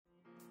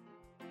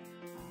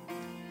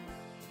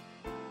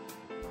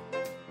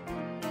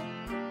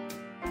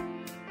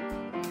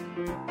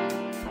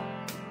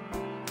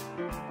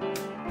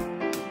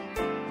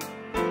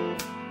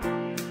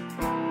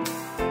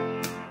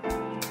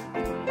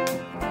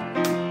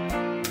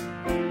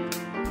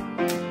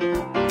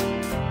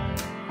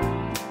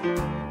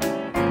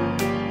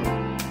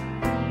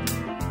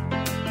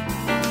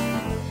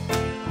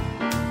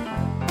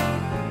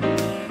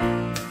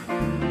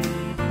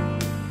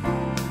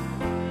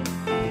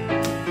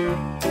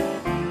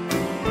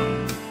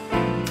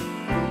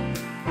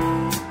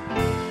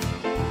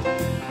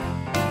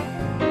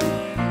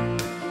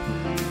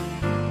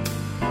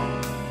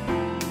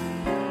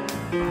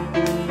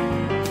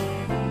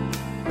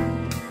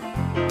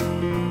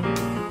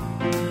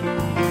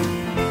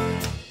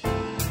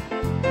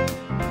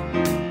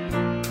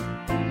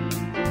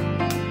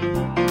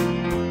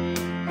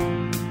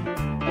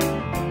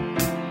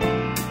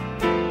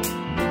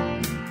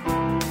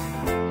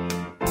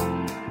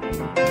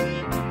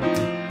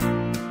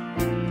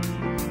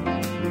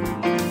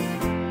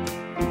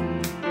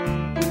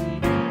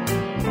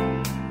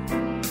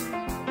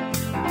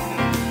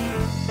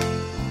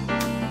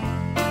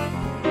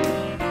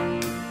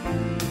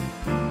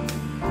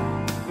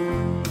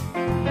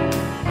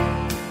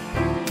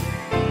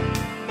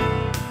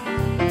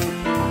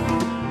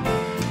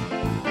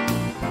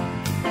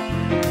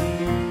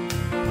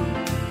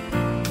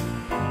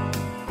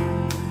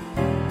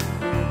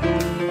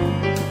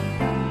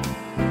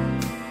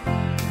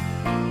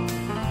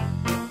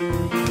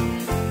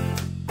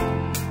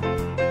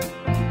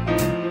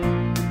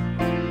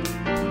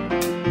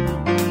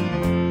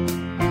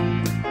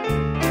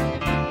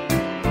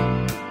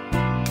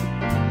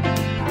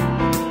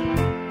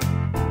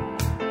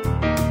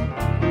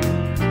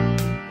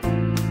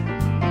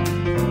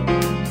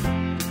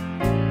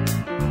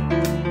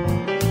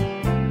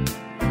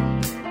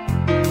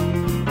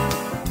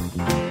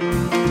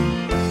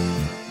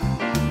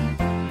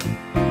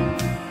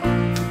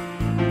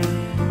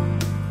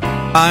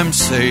I'm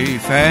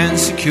safe and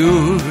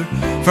secure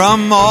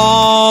from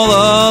all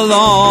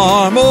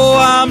alarm. Oh,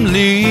 I'm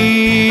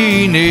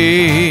leaning,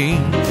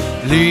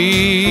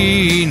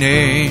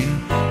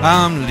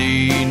 I'm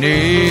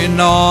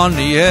leaning on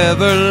the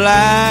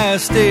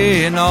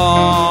everlasting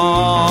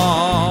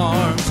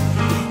arms.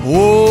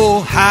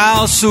 Oh,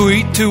 how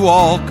sweet to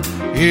walk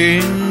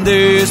in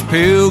this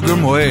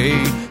pilgrim way,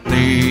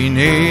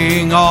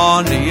 leaning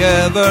on the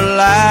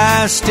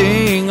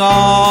everlasting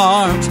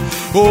arms.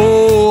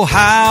 Oh,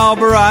 how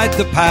bright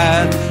the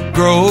path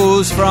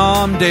grows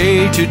from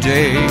day to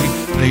day,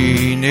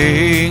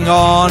 leaning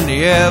on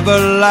the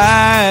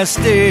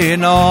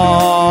everlasting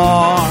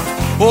arms.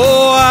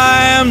 Oh,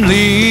 I am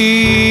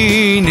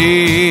leaning,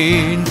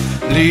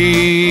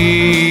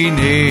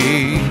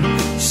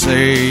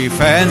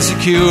 safe and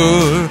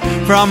secure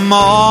from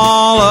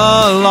all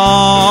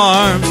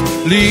alarms.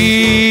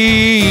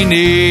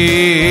 Leaning,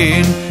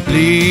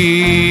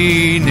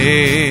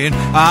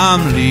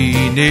 I'm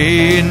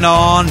leaning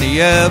on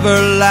the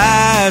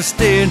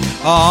everlasting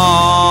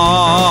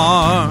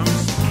arms.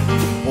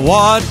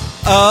 What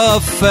a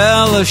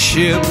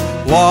fellowship,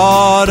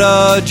 what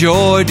a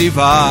joy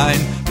divine,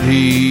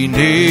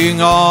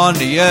 leaning on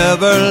the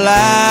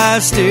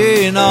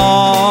everlasting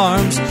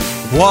arms.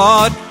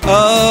 What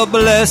a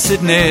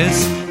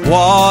blessedness,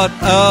 what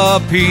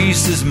a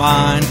peace is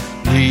mine,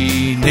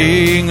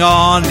 leaning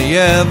on the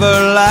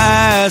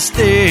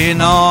everlasting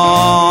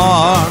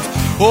arms.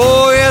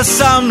 Oh,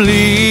 yes, I'm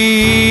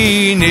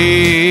leaning,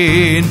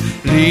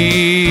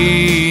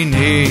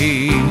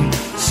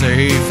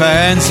 safe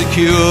and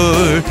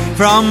secure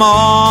from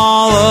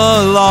all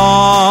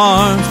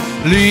alarms.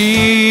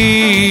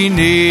 Leaning,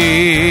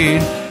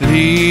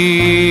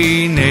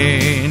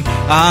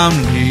 I'm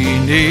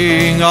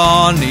leaning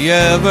on the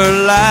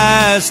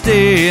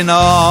everlasting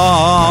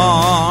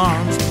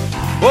arms.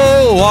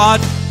 Oh,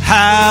 what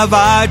have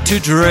I to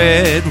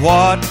dread?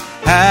 What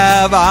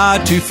have I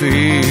to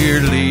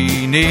fear?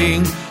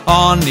 Leaning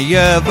on the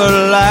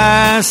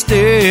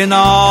everlasting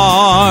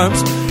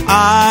arms.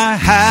 I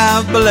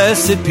have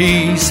blessed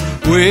peace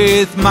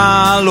with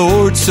my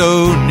Lord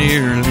so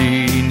near,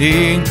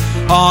 leaning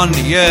on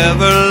the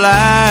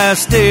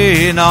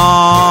everlasting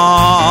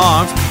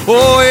arms.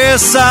 Oh,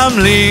 yes, I'm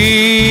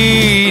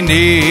leaning,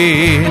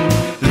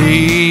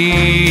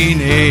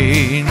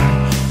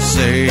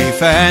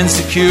 safe and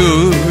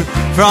secure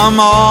from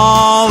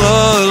all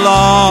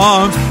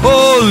alarms.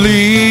 Oh,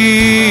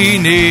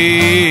 leaning,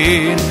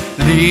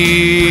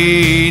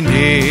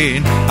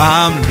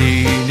 I'm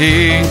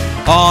leaning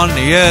on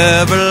the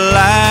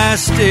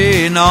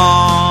everlasting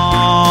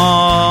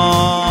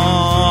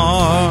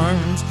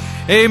arms.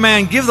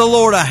 Amen. Give the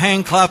Lord a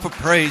hand clap of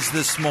praise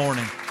this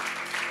morning.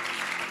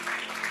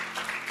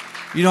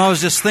 You know, I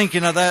was just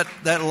thinking of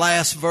that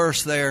last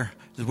verse there.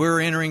 We're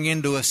entering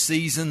into a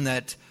season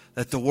that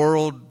the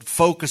world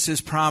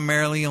focuses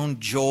primarily on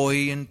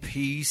joy and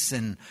peace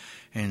and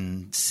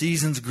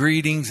season's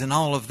greetings and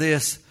all of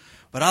this.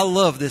 But I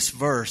love this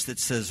verse that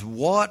says,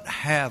 what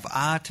have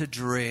I to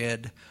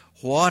dread?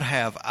 What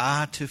have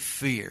I to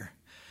fear?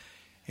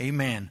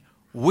 Amen.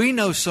 We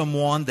know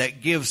someone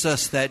that gives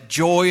us that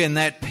joy and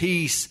that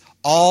peace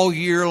all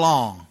year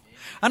long.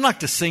 I'd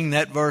like to sing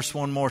that verse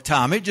one more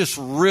time. It just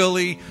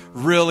really,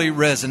 really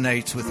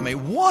resonates with me.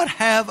 What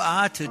have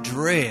I to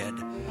dread?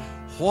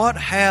 What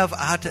have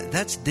I to...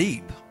 That's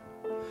deep.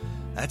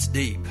 That's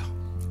deep.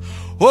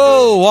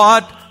 Oh,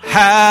 what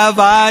have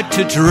I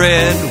to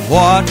dread?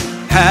 What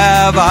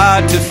have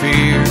I to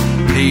fear?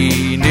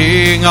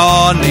 Leaning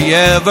on the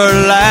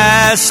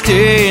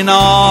everlasting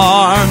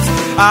arms.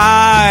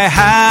 I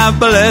have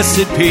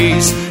blessed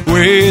peace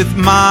with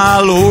my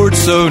Lord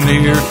so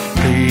near,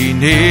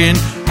 leaning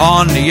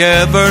on the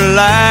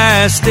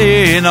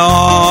everlasting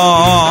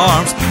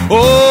arms.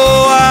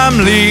 Oh,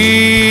 I'm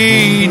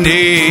leaning,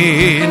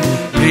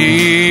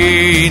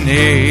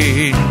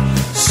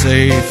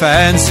 safe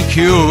and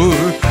secure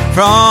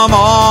from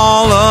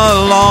all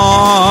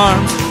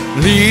alarms.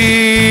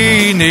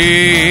 Leaning,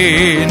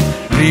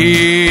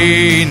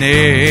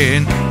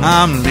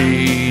 I'm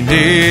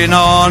leaning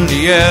on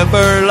the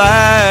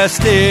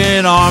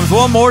everlasting arms.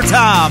 One more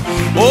time.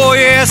 Oh,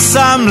 yes,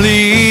 I'm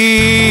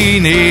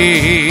leaning,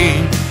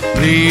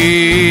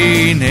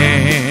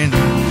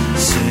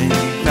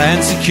 safe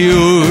and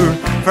secure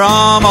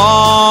from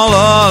all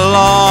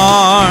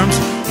alarms.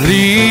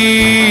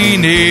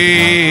 Leaning,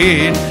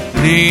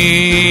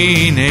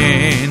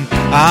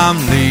 I'm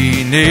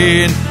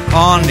leaning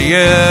on the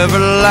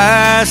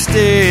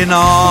everlasting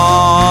arms.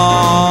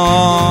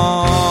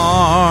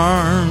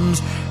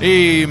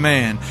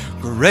 Amen.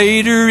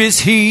 Greater is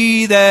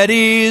He that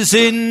is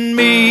in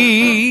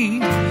me.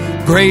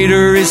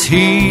 Greater is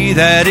He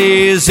that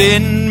is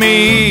in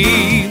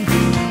me.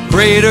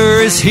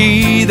 Greater is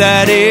He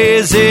that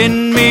is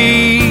in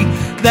me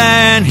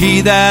than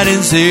he that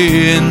is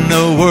in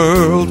the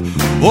world.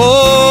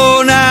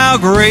 Oh, now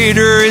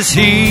greater is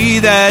He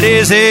that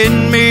is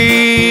in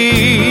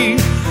me.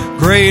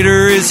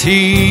 Greater is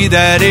He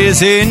that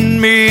is in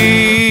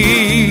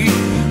me.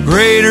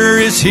 greater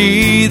is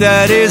He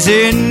that is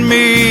in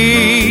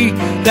me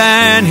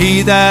than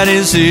he that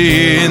is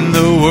in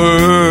the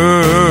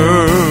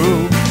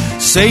world.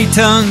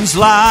 Satan's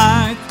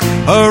like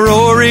a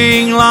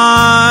roaring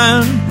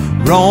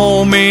lion,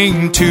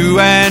 roaming to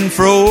and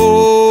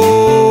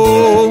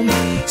fro,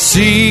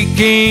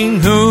 seeking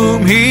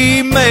whom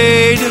he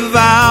may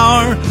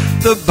devour.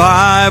 The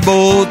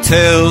Bible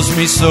tells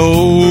me so.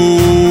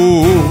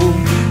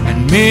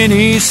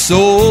 Many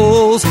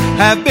souls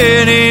have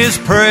been his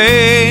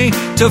prey,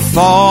 to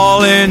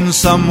fall in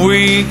some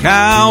weak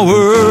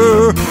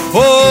hour.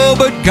 Oh,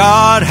 but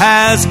God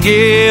has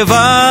given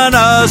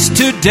us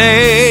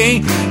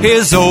today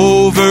his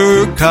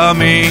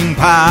overcoming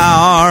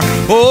power.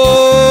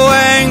 Oh,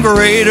 and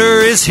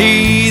greater is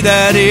he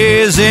that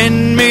is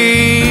in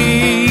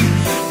me.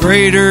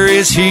 Greater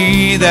is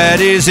he that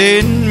is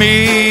in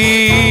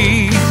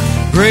me.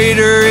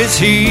 Greater is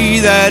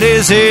he that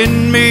is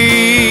in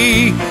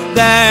me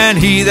than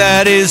he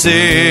that is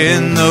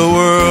in the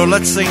world.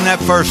 Let's sing that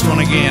first one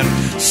again.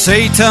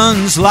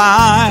 Satan's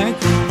like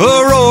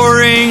a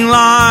roaring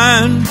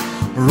lion,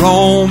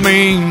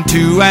 roaming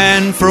to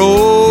and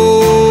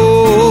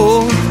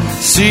fro,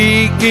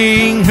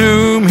 seeking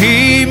whom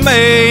he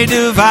may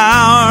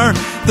devour.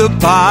 The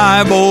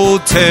Bible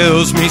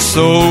tells me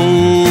so.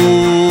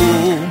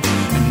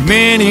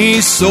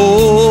 Many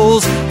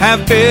souls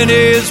have been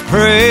his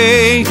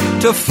prey,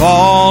 to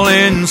fall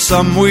in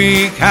some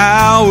weak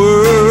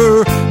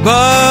hour.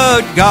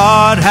 But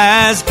God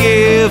has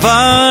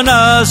given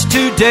us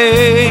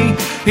today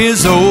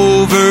his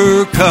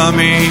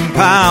overcoming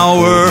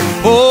power.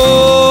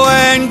 Oh,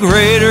 and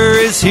greater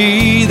is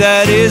he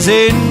that is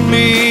in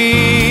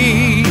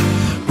me.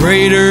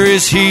 Greater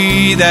is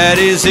he that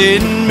is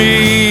in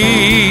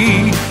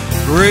me.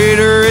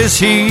 Greater is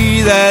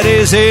he that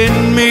is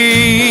in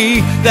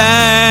me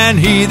than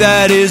he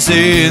that is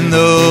in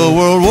the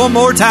world. One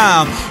more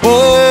time.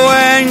 Oh,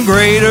 and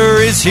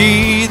greater is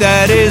he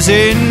that is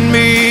in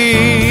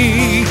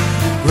me.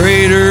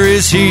 Greater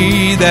is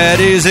he that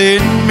is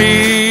in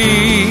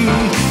me.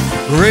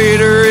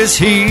 Greater is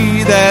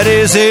he that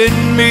is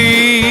in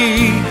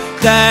me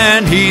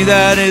than he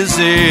that is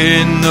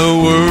in the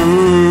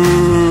world.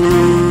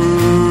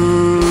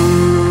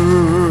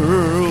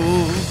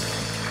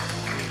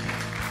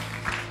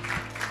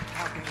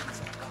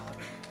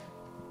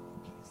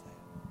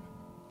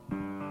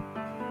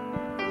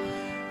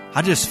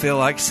 I just feel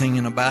like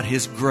singing about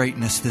his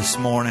greatness this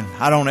morning.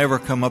 I don't ever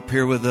come up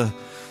here with a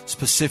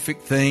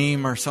specific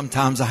theme, or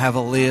sometimes I have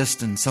a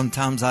list and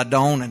sometimes I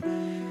don't. And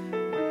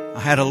I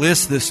had a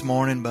list this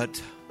morning,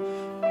 but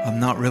I'm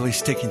not really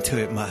sticking to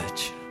it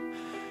much.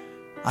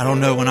 I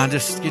don't know, when I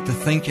just get to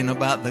thinking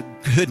about the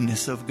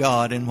goodness of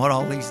God and what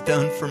all he's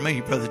done for me,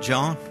 Brother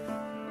John,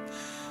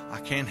 I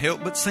can't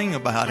help but sing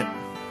about it.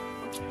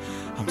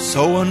 I'm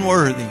so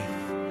unworthy,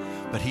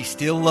 but he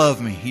still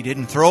loved me. He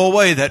didn't throw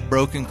away that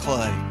broken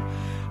clay.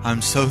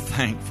 I'm so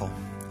thankful.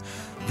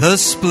 The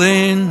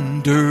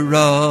splendor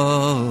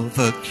of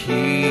a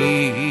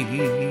king,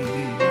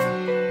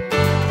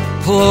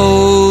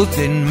 clothed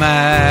in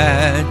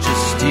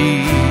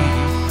majesty.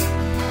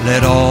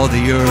 Let all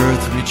the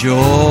earth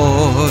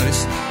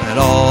rejoice. Let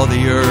all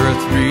the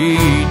earth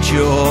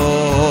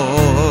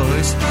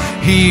rejoice.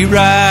 He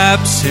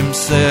wraps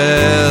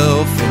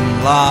himself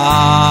in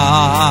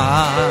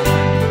light,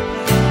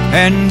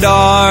 and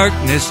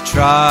darkness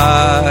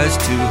tries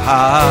to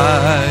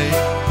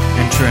hide,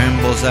 and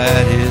trembles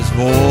at his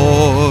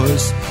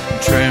voice,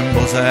 and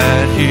trembles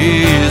at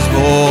his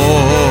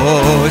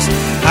voice.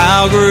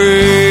 How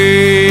great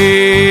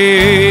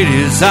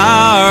is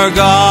our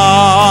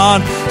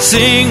God!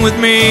 Sing with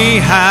me,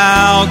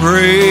 how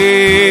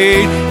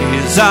great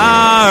is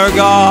our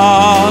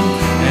God!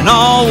 And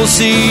all will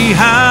see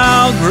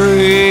how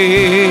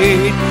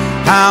great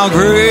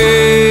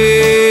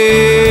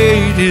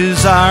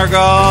is our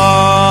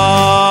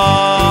God.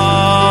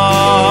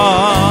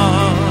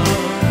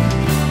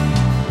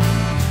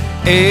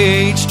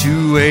 Age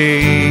to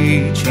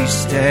age he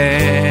stands,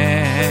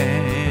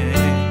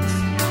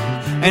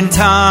 and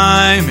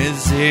time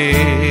is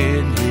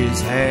in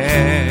his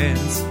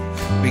hands.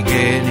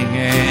 Beginning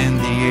and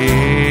the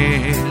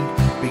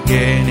end,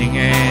 beginning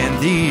and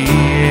the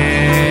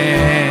end.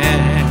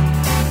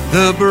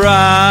 The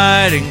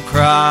bride and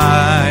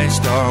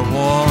Christ are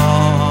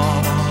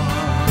one,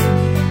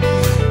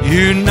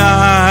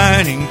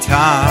 uniting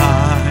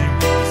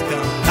time has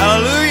come.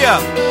 Hallelujah!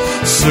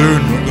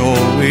 Soon we're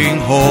going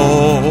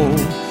home.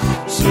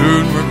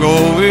 Soon we're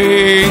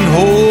going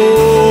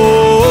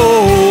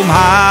home.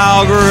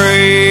 How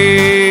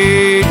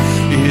great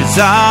is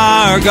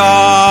our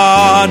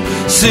God!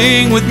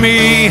 Sing with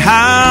me,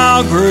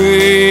 how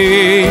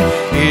great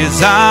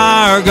is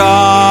our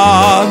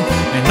God!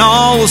 And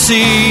all will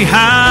see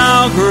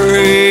how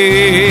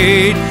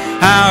great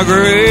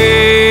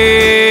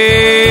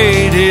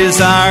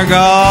is our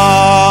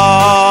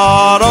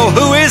God. Oh,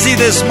 who is he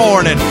this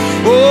morning?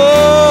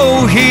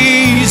 Oh,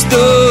 he's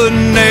the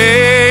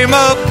name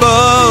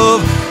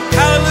above.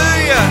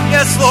 Hallelujah.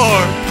 Yes,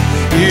 Lord.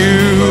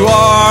 You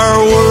are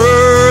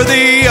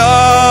worthy of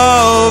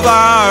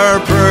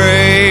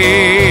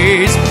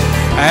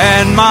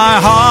and my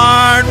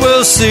heart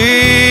will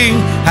sing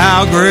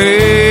how great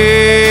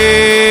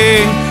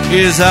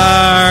is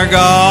our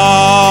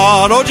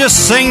God. Oh,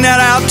 just sing that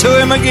out to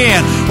Him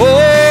again.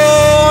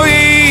 Oh,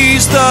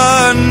 He's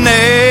the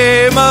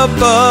name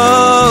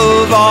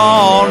above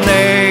all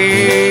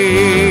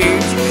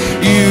names.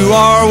 You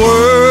are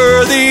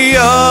worthy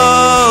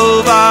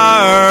of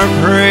our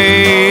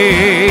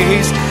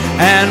praise,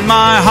 and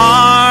my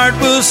heart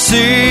will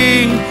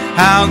sing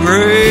how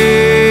great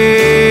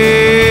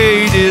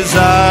is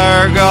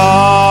our God.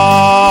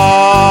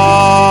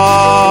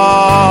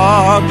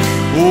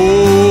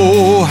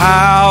 Oh,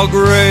 how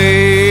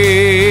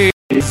great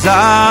is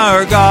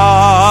our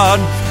God.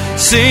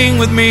 Sing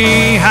with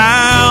me,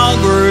 how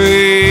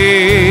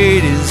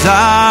great is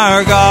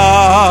our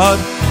God.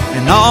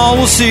 And all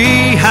will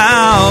see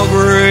how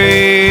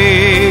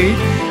great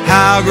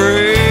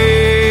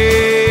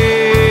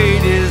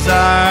is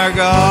our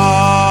God.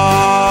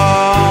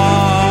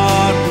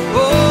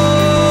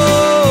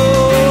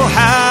 Oh,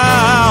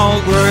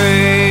 how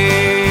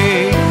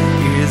great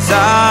is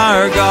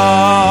our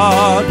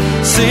God.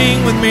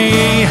 Sing with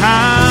me,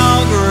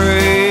 how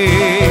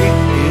great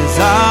is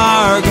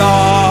our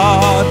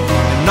God.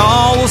 And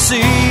all will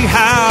see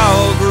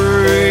how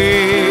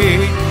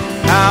great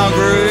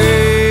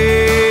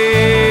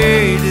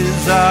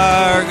is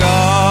our God.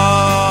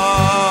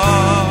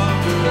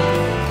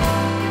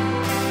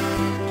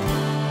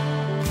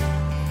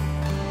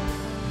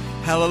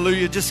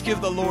 Hallelujah. Just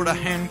give the Lord a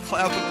hand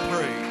clap of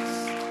praise.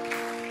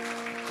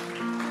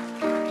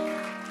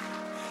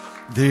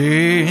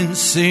 Then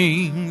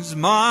sings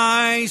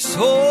my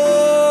soul,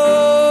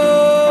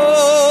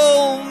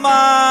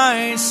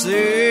 my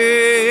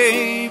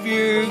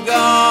Savior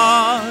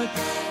God,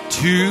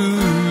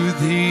 to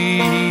Thee.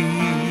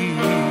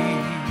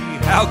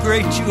 How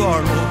great you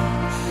are, Lord.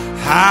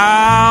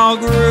 How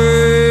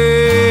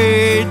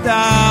great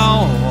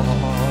Thou art.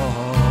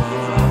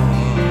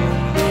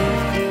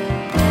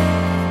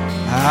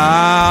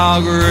 How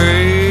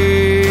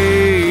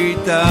great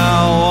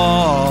Thou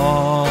art.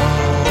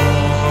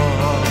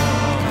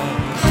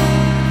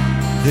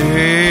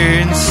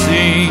 Then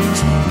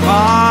sings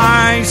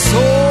my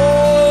soul,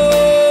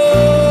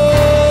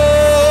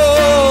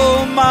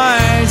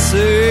 my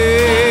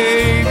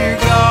Savior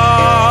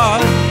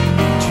God,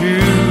 to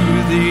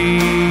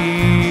Thee.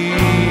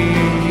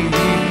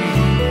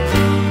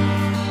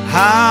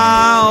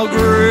 How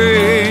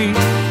great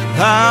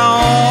Thou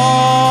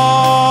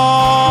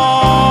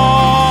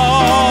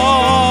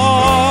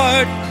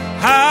art.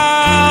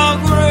 How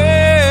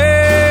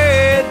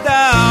great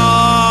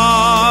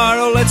Thou art.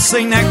 Oh, let's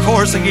sing that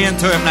chorus again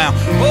to Him now.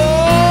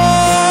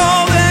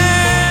 Oh,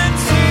 then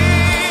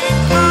sing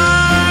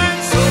my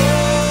soul,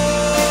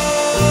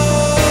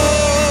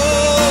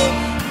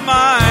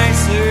 my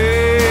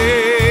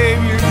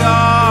Savior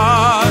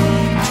God,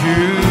 to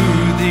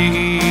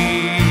Thee.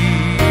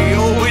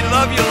 Oh, we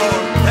love you,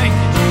 Lord. Thank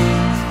you,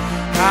 Jesus.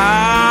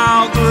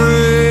 How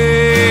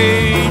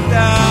great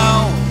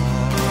Thou art.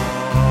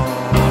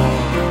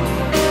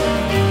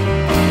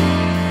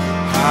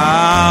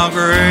 How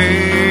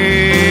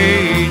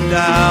great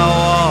Thou art.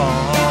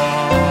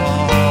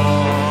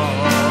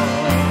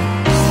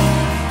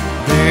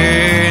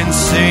 Then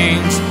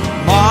sings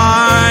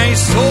my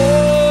soul,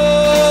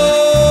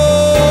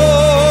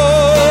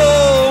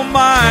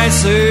 my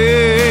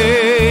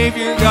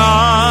Savior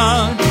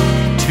God,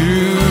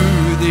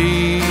 to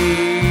Thee.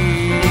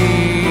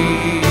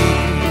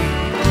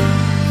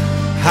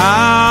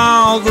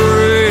 How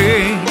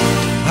great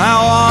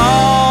Thou art.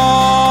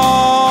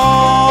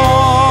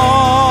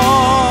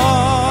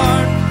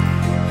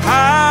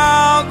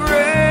 How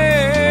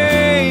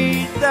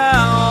great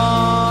Thou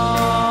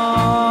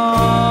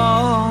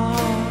art.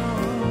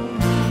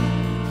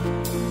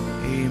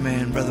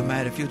 Amen. Brother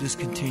Matt, if you'll just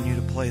continue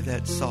to play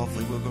that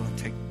softly, we're going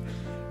to take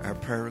our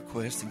prayer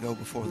request and go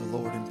before the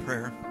Lord in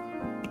prayer.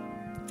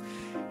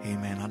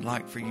 Amen. I'd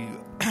like for you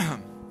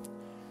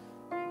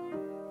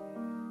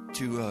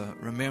to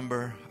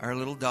remember our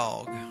little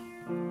dog.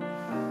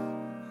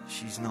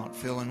 She's not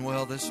feeling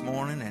well this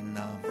morning, and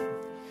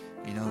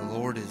you know, the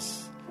Lord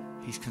He's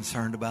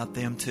concerned about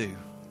them too.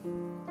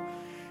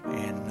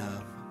 And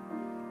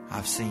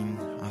I've seen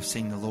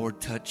the Lord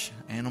touch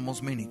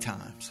animals many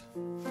times.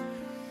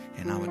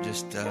 And I would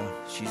just,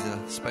 she's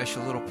a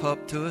special little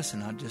pup to us,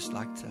 and I'd just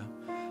like to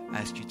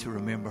ask you to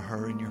remember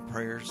her in your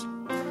prayers.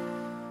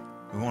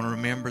 We want to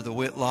remember the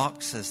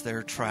Whitlocks as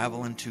they're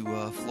traveling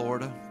to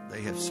Florida.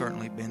 They have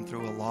certainly been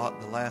through a lot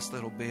the last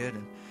little bit,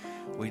 and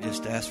we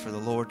just ask for the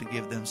Lord to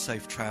give them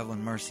safe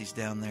traveling mercies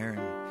down there.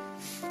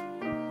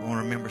 And we want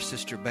to remember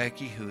Sister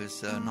Becky, who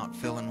is not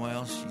feeling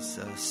well. She's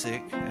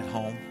sick at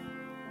home.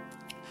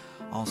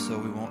 Also,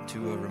 we want to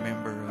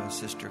remember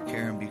Sister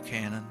Karen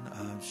Buchanan.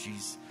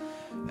 She's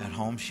at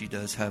home. She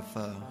does have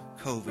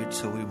COVID,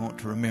 so we want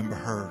to remember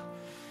her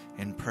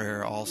in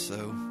prayer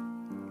also.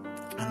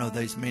 I know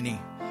there's many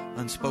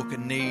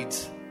unspoken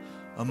needs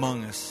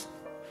among us.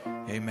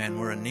 Amen.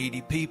 We're a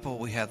needy people.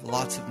 We have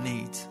lots of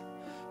needs.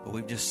 But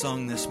we've just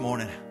sung this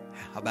morning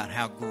about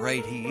how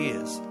great He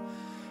is.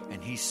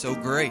 And He's so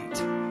great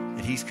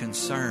that He's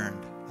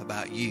concerned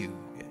about you.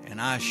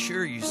 And I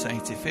assure you,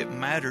 saints, if it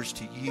matters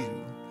to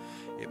you,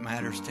 it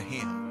matters to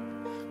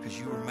Him, because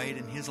you were made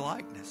in His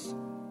likeness.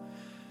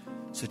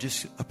 So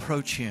just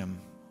approach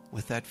Him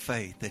with that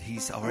faith that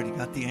He's already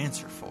got the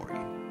answer for you.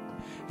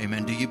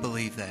 Amen. Do you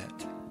believe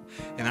that?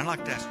 And I'd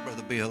like to ask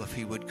Brother Bill if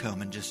he would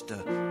come and just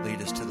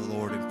lead us to the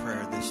Lord in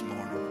prayer this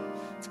morning.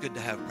 It's good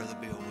to have Brother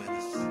Bill with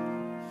us.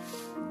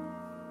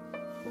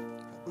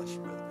 God bless you,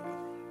 Brother Bill.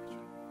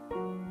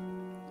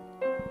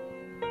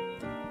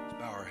 Let's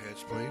bow our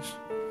heads, please.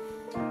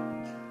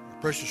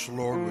 Precious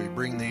Lord, we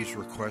bring these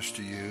requests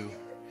to you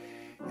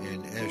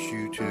and ask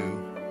you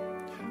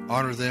to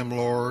honor them,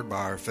 Lord,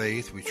 by our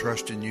faith. We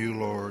trust in you,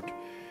 Lord,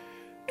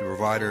 to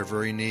provide our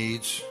very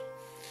needs.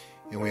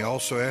 And we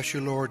also ask you,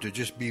 Lord, to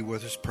just be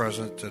with us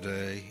present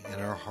today in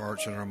our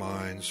hearts and our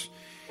minds.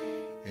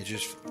 And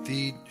just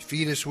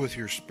feed us with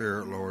your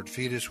Spirit, Lord.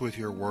 Feed us with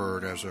your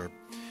word as our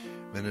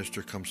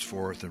minister comes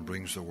forth and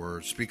brings the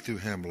word. Speak through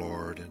him,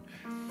 Lord. And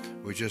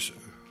we just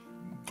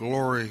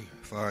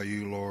glorify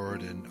you,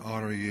 Lord, and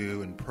honor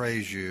you and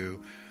praise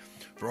you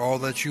for all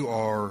that you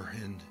are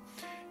and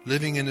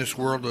living in this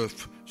world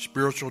of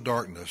spiritual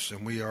darkness.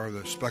 And we are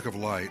the speck of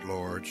light,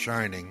 Lord,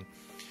 shining.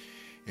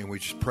 And we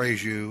just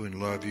praise you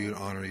and love you and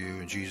honor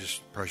you in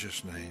Jesus'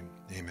 precious name.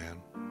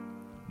 Amen.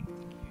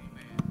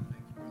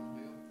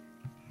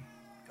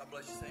 God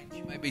bless you, saints.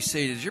 You may be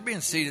seated. As you're being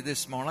seated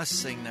this morning, let's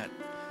sing that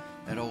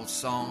old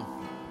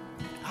song.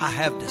 I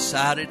have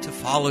decided to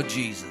follow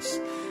Jesus.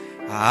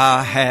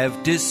 I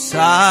have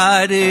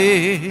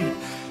decided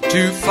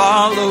to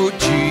follow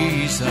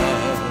Jesus.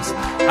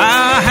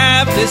 I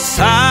have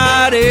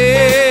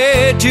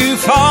decided to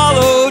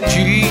follow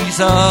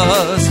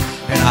Jesus.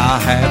 And I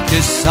have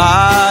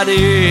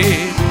decided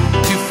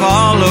to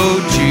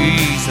follow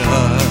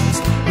Jesus.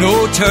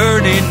 No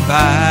turning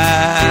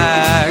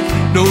back,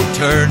 no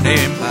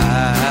turning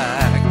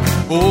back.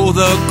 Oh,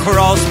 the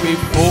cross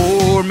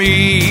before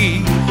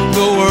me,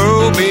 the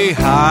world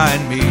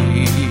behind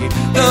me.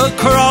 The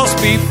cross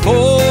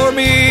before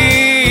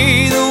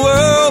me, the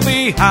world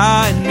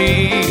behind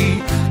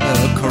me.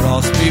 The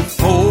cross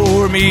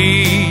before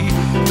me,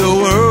 the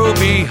world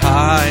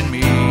behind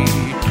me.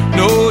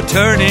 No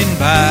turning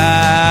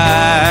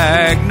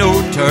back,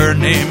 no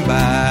turning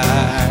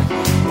back.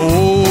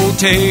 Oh,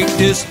 take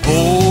this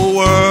whole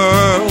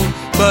world,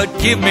 but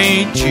give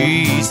me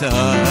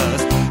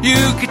Jesus.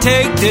 You can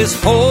take this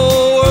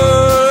whole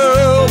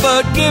world,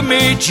 but give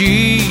me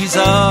Jesus.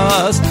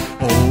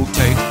 Oh,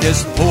 take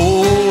this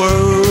whole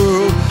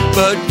world,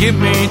 but give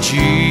me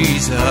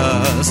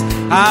Jesus.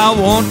 I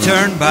won't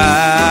turn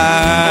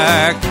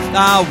back,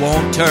 I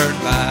won't turn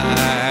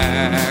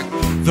back.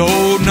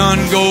 Though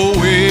none go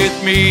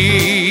with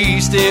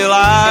me, still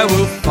I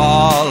will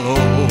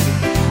follow.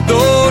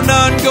 Though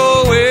none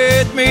go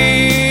with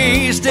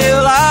me,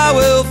 still I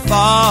will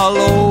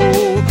follow.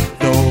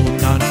 Though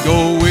none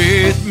go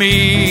with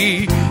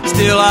me,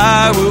 still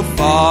I will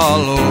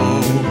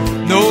follow.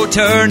 No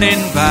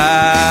turning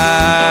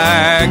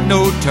back,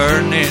 no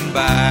turning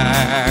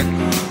back.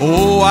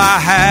 Oh, I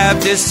have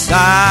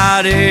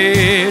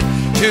decided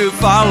to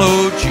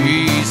follow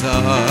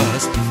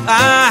Jesus.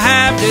 I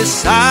have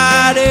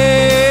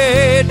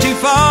decided to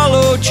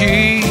follow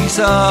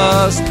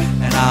Jesus.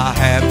 And I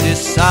have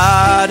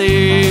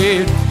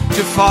decided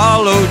to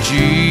follow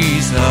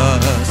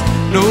Jesus.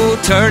 No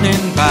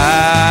turning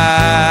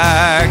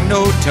back,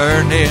 no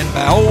turning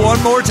back. Oh,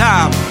 one more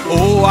time.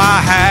 Oh,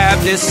 I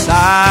have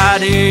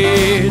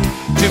decided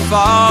to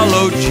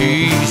follow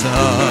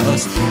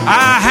Jesus.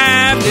 I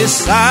have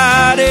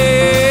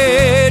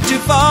decided to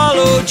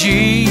follow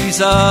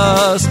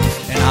Jesus.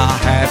 And I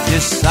have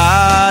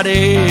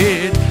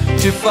decided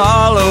to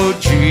follow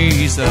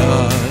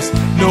Jesus.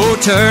 No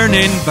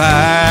turning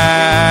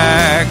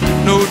back,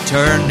 no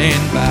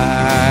turning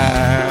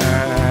back.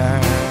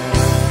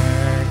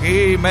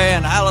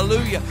 Amen.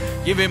 Hallelujah.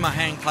 Give him a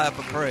hand clap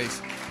of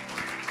praise.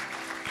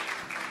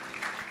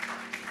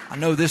 I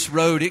know this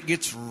road, it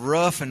gets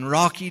rough and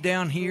rocky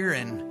down here,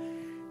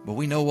 but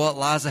we know what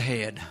lies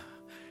ahead.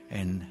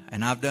 And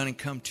I've done and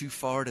come too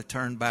far to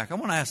turn back. I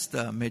want to ask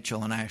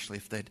Mitchell and Ashley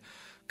if they'd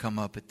come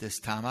up at this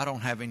time. I don't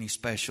have any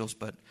specials,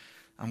 but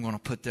I'm going to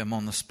put them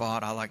on the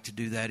spot. I like to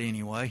do that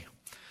anyway.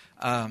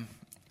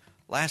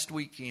 Last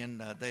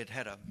weekend, they'd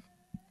had a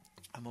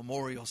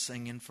memorial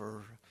singing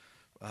for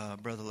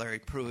Brother Larry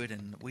Pruitt,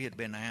 and we had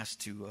been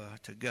asked to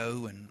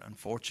go, and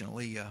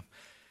unfortunately,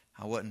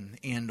 I wasn't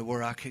in to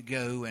where I could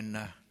go. And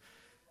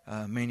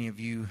many of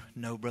you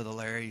know Brother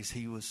Larry, as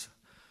he was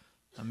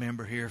a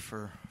member here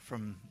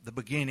from the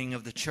beginning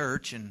of the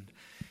church, and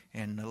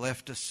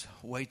left us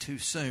way too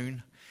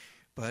soon.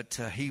 But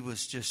he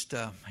was just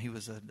he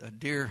was a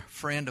dear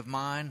friend of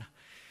mine,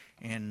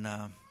 and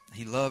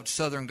he loved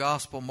Southern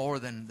gospel more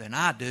than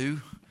I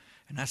do,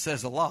 and that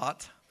says a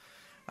lot.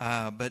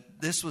 But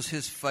this was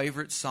his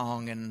favorite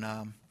song,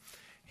 and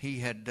he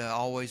had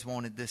always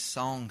wanted this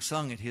song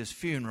sung at his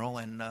funeral.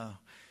 And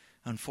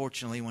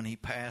unfortunately, when he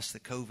passed, the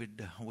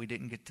COVID, we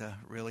didn't get to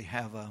really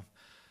have a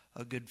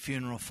a good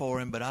funeral for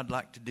him, but I'd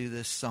like to do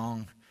this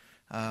song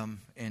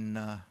in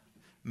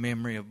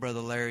memory of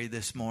Brother Larry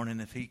this morning.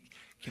 If he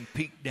can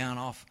peek down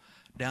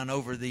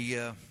over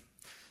the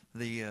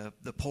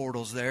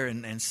portals there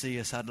and see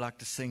us, I'd like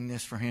to sing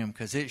this for him,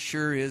 because it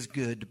sure is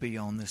good to be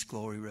on this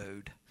glory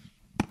road.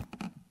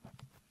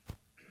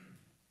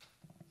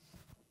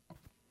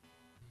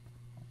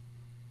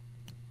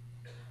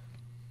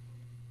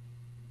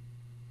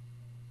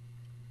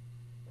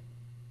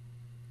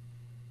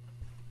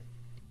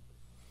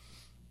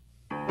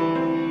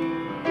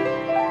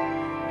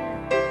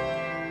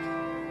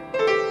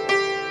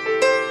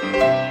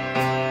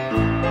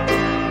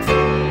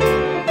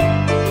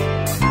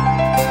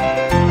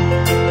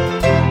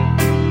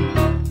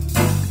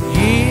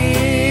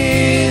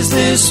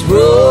 This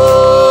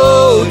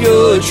road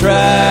you're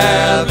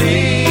traveling,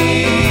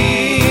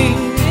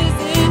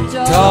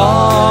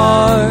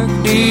 dark,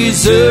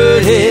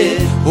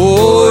 deserted,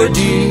 or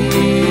dear?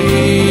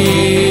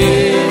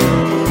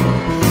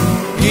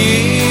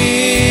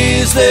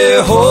 Is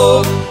there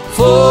hope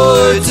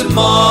for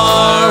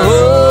tomorrow?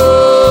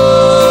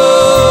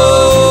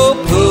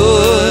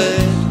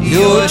 Put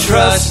your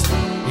trust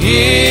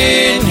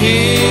in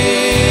Him.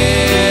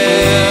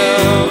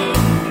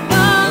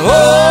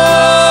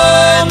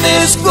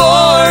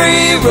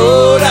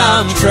 Road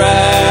I'm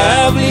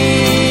traveling,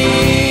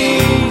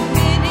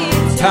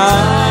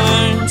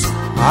 times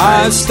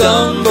I've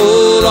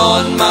stumbled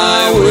on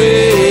my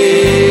way.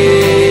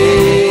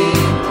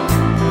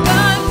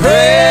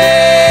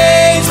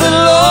 Praise the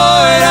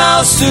Lord,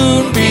 I'll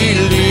soon be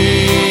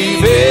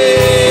leaving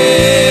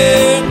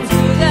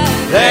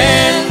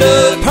land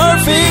of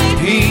perfect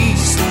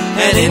peace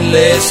and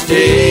endless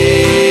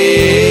day.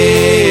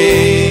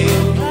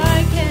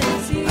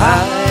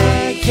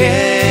 I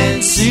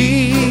can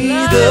see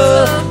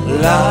the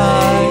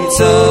lights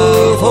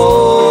of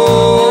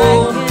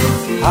hope.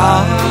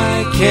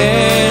 I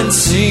can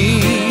see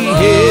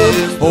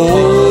Him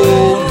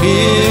on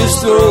His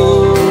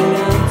throne.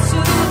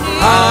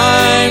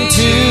 I'm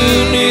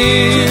too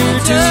near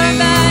to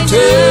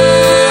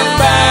turn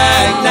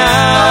back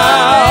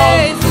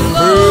now.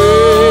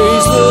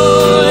 Praise the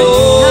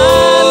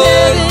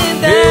Lord,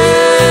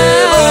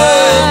 heaven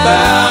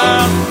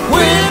bound.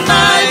 When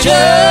my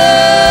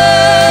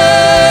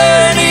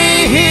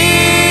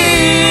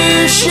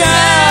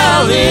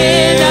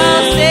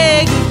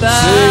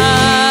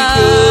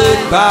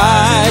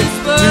goodbye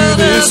to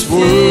this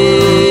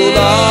world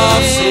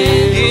of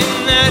sin. In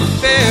that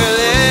fair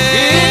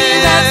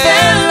land,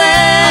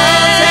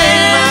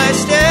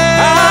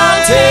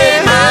 I'll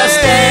take my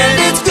stand.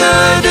 It's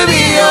good to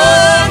be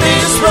on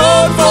this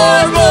road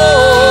for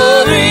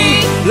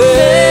glory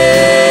land.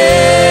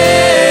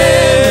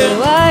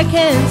 Oh, I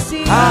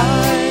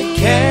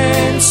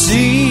can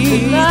see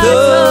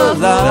the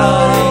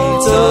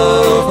lights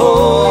of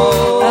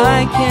hope.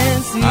 I can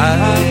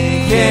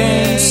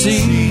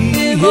see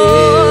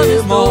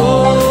Him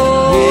on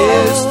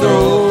His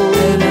throne.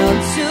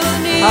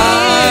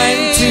 I'm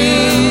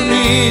too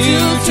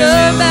near to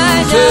turn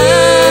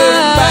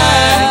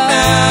back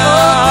now.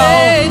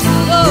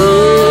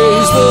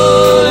 Praise the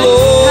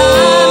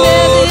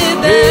Lord,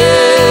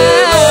 heaven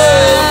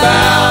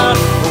bound.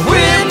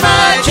 When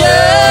my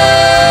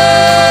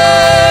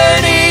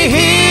journey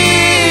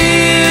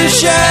here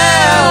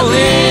shall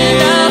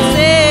end, I'll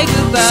say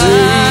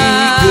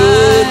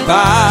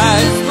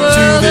goodbye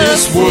to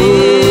this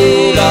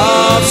world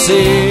of sin.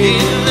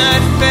 In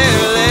that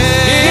fair land,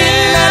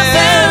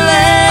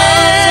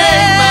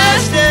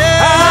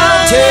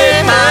 I'll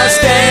take my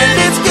stand.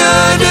 It's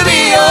good to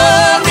be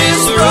on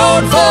this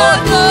road for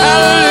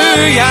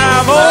hallelujah.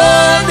 I'm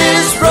on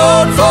this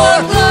road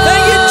for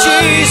thank you,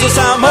 Jesus.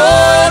 I'm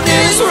on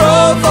this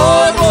road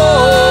for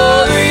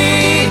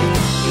glory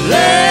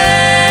land.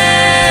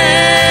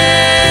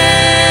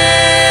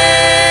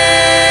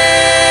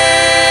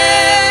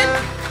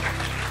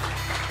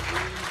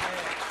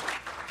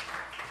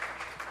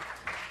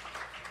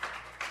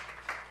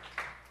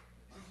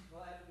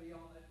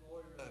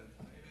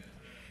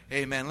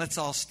 Amen. Let's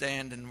all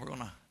stand, and we're going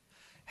to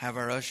have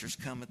our ushers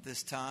come at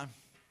this time.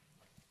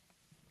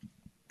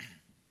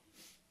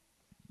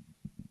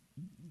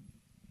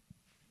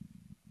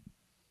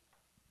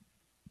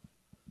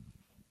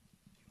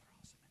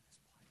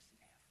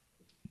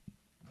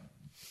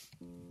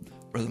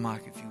 Brother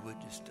Mike, if you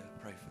would just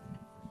pray for them.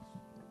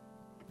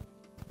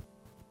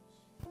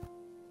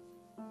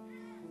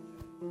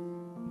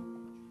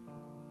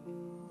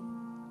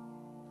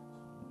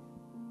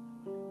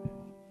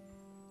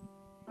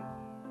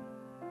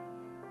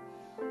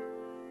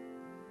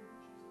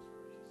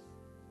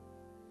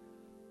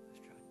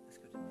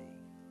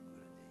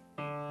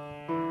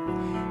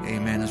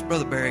 Amen. As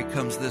Brother Barry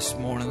comes this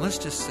morning, let's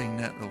just sing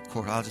that little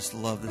chorus. I just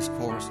love this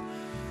chorus.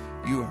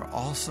 You are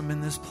awesome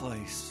in this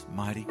place,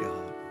 mighty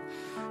God.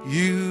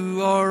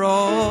 You are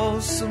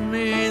awesome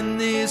in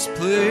this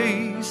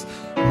place,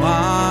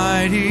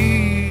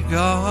 mighty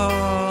God.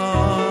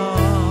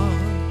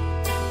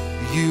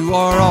 You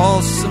are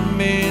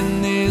awesome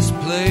in this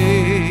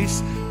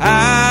place,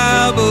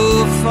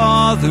 Abba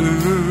Father.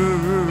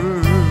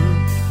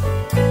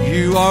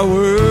 You are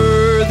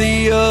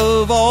worthy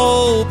of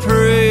all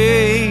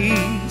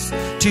praise.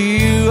 To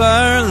you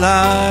our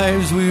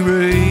lives we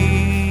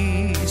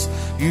raise.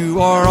 You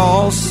are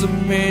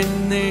awesome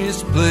in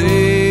this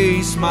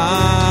place,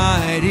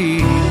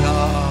 mighty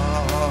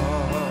God.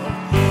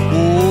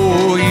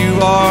 Oh,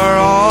 you are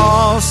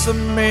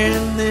awesome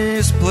in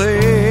this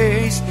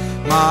place,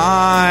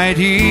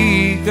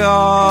 mighty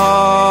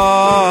God.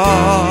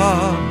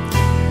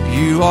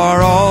 You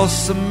are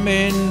awesome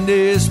in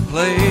this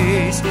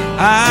place,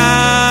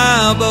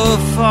 Abba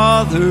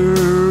Father.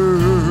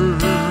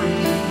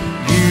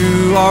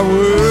 You are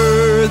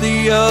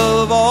worthy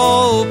of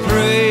all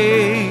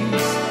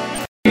praise.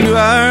 To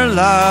our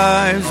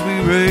lives we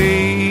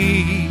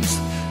raise.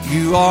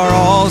 You are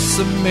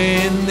awesome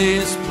in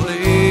this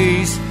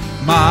place,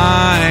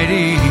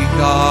 mighty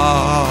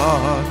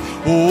God.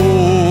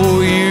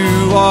 Oh,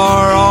 you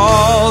are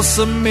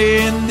awesome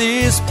in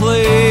this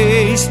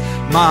place,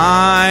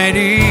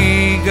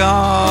 mighty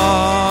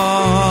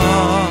God.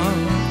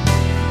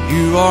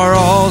 You are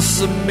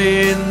awesome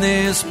in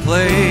this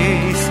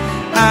place,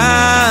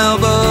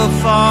 Abba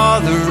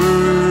Father.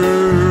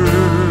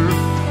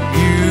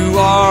 You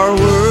are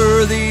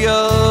worthy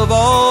of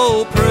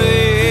all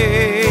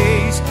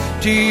praise.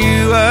 To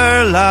you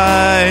our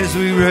lives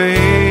we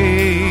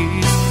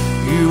raise.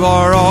 You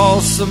are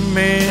awesome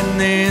in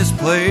this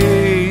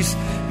place,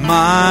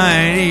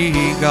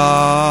 mighty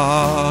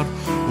God.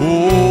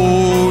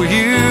 Oh,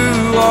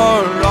 you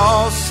are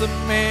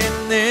awesome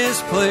in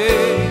this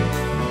place,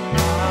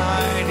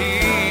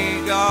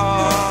 mighty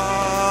God.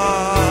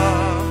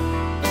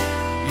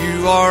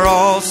 You are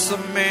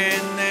awesome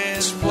in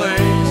this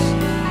place,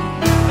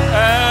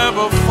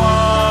 Abba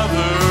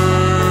Father.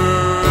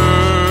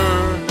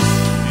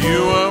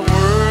 You are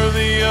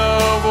worthy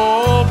of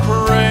all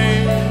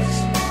praise.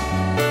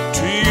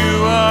 To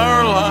you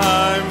our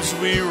lives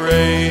we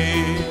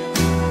raise.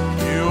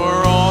 You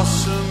are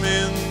awesome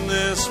in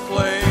this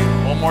place.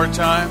 One more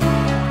time.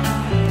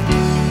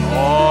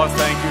 Oh,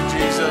 thank you,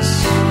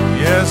 Jesus.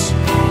 Yes,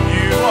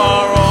 you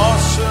are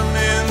awesome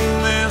in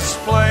this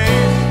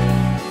place,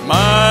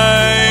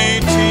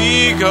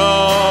 mighty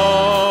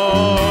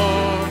God.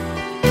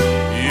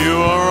 You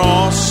are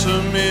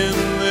awesome in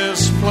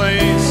this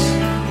place,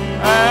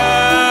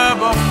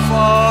 Abba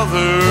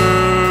Father.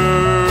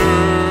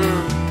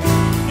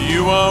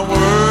 You are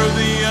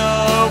worthy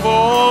of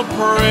all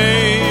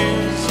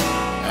praise,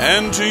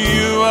 and to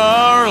you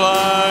our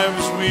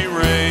lives we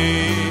raise.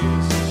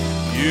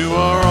 You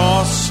are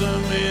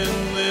awesome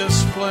in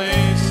this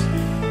place,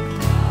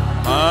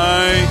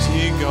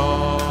 mighty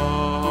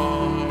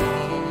God.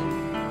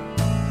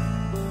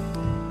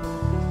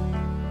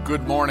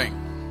 Good morning.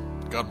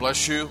 God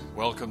bless you.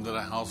 Welcome to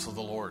the house of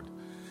the Lord.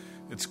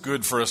 It's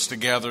good for us to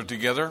gather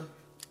together,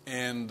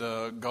 and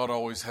God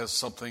always has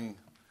something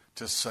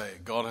to say.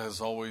 God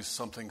has always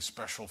something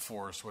special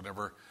for us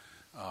whenever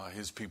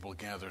His people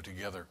gather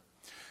together.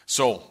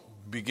 So,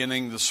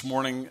 beginning this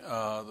morning,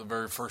 the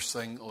very first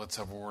thing, let's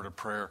have a word of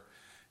prayer,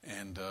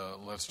 and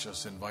let's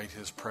just invite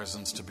His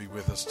presence to be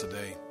with us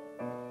today.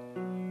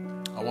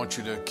 I want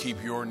you to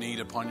keep your need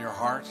upon your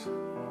heart,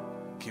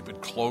 keep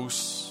it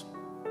close,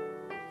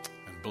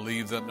 and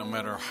believe that no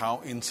matter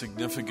how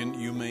insignificant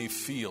you may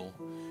feel,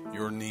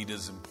 your need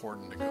is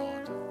important to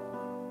God.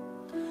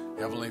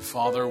 Heavenly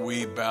Father,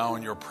 we bow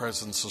in your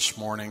presence this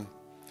morning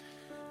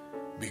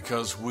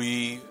because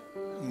we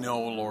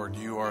know, Lord,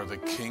 you are the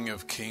King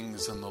of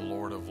kings and the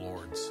Lord of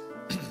lords.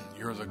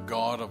 You're the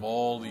God of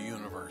all the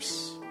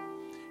universe.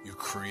 You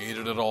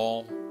created it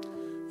all.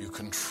 You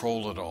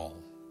control it all.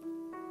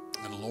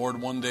 And Lord,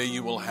 one day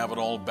you will have it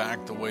all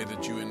back the way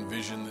that you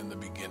envisioned in the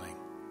beginning.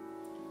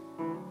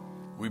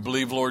 We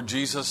believe, Lord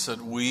Jesus,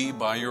 that we,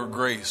 by your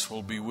grace,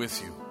 will be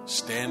with you,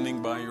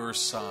 standing by your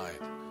side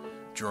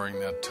during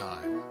that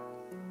time.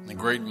 The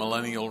great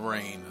millennial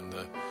reign and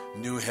the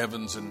new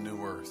heavens and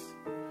new earth.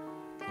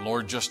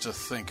 Lord, just to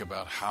think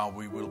about how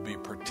we will be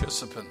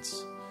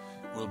participants,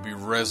 we'll be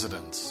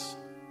residents,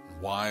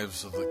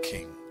 wives of the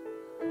King.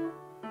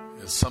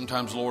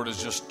 Sometimes, Lord,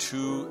 is just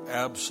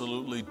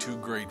absolutely too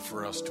great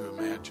for us to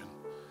imagine.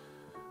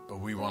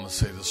 But we want to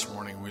say this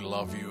morning, we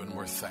love you and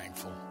we're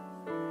thankful.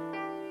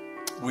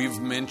 We've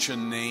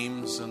mentioned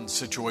names and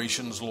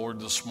situations, Lord,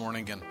 this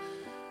morning, and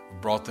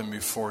brought them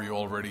before you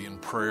already in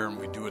prayer. And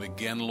we do it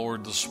again,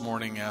 Lord, this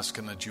morning,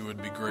 asking that you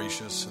would be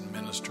gracious and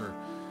minister,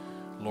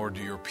 Lord,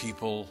 to your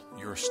people.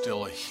 You're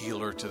still a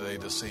healer today,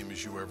 the same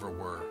as you ever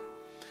were.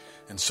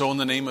 And so in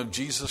the name of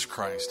Jesus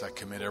Christ, I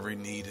commit every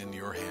need in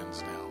your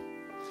hands now.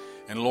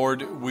 And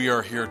Lord, we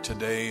are here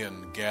today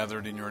and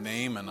gathered in your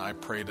name, and I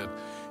pray that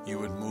you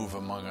would move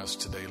among us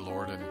today,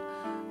 Lord,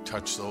 and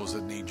touch those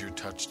that need your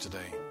touch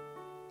today.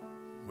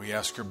 We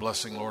ask your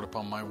blessing, Lord,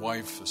 upon my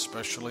wife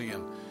especially,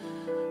 and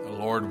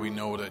Lord, we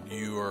know that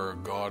you are a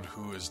God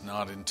who is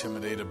not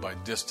intimidated by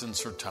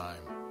distance or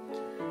time.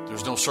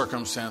 There's no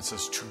circumstance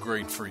that's too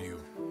great for you.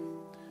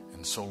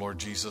 And so, Lord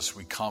Jesus,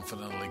 we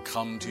confidently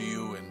come to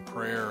you in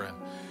prayer and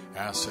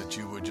ask that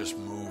you would just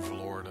move,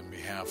 Lord, on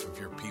behalf of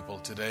your people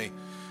today.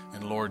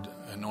 And Lord,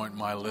 anoint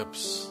my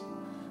lips,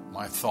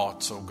 my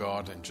thoughts, oh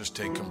God, and just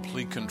take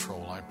complete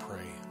control, I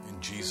pray.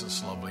 In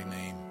Jesus' lovely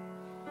name,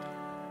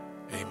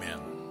 amen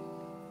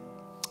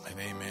and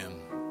amen.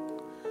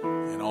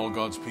 And all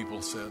God's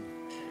people said,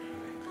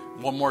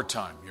 one more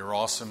time, you're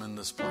awesome in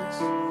this place.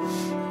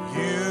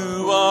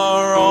 You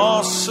are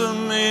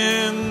awesome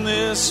in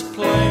this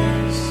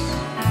place.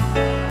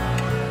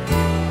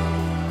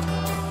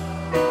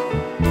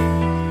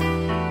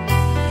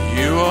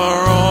 You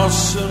are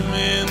awesome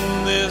in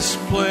this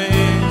place.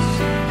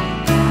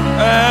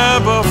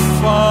 Abba,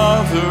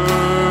 Father,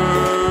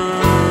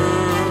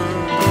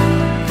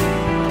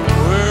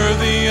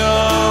 worthy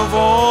of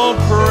all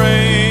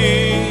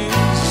praise,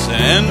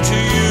 and to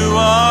you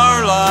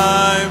our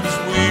lives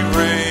we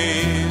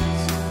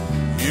raise.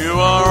 You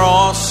are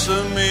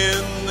awesome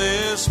in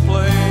this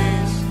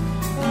place,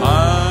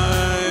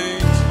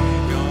 mighty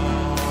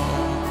God.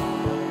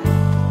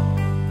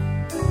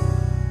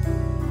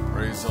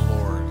 Praise the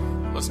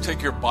Lord. Let's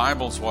take your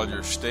Bibles while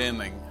you're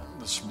standing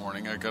this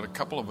morning. I got a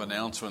couple of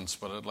announcements,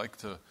 but I'd like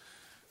to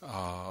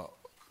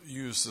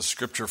use the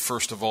scripture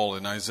first of all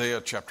in Isaiah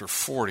chapter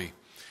 40.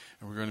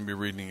 And we're going to be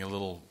reading a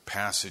little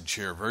passage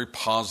here, a very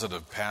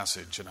positive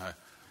passage, and I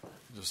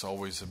just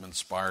always am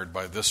inspired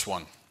by this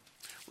one.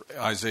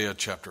 Isaiah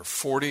chapter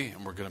 40,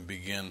 and we're going to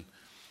begin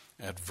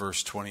at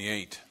verse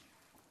 28.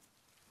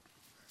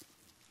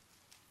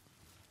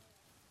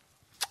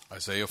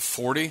 Isaiah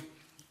 40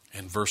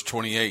 and verse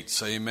 28.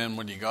 Say amen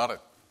when you got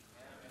it.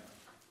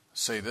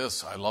 Say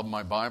this, I love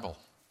my Bible.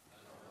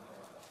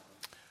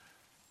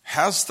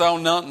 Hast thou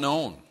not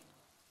known?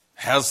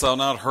 Hast thou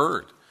not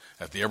heard?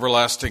 That the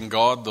everlasting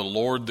God, the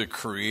Lord, the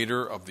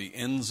creator of the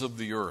ends of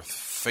the earth,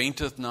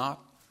 fainteth not,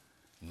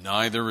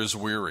 neither is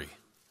weary.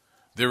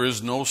 There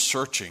is no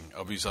searching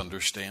of his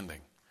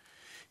understanding.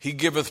 He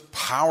giveth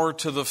power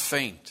to the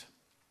faint.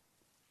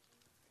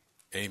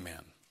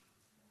 Amen.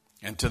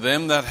 And to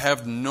them that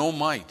have no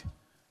might,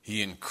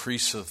 he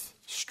increaseth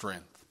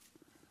strength.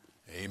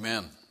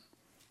 Amen.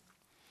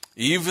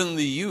 Even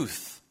the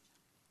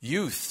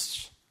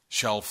youths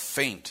shall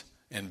faint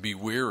and be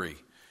weary,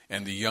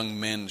 and the young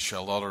men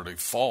shall utterly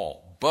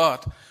fall.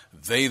 But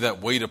they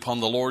that wait upon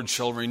the Lord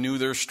shall renew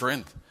their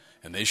strength,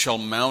 and they shall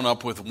mount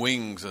up with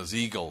wings as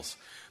eagles.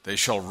 They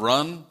shall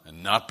run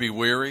and not be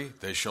weary.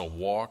 They shall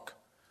walk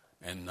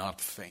and not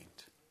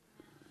faint.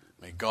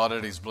 May God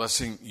add his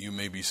blessing. You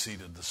may be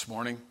seated this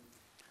morning.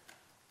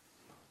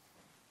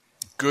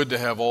 Good to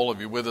have all of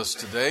you with us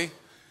today,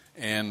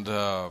 and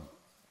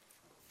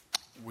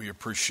we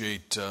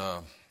appreciate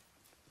you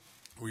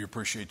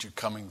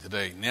coming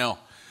today. Now,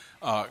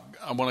 I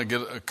want to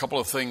get a couple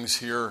of things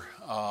here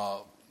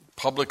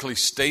publicly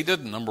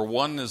stated. Number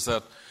one is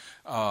that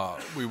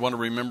we want to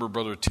remember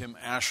Brother Tim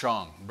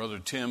Ashong. Brother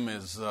Tim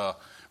is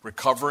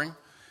recovering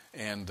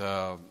and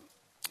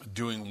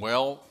doing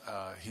well.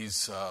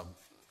 He's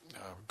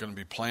going to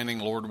be planning,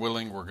 Lord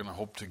willing. We're going to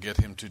hope to get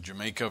him to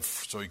Jamaica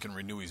so he can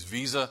renew his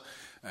visa,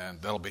 and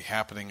that'll be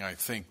happening, I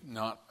think,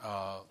 not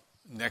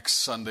next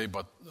Sunday,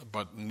 but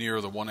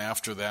near the one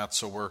after that.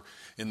 So we're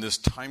in this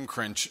time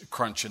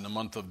crunch in the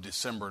month of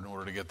December in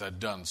order to get that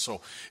done.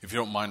 So if you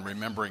don't mind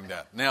remembering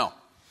that. Now,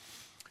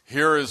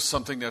 here is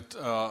something that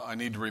I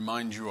need to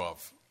remind you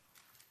of.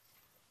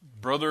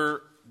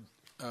 Brother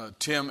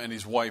Tim and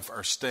his wife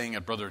are staying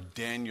at Brother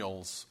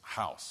Daniel's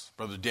house.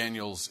 Brother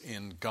Daniel's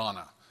in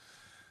Ghana.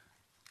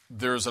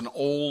 There's an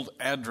old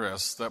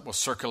address that was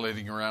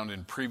circulating around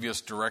in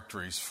previous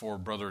directories for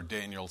Brother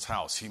Daniel's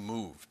house. He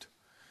moved.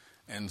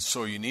 And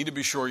so you need to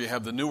be sure you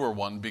have the newer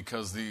one,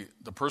 because the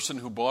person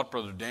who bought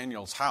Brother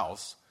Daniel's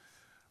house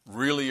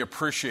really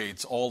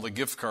appreciates all the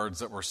gift cards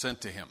that were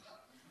sent to him.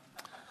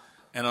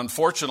 And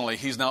unfortunately,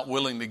 he's not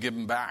willing to give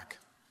them back.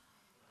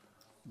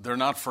 They're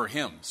not for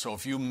him. So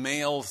if you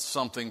mail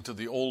something to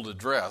the old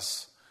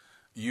address,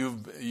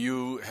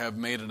 you have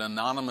made an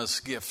anonymous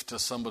gift to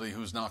somebody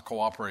who's not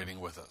cooperating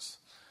with us.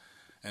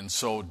 And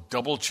so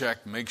double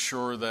check, make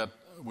sure that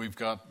we've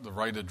got the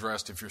right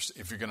address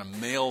if you're going to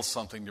mail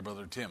something to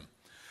Brother Tim.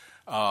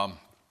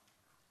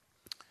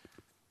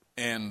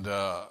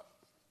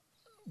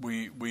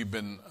 We've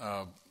been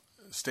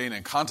staying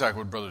in contact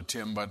with Brother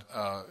Tim, but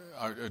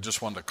I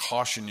just wanted to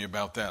caution you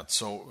about that.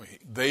 So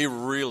they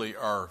really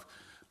are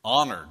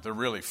honored. They're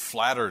really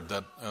flattered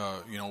that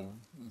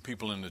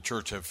people in the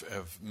church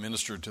have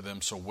ministered to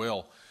them so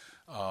well.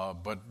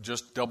 But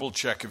just double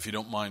check, if you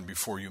don't mind,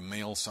 before you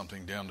mail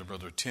something down to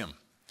Brother Tim.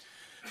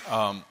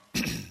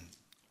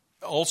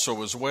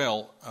 Also, as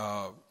well,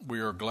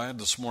 we are glad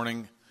this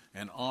morning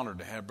and honored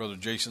to have Brother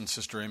Jason,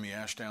 Sister Amy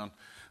Ashdown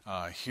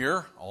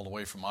here, all the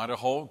way from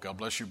Idaho. God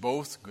bless you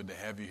both. Good to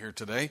have you here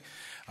today.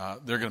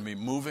 They're going to be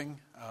moving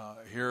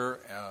here,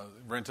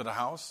 rented a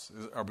house.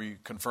 Are we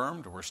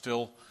confirmed? We're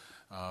still,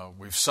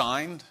 we've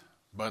signed,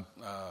 but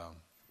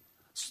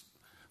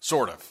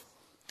sort of.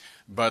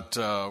 But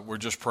we're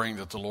just praying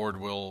that the Lord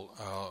will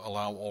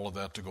allow all of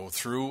that to go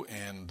through,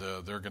 and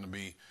they're going to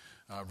be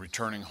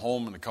returning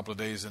home in a couple of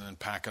days, and then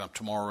packing up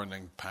tomorrow, and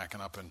then packing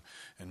up and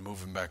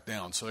moving back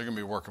down. So they're going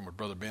to be working with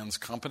Brother Ben's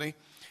company,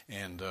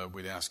 and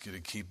we'd ask you to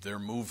keep their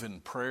move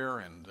in prayer,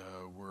 and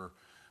we're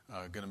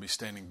going to be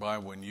standing by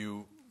when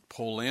you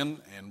pull in,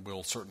 and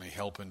we'll certainly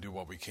help and do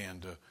what we can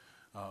to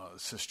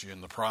assist you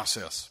in the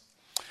process.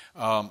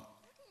 I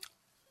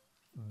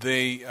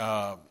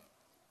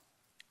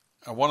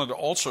wanted to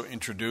also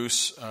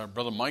introduce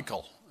Brother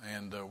Michael.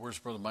 And where's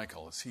Brother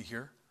Michael? Is he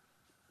here?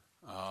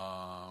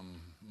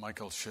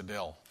 Michael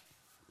Shadell.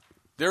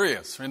 There he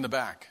is, in the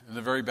back, in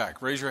the very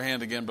back. Raise your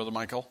hand again, Brother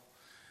Michael.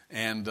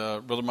 And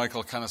Brother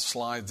Michael kind of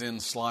slides in,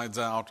 slides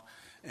out,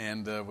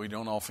 and we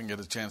don't often get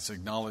a chance to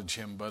acknowledge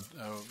him. But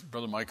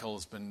Brother Michael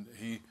has been,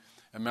 as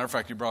a matter of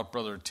fact, he brought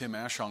Brother Tim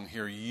Ashong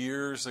here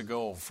years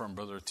ago from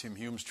Brother Tim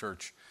Hume's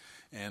church.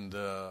 And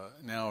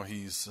now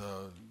he's,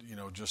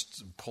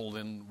 just pulled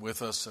in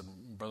with us.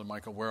 And Brother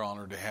Michael, we're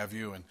honored to have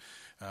you, and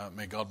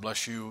may God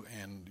bless you.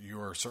 And you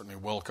are certainly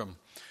welcome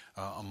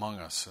among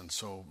us. And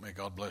so may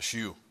God bless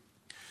you.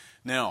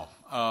 Now,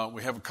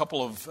 we have a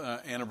couple of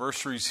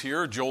anniversaries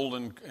here. Joel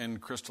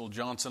and Crystal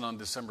Johnson on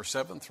December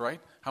 7th, right?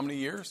 How many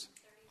years?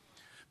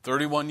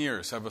 31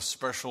 years. Have a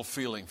special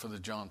feeling for the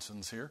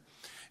Johnsons here.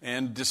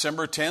 And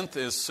December 10th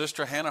is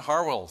Sister Hannah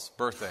Harwell's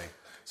birthday.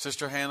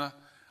 Sister Hannah,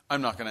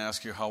 I'm not going to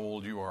ask you how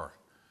old you are.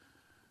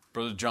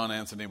 Brother John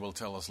Anthony will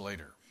tell us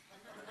later.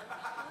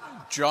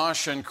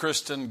 Josh and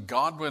Kristen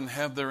Godwin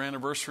have their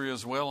anniversary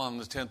as well on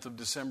the 10th of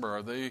December.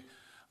 Are they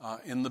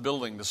in the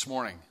building this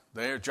morning?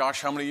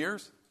 Josh, how many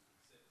years?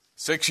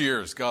 6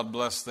 years. God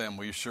bless them.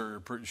 We sure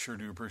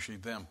do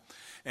appreciate them.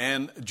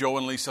 And Joe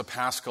and Lisa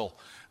Pascal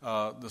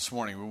this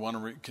morning. We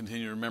want to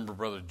continue to remember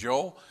Brother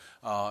Joe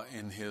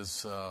in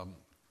his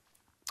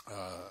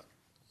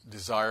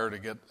desire to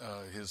get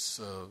his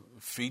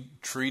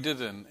feet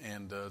treated, and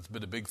it's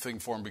been a big thing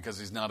for him because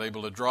he's not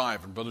able to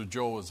drive. And Brother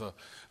Joe is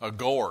a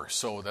goer,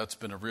 so that's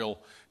been a real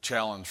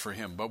challenge for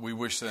him. But we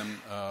wish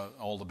them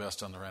all the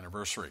best on their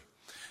anniversary.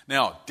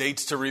 Now,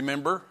 dates to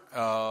remember,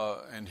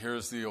 and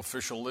here's the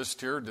official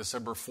list here.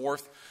 December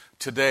 4th,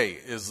 today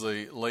is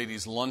the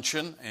ladies'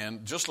 luncheon,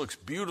 and just looks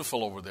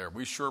beautiful over there.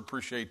 We sure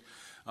appreciate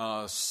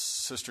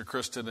Sister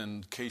Kristen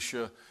and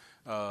Keisha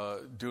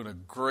doing a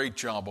great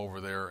job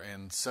over there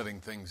and setting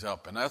things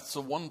up. And that's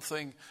the one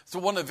thing, it's the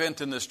one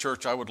event in this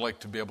church I would like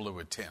to be able to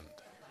attend,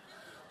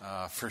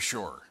 for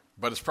sure.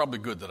 But it's probably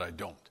good that I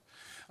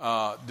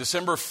don't.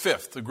 December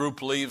 5th, the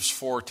group leaves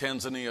for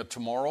Tanzania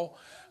tomorrow.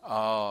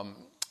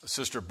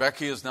 Sister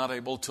Becky is not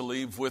able to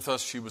leave with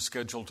us. She was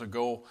scheduled to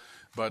go,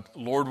 but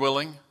Lord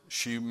willing,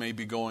 she may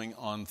be going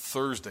on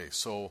Thursday.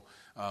 So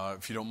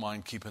if you don't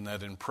mind keeping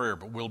that in prayer.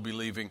 But we'll be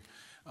leaving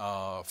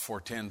for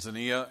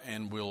Tanzania,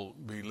 and we'll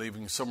be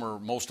leaving somewhere,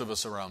 most of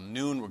us around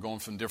noon. We're going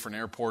from different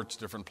airports,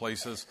 different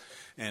places,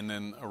 and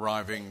then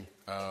arriving,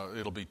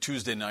 it'll be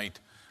Tuesday night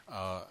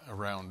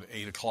around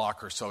 8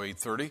 o'clock or so,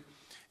 8:30.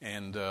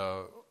 And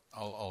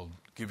I'll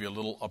give you a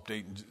little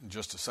update in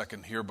just a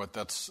second here, but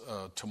that's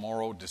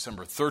tomorrow,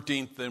 December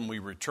 13th. Then we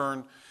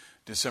return.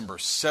 December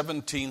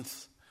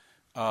 17th,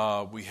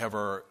 we have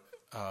our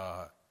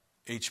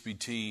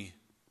HBT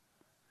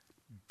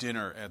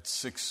dinner at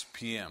 6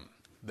 p.m.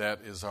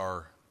 That is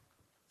our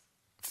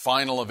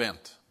final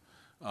event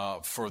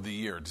for the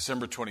year.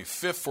 December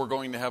 25th, we're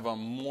going to have a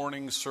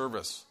morning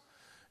service.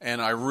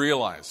 And I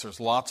realize there's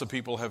lots of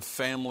people have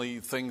family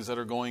things that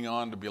are going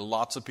on. There'll be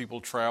lots of people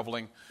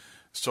traveling.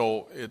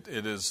 So it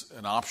is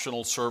an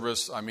optional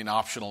service. I mean,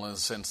 optional in the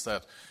sense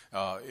that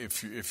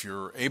if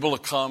you're able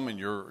to come and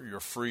you're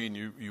free and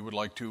you would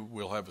like to,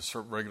 we'll have a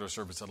regular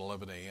service at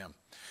 11 a.m.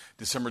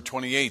 December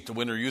 28th, the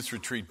Winter Youth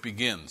Retreat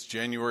begins.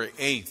 January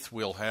 8th,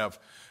 we'll have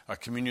a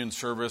communion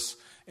service.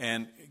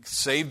 And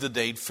save the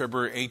date,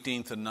 February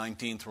 18th and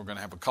 19th, we're going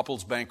to have a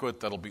couples banquet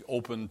that'll be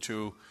open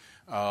to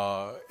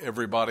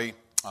everybody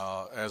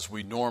as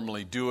we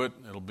normally do it.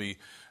 It'll be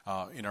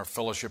in our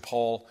fellowship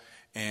hall.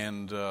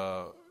 And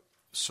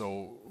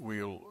so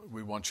we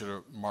want you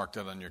to mark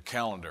that on your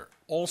calendar.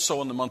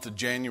 Also in the month of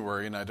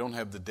January, and I don't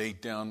have the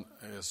date down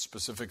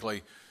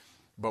specifically,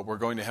 but we're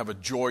going to have a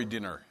joy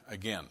dinner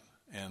again.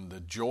 And the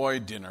joy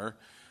dinner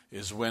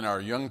is when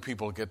our young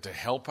people get to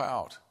help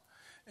out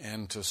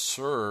and to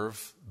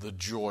serve the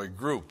joy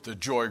group. The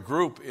joy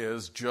group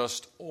is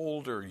just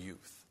older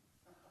youth.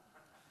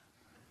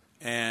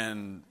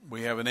 And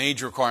we have an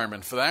age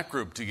requirement for that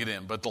group to get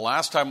in. But the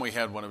last time we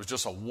had one, it was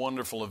just a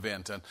wonderful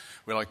event, and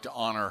we like to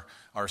honor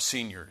our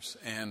seniors,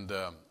 and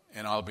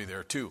I'll be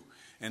there too.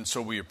 And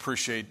so we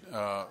appreciate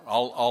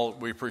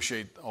we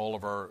appreciate all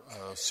of our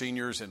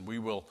seniors, and we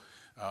will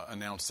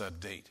announce that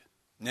date.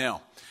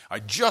 Now, I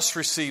just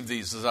received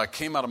these as I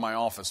came out of my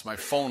office. My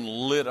phone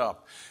lit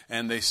up,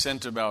 and they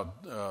sent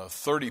about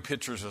 30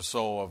 pictures or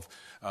so of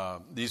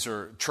these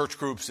are church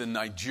groups in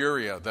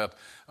Nigeria that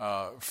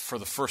for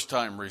the first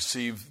time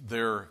received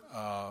their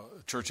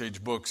church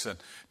age books and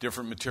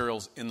different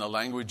materials in the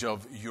language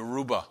of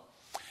Yoruba.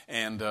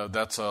 And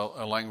that's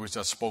a language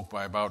that's spoke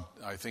by about,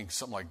 I think,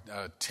 something like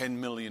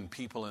 10 million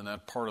people in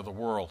that part of the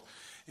world.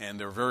 And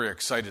they're very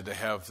excited to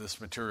have this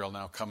material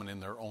now coming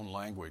in their own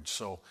language.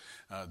 So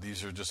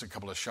these are just a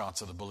couple of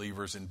shots of the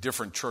believers in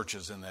different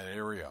churches in that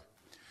area.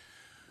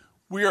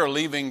 We are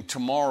leaving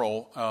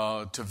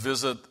tomorrow to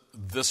visit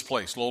this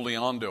place,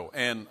 Loliondo.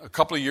 And a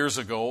couple of years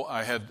ago,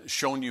 I had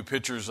shown you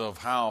pictures of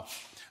how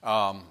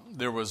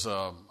there was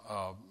a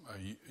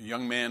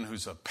young man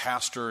who's a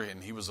pastor,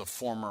 and he was a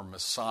former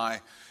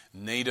Maasai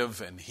native,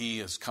 and he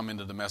has come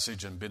into the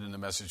message and been in the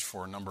message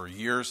for a number of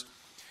years.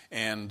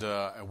 And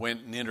I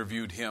went and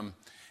interviewed him,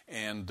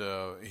 and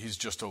he's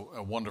just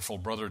a wonderful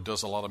brother,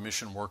 does a lot of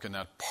mission work in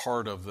that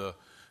part of the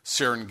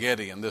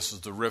Serengeti, and this is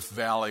the Rift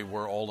Valley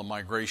where all the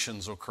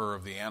migrations occur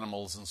of the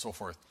animals and so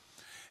forth.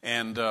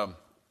 And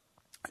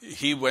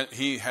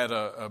he had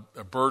a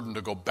burden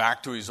to go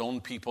back to his own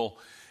people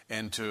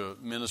and to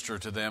minister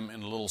to them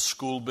in a little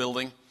school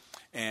building.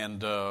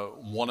 And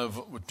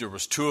there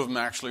was two of them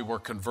actually were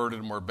converted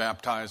and were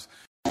baptized.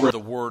 The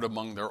word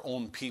among their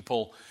own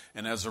people,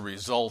 and as a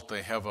result,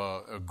 they have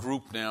a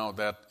group now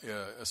that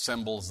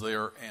assembles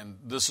there, and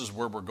this is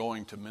where we're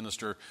going to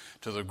minister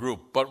to the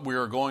group. But we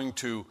are going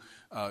to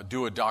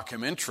do a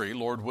documentary,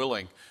 Lord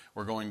willing.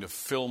 We're going to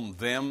film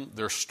them,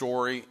 their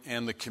story,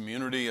 and the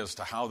community as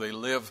to how they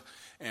live,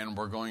 and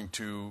we're going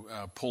to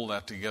pull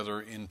that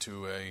together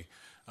into a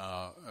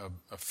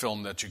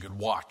film that you could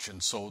watch.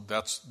 And so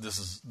this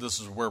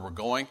is where we're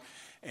going.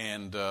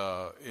 And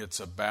it's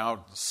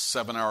about a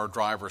 7-hour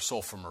drive or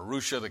so from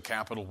Arusha, the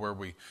capital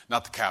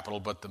not the capital,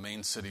 but the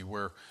main city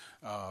where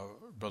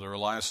Brother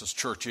Elias's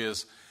church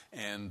is.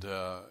 And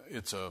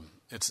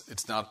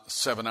it's not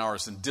 7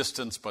 hours in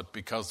distance, but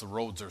because the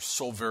roads are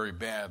so very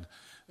bad,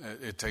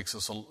 it takes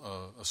us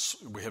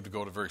we have to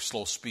go at a very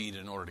slow speed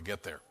in order to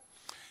get there.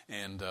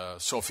 And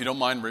so if you don't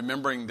mind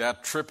remembering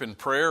that trip in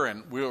prayer,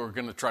 and we're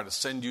going to try to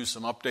send you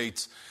some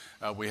updates.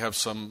 We have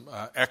some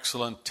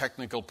excellent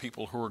technical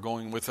people who are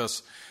going with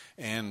us,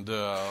 and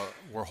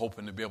we're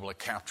hoping to be able to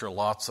capture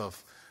lots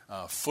of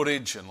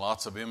footage and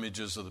lots of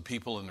images of the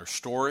people and their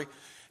story.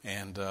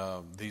 And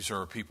these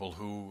are people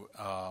who,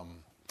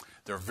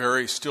 they're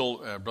very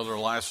still, Brother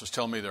Elias was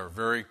telling me, they're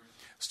very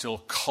still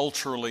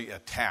culturally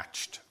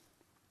attached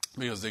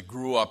because they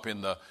grew up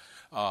in the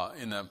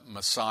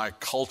Maasai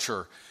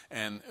culture,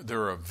 and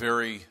they're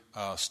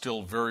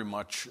still very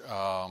much,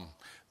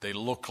 they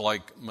look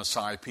like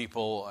Maasai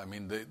people. I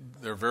mean,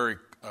 they're very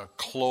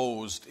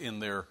closed in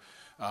their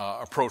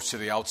approach to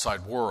the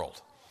outside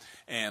world.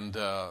 And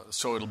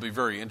so it'll be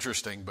very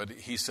interesting. But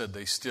he said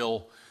they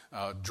still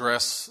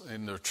dress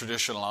in their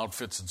traditional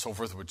outfits and so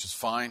forth, which is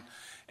fine.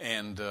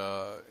 And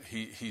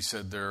he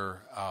said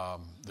they're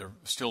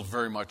still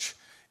very much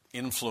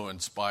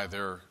influenced by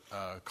their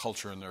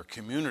culture and their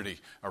community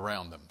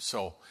around them.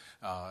 So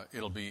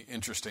it'll be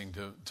interesting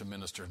to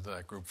minister to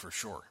that group for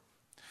sure.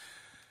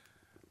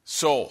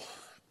 So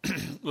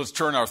let's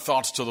turn our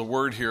thoughts to the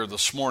Word here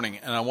this morning,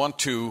 and I wanted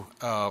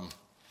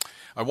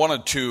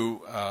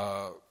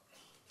to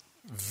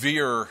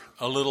veer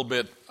a little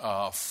bit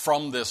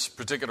from this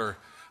particular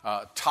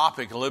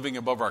topic, living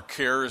above our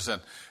cares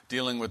and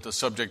dealing with the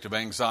subject of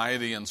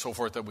anxiety and so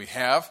forth that we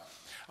have.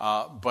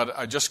 But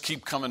I just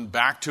keep coming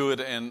back to it,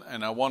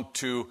 and I want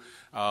to.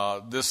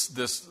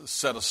 This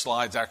set of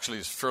slides actually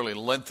is fairly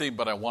lengthy,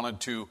 but I wanted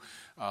to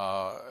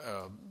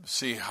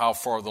see how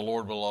far the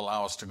Lord will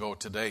allow us to go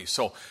today.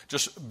 So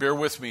just bear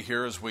with me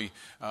here as we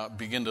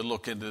begin to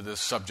look into this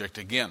subject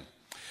again.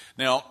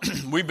 Now,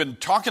 we've been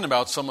talking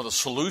about some of the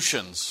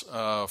solutions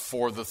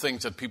for the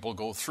things that people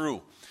go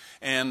through.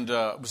 And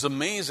it was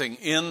amazing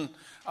in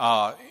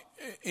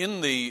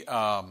the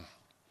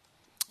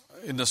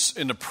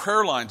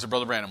prayer lines of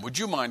Brother Branham. Would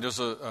you mind?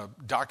 There's a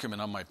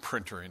document on my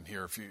printer in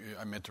here.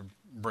 I meant to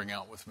bring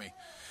out with me.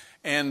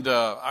 And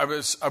I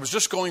was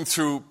just going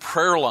through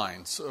prayer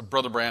lines of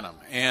Brother Branham,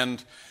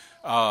 and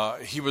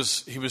he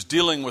was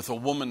dealing with a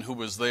woman who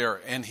was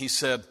there, and he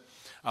said,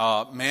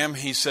 "Ma'am,"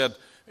 he said,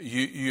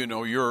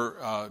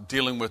 you're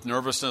dealing with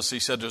nervousness. He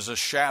said, "There's a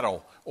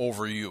shadow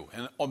over you."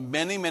 And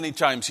many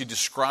times he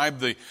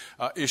described the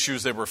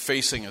issues they were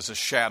facing as a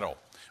shadow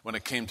when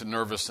it came to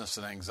nervousness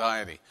and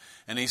anxiety.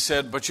 And he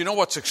said, but you know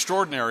what's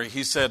extraordinary?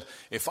 He said,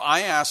 if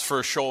I asked for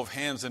a show of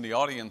hands in the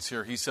audience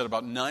here, he said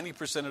about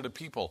 90% of the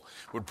people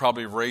would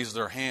probably raise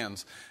their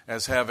hands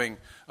as having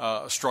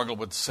struggled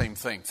with the same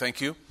thing.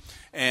 Thank you.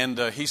 And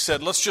he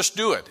said, let's just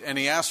do it. And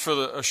he asked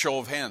for a show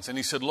of hands. And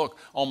he said, look,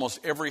 almost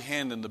every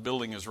hand in the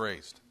building is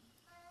raised.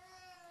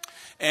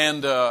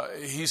 And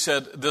he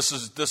said, this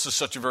is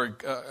such a very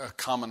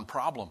common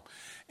problem.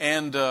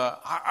 And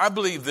I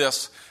believe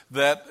this,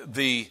 that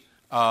the...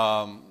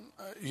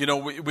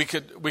 we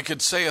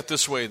could say it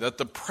this way, that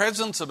the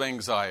presence of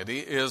anxiety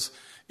is,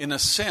 in a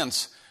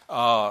sense,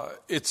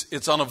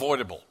 it's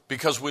unavoidable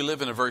because we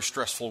live in a very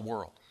stressful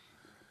world.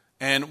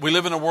 And we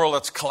live in a world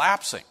that's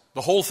collapsing.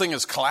 The whole thing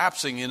is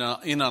collapsing in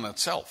on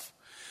itself.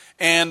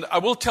 And I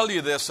will tell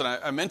you this, and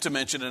I meant to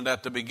mention it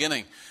at the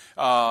beginning.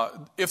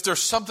 If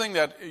there's something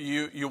that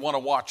you want to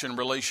watch in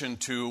relation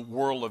to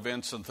world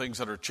events and things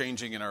that are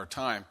changing in our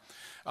time,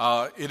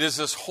 it is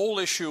this whole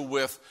issue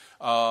with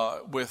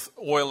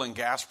oil and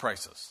gas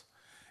prices.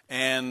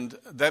 And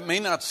that may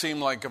not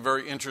seem like a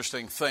very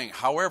interesting thing.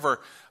 However,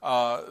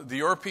 the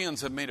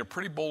Europeans have made a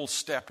pretty bold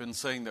step in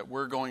saying that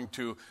we're going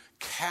to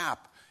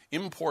cap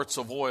imports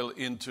of oil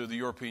into the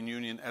European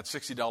Union at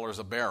 $60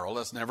 a barrel.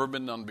 That's never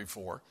been done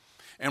before.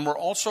 And we're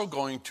also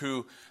going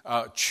to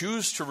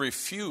choose to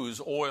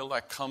refuse oil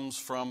that comes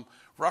from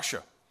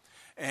Russia.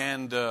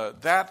 And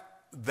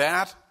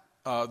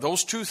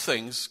those two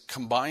things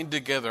combined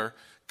together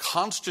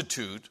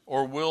constitute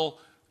or will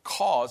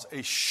cause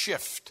a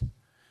shift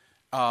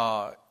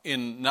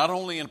in not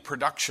only in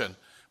production,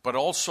 but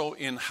also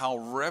in how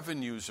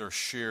revenues are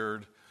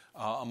shared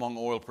among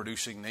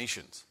oil-producing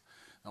nations.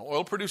 Now,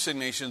 oil-producing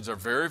nations are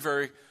very,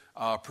 very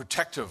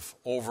protective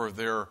over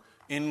their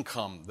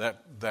income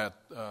that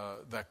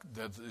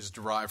is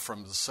derived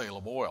from the sale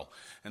of oil.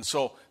 And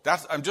so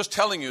I'm just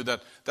telling you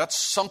that's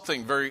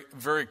something very,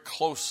 very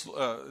close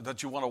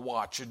that you want to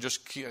watch and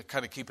just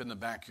kind of keep in the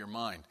back of your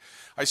mind.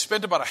 I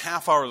spent about a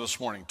half hour this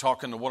morning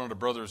talking to one of the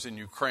brothers in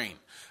Ukraine.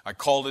 I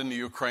called into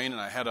Ukraine and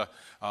I had a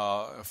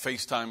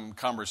FaceTime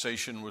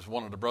conversation with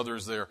one of the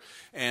brothers there.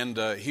 And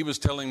he was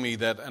telling me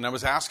that, and I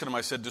was asking him,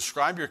 I said,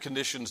 describe your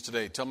conditions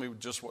today. Tell me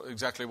just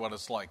exactly what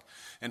it's like.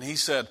 And he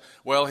said,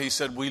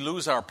 we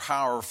lose our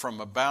power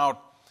from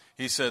about,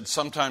 he said,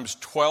 sometimes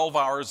 12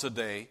 hours a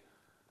day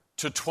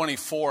to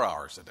 24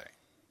 hours a day.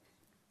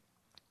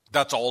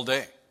 That's all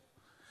day.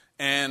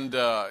 And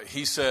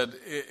he said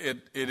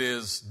it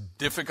is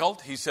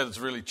difficult. He said it's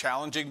really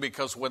challenging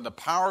because when the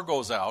power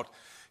goes out,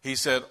 he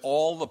said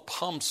all the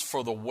pumps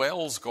for the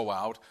wells go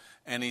out,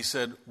 and he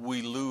said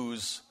we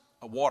lose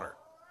water.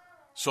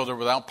 So they're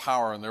without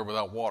power and they're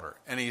without water.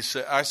 And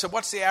I said,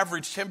 what's the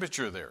average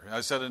temperature there?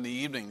 I said, in the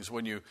evenings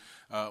when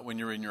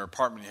you're in your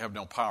apartment, you have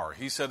no power.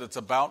 He said it's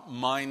about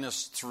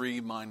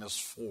 -3,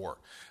 -4.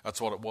 That's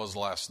what it was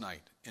last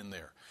night in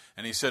there.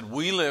 And he said,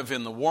 we live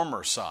in the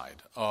warmer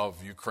side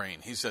of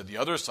Ukraine. He said the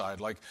other side,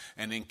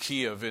 and in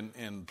Kiev,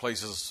 in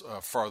places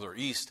farther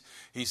east,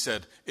 he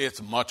said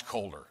it's much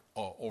colder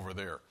over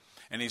there.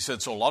 And he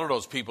said, so a lot of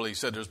those people, he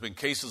said, there's been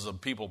cases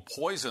of people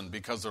poisoned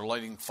because they're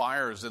lighting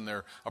fires in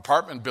their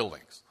apartment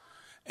buildings.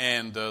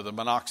 And the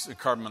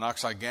carbon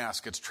monoxide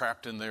gas gets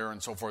trapped in there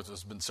and so forth.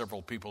 There's been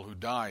several people who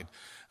died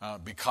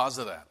because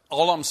of that.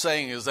 All I'm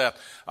saying is that,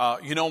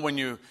 when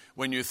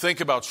you think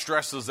about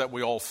stresses that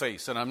we all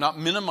face, and I'm not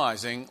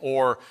minimizing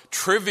or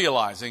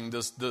trivializing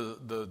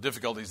the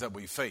difficulties that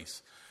we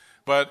face,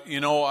 but,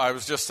 I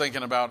was just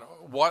thinking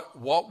about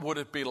what would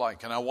it be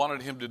like? And I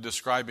wanted him to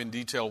describe in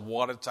detail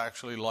what it's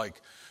actually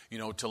like,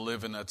 to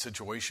live in that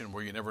situation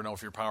where you never know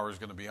if your power is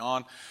going to be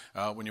on.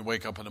 When you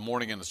wake up in the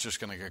morning and it's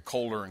just going to get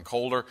colder and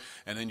colder,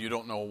 and then you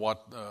don't know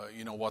what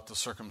the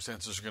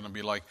circumstances are going to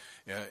be like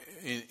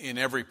in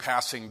every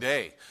passing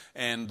day.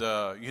 And,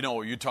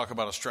 you talk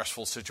about a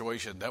stressful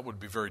situation. That would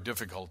be very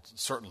difficult,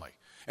 certainly.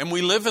 And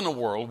we live in a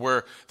world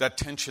where that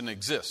tension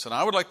exists. And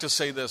I would like to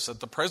say this, that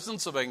the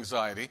presence of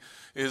anxiety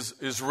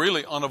is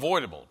really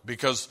unavoidable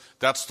because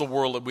that's the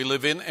world that we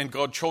live in, and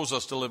God chose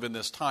us to live in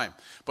this time.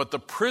 But the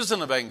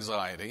prison of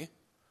anxiety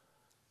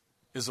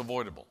is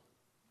avoidable.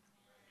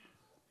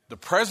 The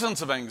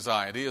presence of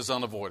anxiety is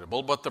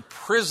unavoidable, but the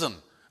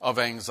prison of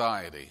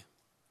anxiety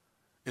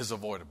is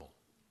avoidable.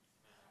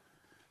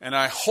 And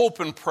I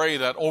hope and pray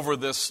that over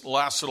this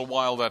last little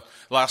while, that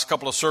last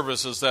couple of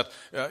services, that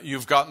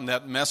you've gotten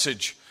that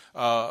message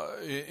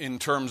in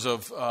terms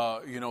of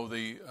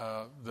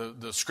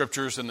the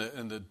scriptures and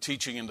the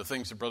teaching and the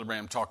things that Brother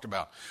Branham talked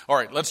about. All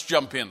right, let's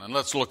jump in and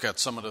let's look at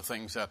some of the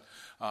things that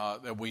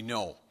we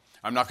know.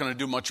 I'm not going to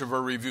do much of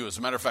a review. As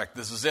a matter of fact,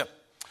 this is it.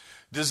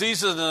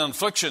 Diseases and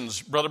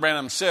afflictions, Brother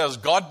Branham says,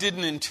 God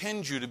didn't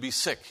intend you to be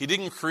sick. He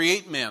didn't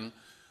create men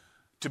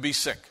to be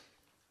sick.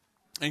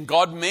 And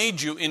God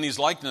made you in His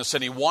likeness,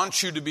 and He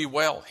wants you to be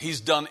well. He's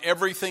done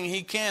everything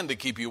He can to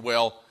keep you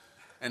well,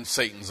 and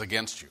Satan's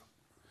against you.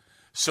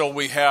 So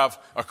we have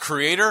a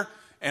creator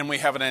and we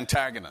have an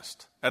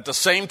antagonist. At the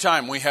same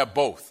time, we have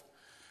both.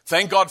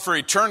 Thank God for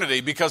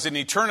eternity, because in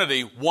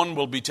eternity, one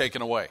will be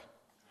taken away.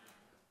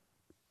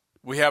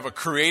 We have a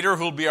creator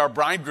who will be our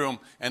bridegroom,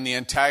 and the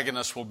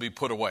antagonist will be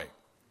put away.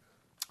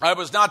 I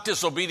was not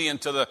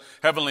disobedient to the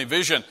heavenly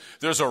vision.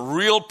 There's a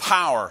real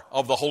power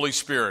of the Holy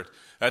Spirit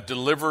that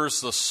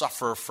delivers the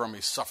sufferer from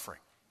his suffering.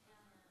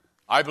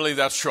 I believe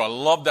that's true. I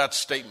love that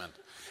statement.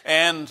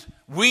 And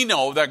we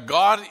know that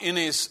God in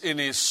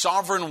his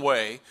sovereign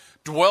way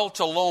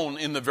dwelt alone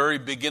in the very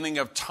beginning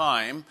of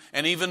time,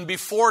 and even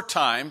before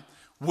time,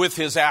 with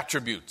His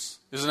attributes.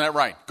 Isn't that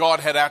right?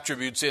 God had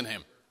attributes in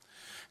Him.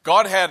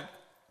 God had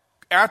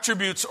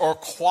attributes or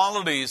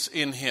qualities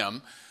in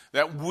Him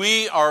that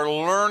we are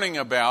learning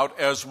about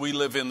as we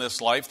live in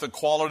this life. The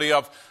quality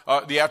of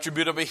the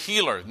attribute of a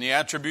healer, and the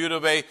attribute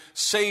of a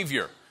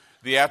savior,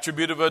 the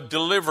attribute of a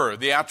deliverer,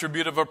 the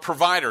attribute of a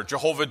provider,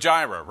 Jehovah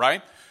Jireh,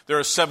 right? There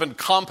are 7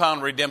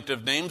 compound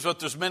redemptive names, but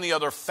there's many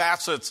other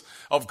facets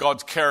of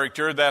God's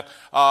character that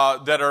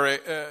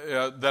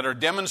are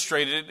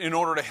demonstrated in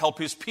order to help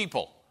His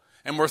people,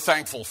 and we're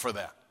thankful for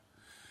that.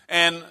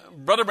 And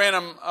Brother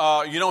Branham,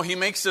 he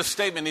makes this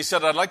statement. He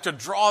said, I'd like to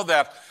draw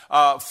that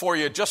for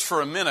you just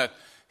for a minute.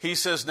 He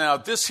says, now,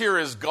 this here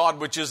is God,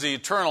 which is the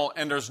eternal,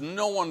 and there's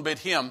no one but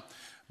Him.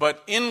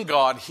 But in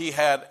God, He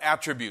had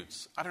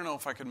attributes. I don't know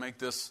if I could make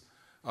this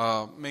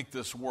make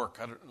this work.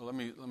 Let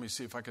me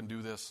see if I can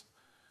do this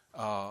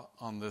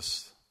on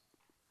this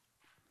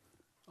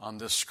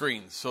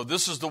screen. So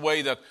this is the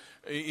way that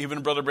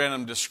even Brother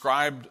Branham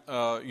described,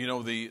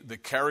 the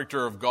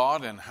character of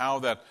God and how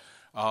that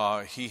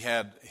he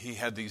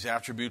had these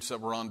attributes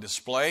that were on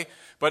display.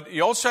 But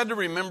you also had to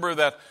remember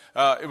that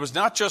it was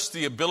not just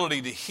the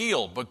ability to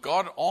heal, but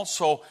God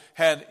also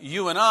had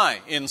you and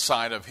I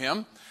inside of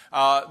him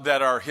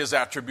that are his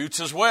attributes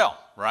as well,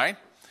 right?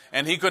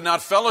 And he could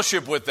not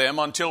fellowship with them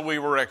until we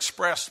were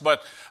expressed.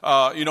 But,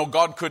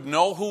 God could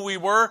know who we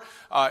were,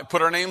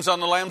 put our names on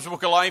the Lamb's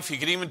Book of Life. He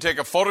could even take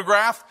a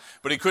photograph,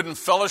 but he couldn't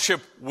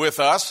fellowship with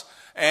us.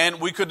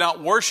 And we could not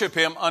worship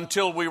him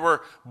until we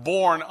were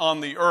born on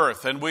the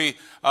earth. And we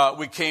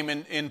came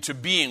into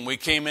being. We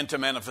came into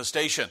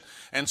manifestation.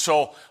 And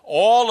so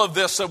all of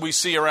this that we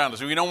see around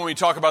us, when we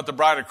talk about the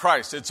bride of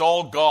Christ, it's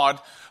all God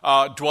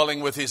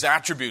dwelling with his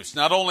attributes,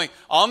 not only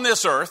on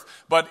this earth,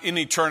 but in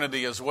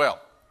eternity as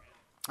well.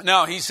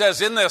 Now, he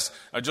says in this,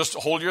 just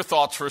hold your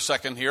thoughts for a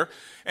second here,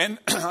 and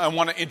I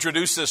want to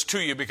introduce this to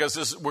you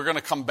because we're going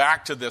to come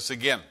back to this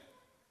again.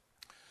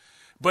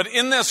 But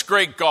in this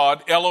great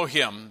God,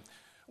 Elohim,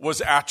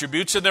 was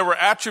attributes, and there were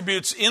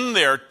attributes in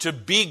there to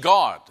be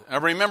God. Now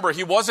remember,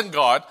 he wasn't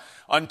God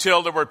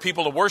until there were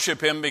people to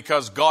worship him,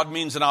 because God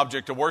means an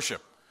object of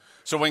worship.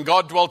 So when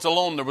God dwelt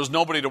alone, there was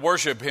nobody to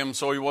worship him,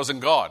 so he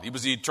wasn't God. He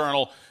was the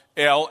eternal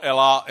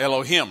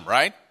Elohim,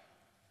 right?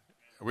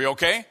 Are we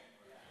okay?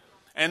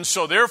 And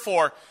so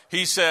therefore,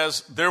 he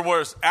says there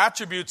was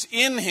attributes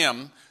in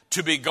him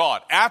to be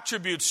God,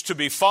 attributes to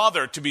be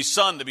Father, to be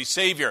Son, to be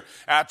Savior,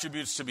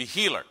 attributes to be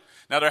healer.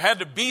 Now there had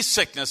to be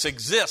sickness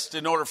exist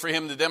in order for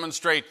him to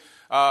demonstrate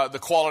the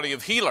quality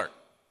of healer,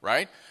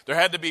 right? There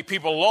had to be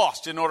people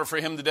lost in order for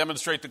him to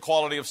demonstrate the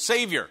quality of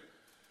Savior.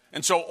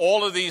 And so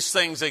all of these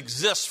things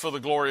exist for the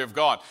glory of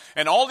God.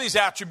 And all these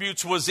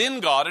attributes was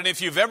in God. And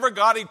if you've ever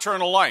got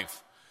eternal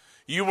life,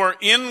 you were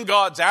in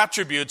God's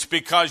attributes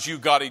because you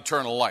got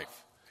eternal life.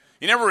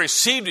 You never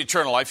received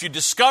eternal life. You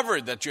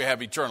discovered that you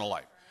have eternal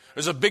life.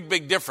 There's a big,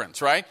 big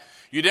difference, right?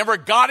 You never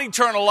got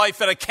eternal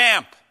life at a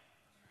camp.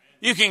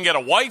 You can get a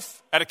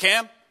wife at a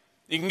camp.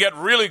 You can get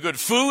really good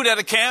food at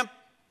a camp.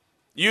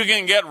 You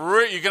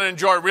can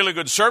enjoy really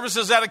good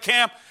services at a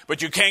camp,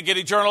 but you can't get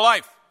eternal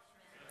life.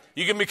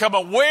 You can become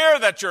aware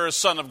that you're a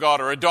son of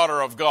God or a daughter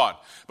of God,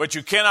 but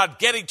you cannot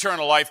get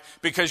eternal life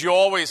because you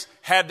always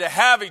had to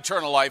have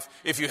eternal life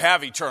if you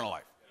have eternal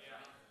life.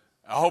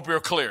 I hope you're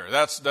clear.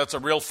 That's a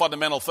real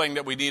fundamental thing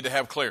that we need to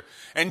have clear.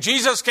 And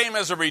Jesus came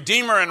as a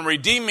redeemer, and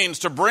redeem means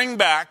to bring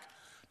back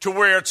to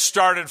where it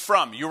started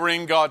from. You were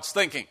in God's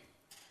thinking.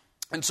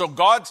 And so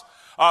God's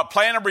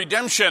plan of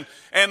redemption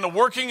and the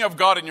working of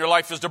God in your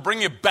life is to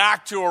bring you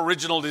back to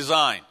original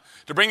design,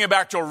 to bring you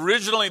back to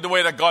originally the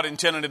way that God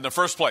intended in the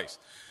first place.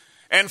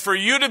 And for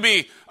you to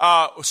be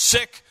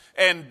sick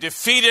and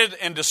defeated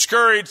and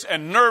discouraged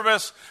and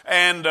nervous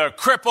and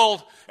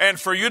crippled, and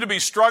for you to be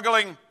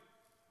struggling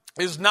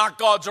is not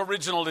God's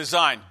original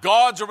design.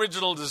 God's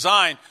original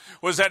design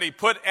was that he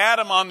put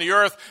Adam on the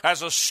earth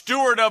as a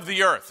steward of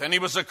the earth, and he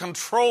was a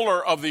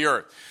controller of the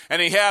earth.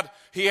 And he had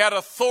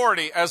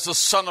authority as the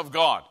Son of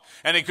God,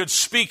 and he could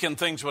speak and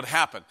things would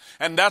happen.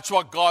 And that's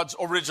what God's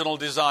original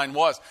design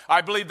was.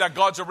 I believe that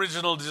God's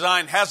original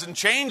design hasn't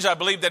changed. I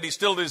believe that he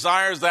still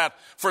desires that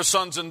for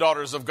sons and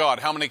daughters of God.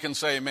 How many can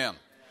say amen?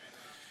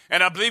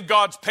 And I believe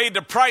God's paid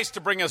the price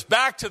to bring us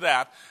back to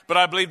that, but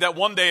I believe that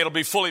one day it'll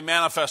be fully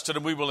manifested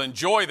and we will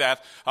enjoy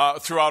that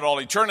throughout all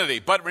eternity.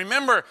 But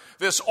remember,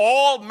 this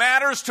all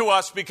matters to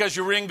us because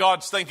you're in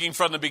God's thinking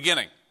from the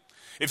beginning.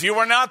 If you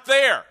were not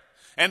there,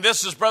 and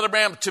this is Brother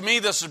Branham, to me,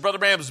 this is Brother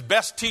Branham's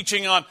best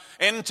teaching on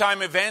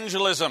end-time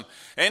evangelism.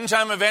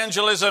 End-time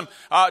evangelism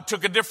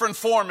took a different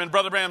form in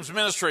Brother Branham's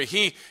ministry.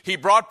 He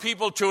brought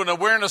people to an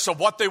awareness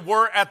of what they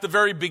were at the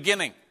very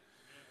beginning.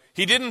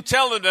 He didn't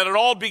tell them that it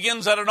all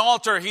begins at an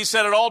altar. He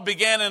said it all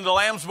began in the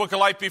Lamb's Book of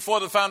Life before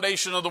the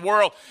foundation of the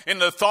world, in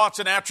the thoughts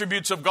and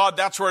attributes of God.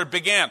 That's where it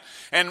began.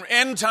 And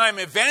end-time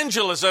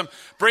evangelism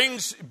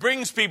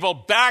brings people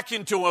back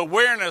into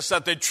awareness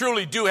that they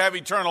truly do have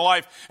eternal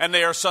life and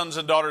they are sons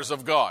and daughters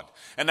of God.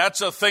 And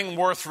that's a thing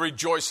worth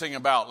rejoicing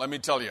about, let me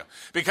tell you.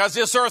 Because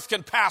this earth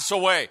can pass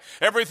away.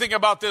 Everything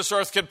about this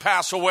earth can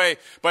pass away,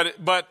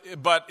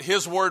 but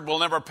his word will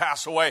never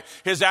pass away.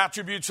 His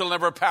attributes will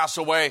never pass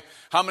away.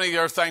 How many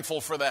are thankful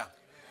for that?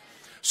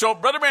 So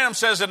Brother Branham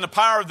says in The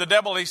Power of the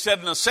Devil, he said,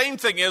 and the same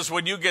thing is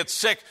when you get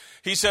sick,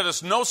 he said,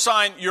 it's no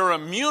sign you're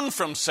immune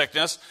from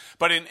sickness,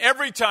 but in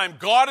every time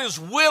God is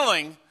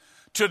willing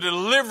to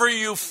deliver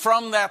you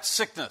from that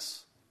sickness.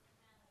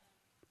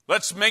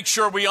 Let's make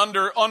sure we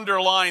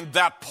underline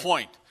that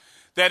point.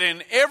 That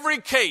in every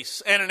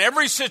case and in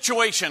every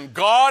situation,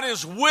 God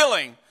is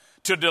willing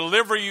to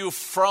deliver you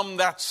from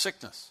that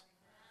sickness.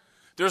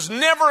 There's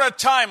never a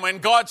time when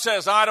God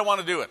says, I don't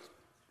want to do it.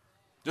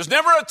 There's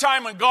never a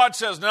time when God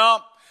says, no,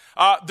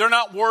 they're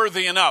not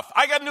worthy enough.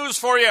 I got news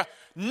for you.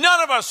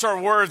 None of us are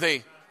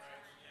worthy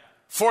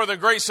for the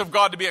grace of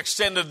God to be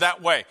extended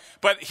that way.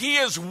 But he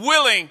is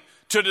willing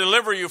to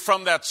deliver you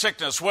from that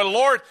sickness. Well,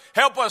 Lord,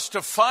 help us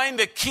to find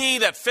a key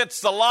that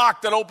fits the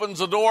lock, that opens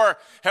the door.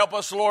 Help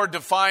us, Lord,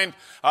 to find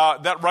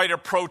that right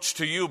approach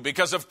to you.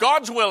 Because if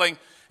God's willing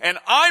and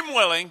I'm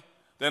willing,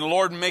 then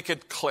Lord, make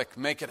it click,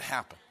 make it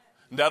happen.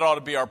 And that ought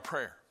to be our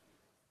prayer.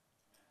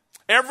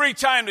 Every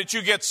time that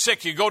you get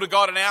sick, you go to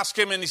God and ask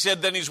him, and he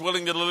said then he's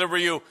willing to deliver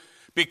you.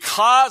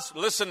 Because,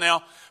 listen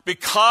now,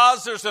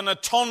 because there's an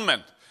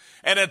atonement,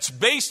 and it's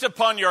based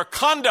upon your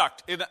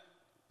conduct.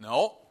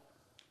 No.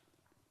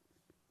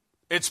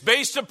 It's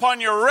based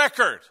upon your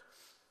record.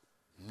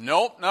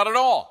 Nope, not at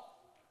all.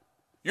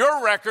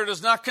 Your record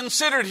is not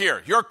considered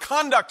here. Your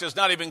conduct is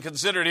not even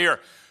considered here.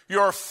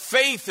 Your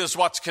faith is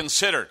what's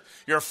considered.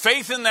 Your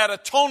faith in that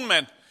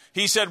atonement,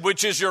 he said,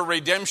 which is your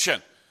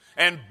redemption.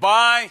 And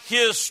by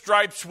his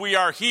stripes we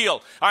are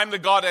healed. I'm the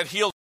God that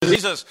healed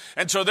Jesus.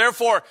 And so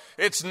therefore,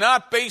 it's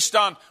not based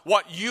on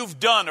what you've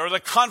done or the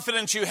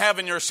confidence you have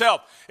in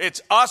yourself.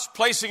 It's us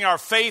placing our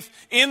faith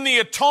in the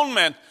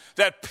atonement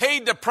that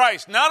paid the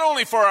price, not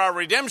only for our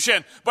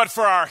redemption, but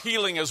for our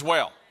healing as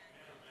well.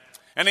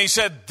 And he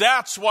said,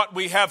 that's what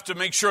we have to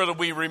make sure that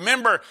we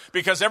remember,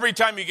 because every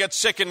time you get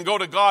sick and go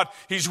to God,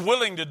 he's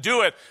willing to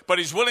do it, but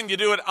he's willing to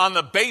do it on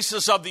the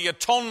basis of the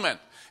atonement.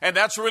 And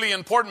that's really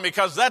important,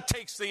 because that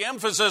takes the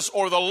emphasis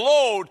or the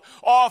load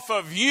off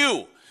of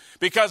you.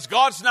 Because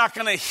God's not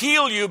going to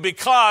heal you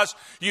because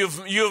you've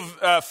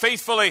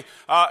faithfully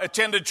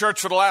attended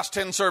church for the last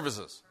 10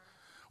 services.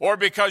 Or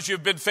because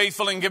you've been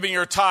faithful in giving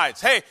your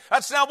tithes. Hey,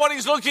 that's not what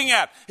he's looking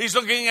at. He's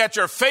looking at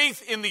your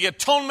faith in the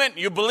atonement.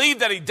 You believe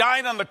that he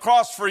died on the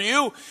cross for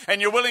you,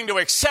 and you're willing to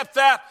accept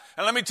that.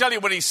 And let me tell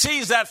you, when he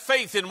sees that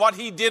faith in what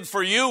he did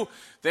for you,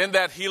 then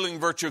that healing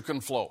virtue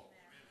can flow.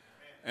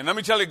 And let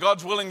me tell you,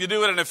 God's willing to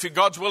do it, and if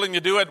God's willing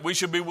to do it, we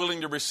should be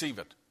willing to receive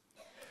it.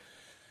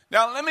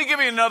 Now, let me give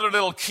you another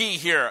little key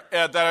here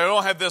that I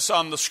don't have this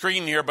on the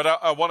screen here, but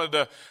I wanted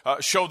to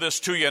show this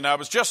to you. And I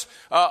was just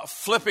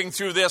flipping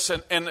through this,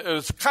 and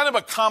it's kind of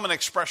a common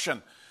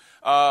expression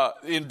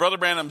in Brother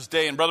Branham's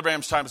day, in Brother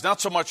Branham's times,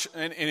 not so much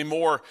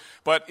anymore,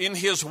 but in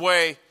his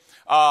way,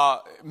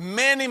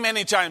 many,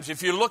 many times,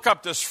 if you look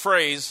up this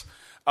phrase,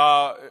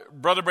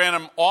 Brother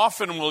Branham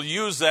often will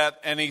use that,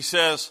 and he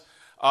says,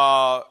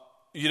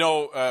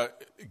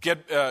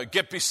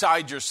 get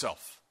beside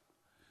yourself.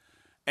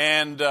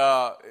 And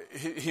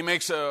he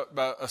makes a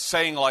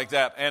saying like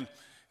that. And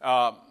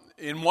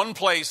in one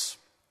place,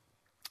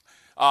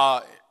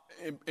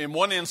 in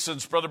one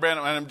instance, Brother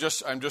Branham, and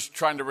I'm just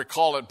trying to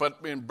recall it,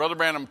 but Brother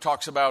Branham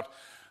talks about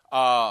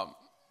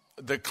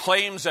the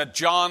claims that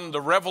John the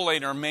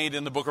Revelator made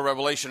in the book of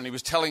Revelation, and he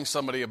was telling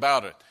somebody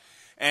about it.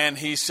 And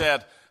he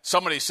said,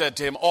 somebody said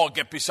to him, "Oh,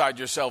 get beside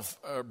yourself,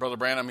 Brother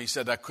Branham." He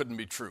said that couldn't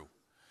be true.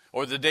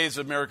 Or the days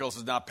of miracles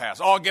has not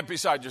passed. "Oh, get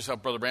beside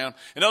yourself, Brother Branham."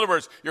 In other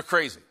words, you're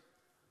crazy.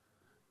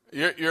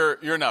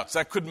 You're nuts.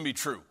 That couldn't be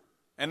true.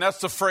 And that's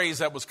the phrase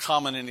that was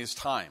common in his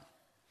time.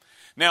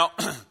 Now,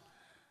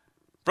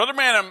 Brother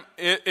Branham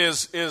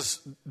is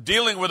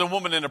dealing with a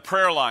woman in a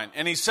prayer line,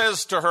 and he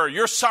says to her,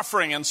 "You're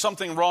suffering and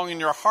something wrong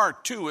in your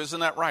heart too, isn't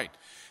that right?"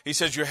 He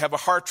says, "You have a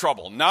heart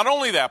trouble. Not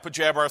only that, but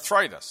you have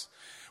arthritis.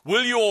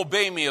 Will you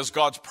obey me as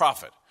God's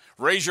prophet?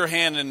 Raise your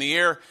hand in the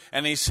air."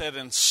 And he said,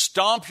 "And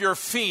stomp your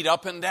feet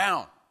up and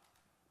down."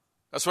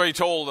 That's what he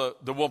told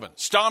the woman.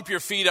 Stomp your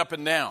feet up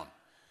and down.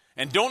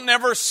 And don't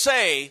never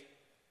say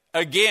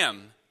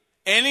again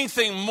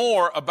anything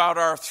more about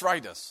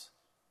arthritis.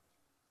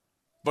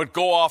 But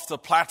go off the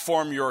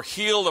platform. You're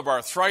healed of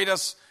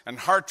arthritis and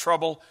heart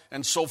trouble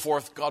and so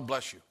forth. God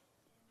bless you.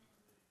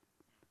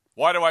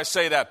 Why do I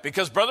say that?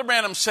 Because Brother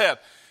Branham said,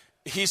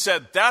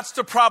 that's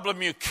the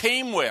problem you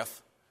came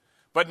with,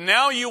 but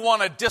now you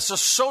want to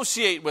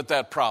disassociate with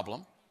that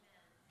problem.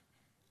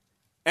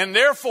 And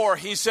therefore,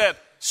 he said,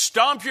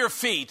 stomp your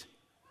feet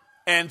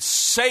and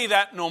say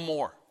that no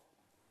more.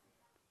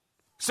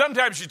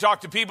 Sometimes you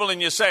talk to people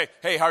and you say,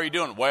 "Hey, how are you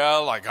doing?"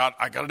 "Well, I got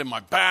it in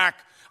my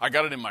back, I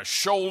got it in my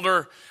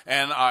shoulder,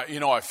 and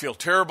I feel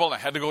terrible, and I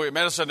had to go get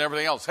medicine and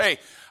everything else." Hey,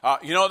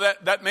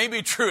 that may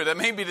be true. That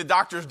may be the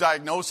doctor's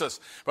diagnosis.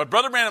 But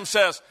Brother Branham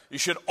says you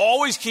should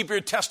always keep your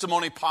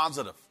testimony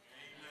positive.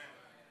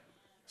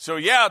 So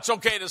yeah, it's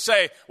okay to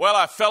say, "Well,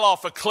 I fell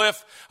off a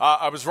cliff.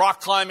 I was rock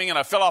climbing and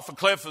I fell off a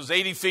cliff. It was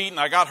 80 feet and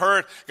I got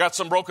hurt, got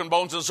some broken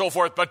bones and so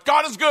forth. But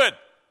God is good."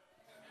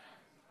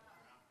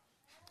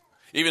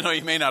 Even though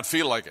you may not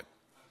feel like it.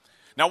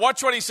 Now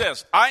watch what he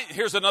says.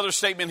 Here's another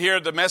statement here.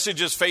 The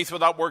message is "Faith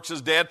without works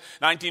is dead,"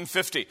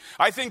 1950.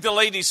 "I think the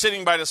lady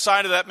sitting by the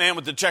side of that man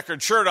with the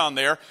checkered shirt on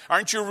there,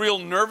 aren't you real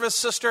nervous,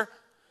 sister?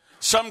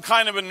 Some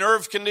kind of a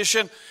nerve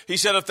condition?" He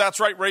said, "If that's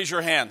right, raise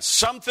your hand."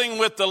 "Something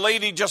with the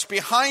lady just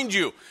behind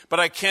you, but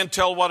I can't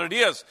tell what it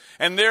is.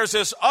 And there's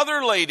this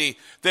other lady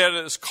that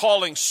is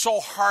calling so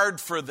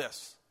hard for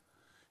this."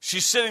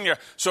 She's sitting there.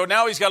 So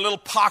now he's got a little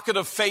pocket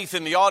of faith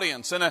in the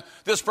audience, and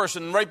this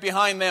person right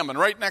behind them and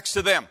right next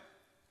to them.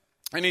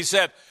 And he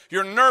said,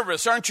 "You're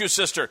nervous, aren't you,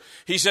 sister?"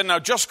 He said, "Now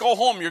just go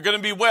home. You're going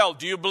to be well.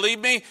 Do you believe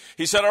me?"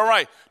 He said, "All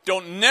right.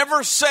 Don't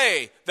never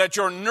say that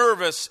you're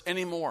nervous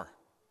anymore.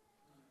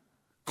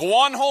 Go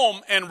on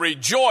home and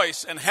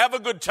rejoice and have a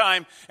good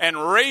time and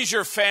raise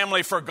your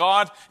family for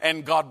God,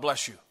 and God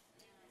bless you.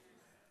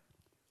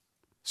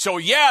 So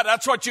yeah,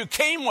 that's what you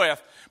came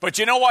with. But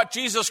you know what?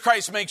 Jesus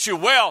Christ makes you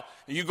well.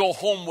 You go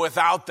home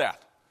without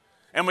that.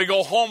 And we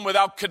go home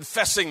without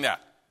confessing that.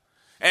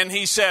 And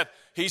he said,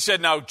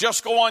 now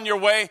just go on your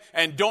way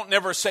and don't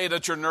never say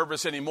that you're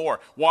nervous anymore.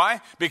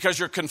 Why? Because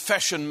your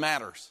confession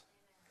matters.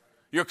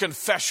 Your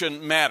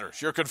confession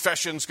matters. Your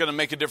confession is going to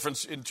make a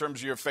difference in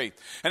terms of your faith.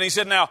 And he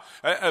said, now,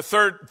 a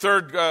third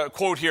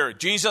quote here.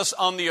 Jesus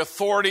on the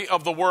authority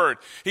of the word.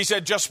 He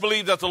said, just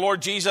believe that the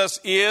Lord Jesus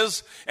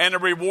is and a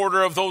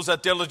rewarder of those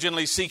that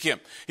diligently seek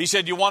him. He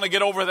said, you want to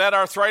get over that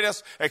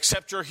arthritis?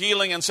 Accept your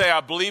healing and say,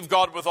 I believe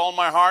God with all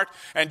my heart.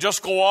 And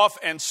just go off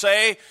and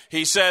say,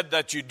 he said,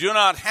 that you do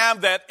not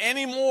have that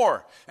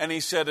anymore. And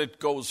he said, it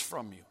goes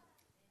from you.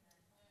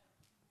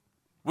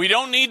 We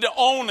don't need to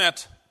own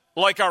it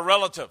like our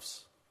relatives.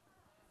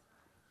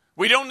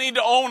 We don't need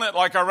to own it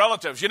like our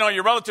relatives. You know,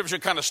 your relatives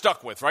you're kind of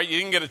stuck with, right? You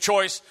didn't get a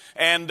choice,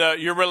 and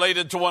you're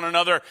related to one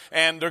another,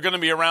 and they're going to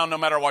be around no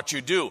matter what you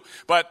do.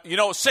 But, you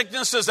know,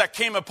 sicknesses that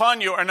came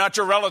upon you are not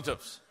your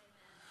relatives.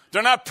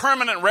 They're not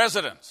permanent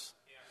residents.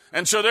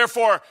 And so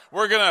therefore,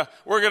 we're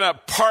gonna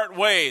part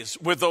ways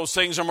with those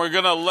things, and we're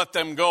going to let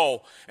them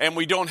go, and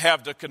we don't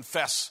have to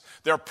confess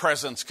their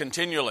presence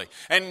continually.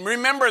 And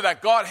remember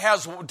that God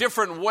has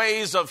different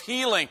ways of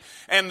healing,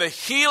 and the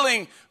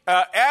healing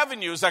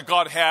avenues that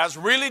God has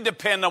really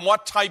depend on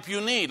what type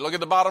you need. Look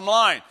at the bottom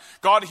line.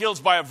 God heals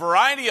by a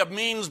variety of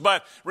means,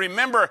 but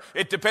remember,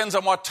 it depends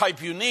on what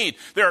type you need.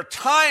 There are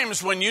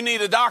times when you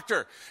need a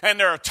doctor, and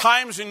there are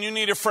times when you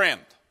need a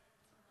friend.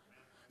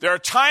 There are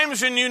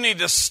times when you need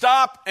to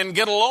stop and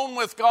get alone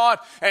with God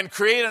and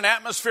create an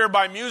atmosphere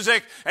by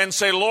music and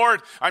say,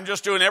 Lord, I'm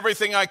just doing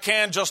everything I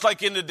can, just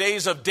like in the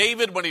days of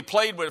David when he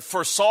played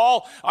for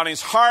Saul on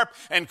his harp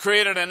and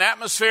created an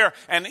atmosphere,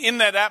 and in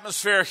that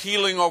atmosphere,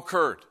 healing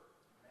occurred.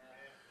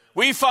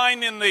 We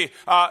find in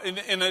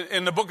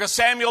the book of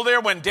Samuel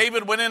there, when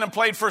David went in and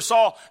played for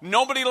Saul,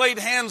 nobody laid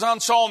hands on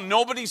Saul.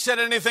 Nobody said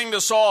anything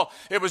to Saul.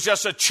 It was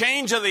just a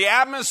change of the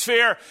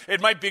atmosphere. It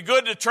might be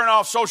good to turn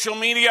off social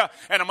media,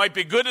 and it might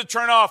be good to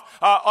turn off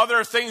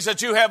other things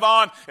that you have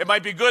on. It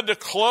might be good to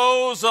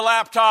close the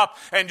laptop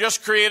and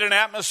just create an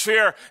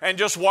atmosphere and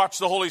just watch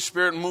the Holy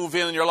Spirit move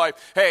in your life.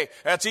 Hey,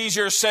 that's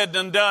easier said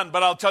than done,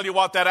 but I'll tell you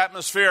what, that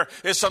atmosphere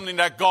is something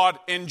that God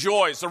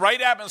enjoys. The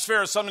right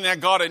atmosphere is something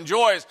that God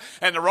enjoys,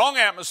 and the wrong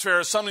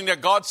atmosphere is something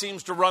that God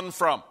seems to run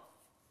from.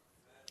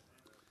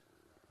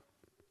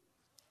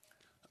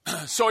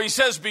 So he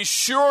says, be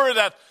sure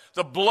that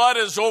the blood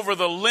is over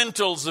the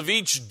lintels of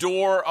each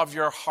door of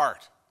your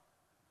heart.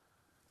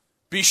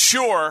 Be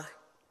sure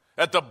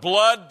that the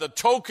blood, the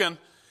token,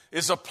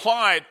 is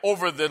applied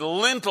over the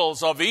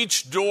lintels of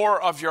each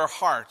door of your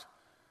heart.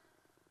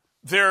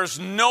 There's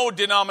no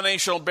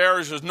denominational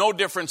barriers. There's no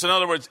difference. In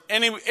other words,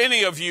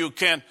 any of you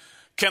can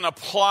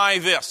apply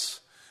this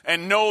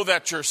and know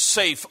that you're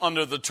safe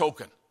under the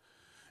token.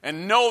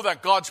 And know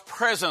that God's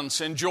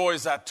presence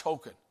enjoys that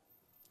token.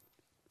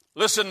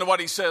 Listen to what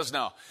he says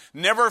now.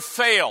 Never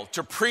fail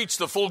to preach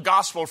the full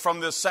gospel from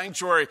this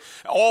sanctuary.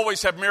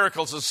 Always have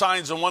miracles and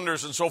signs and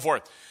wonders and so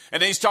forth.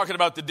 And then he's talking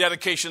about the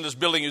dedication of this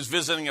building. He's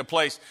visiting a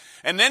place.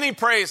 And then he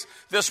prays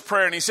this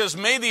prayer. And he says,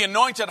 may the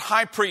anointed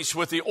high priest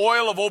with the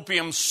oil of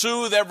opium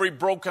soothe every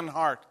broken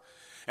heart.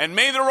 And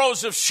may the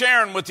rose of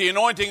Sharon with the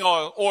anointing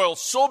oil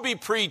so be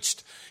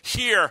preached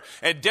here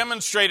and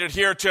demonstrated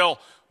here till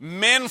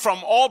men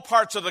from all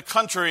parts of the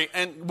country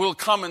and will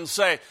come and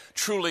say,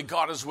 truly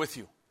God is with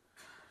you.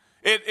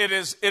 It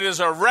is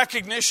a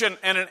recognition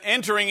and an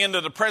entering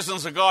into the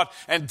presence of God,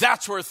 and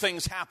that's where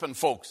things happen,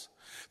 folks.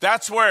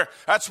 That's where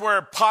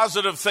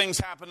positive things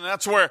happen, and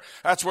that's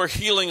where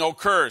healing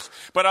occurs.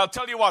 But I'll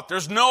tell you what,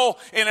 there's no,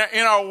 in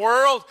our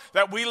world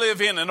that we live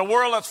in a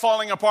world that's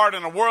falling apart,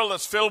 in a world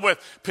that's filled with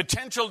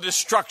potential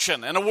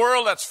destruction, in a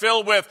world that's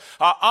filled with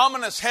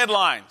ominous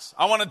headlines,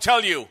 I want to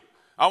tell you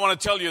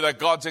that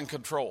God's in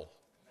control.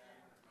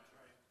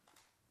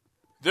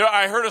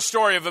 I heard a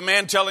story of a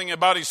man telling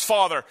about his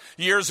father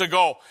years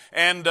ago,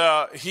 and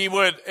he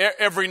would,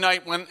 every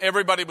night when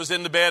everybody was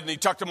in the bed, and he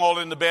tucked them all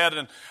into bed,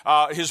 and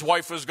his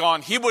wife was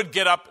gone, he would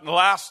get up, and the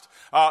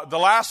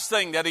last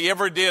thing that he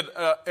ever did,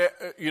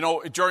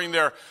 during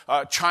their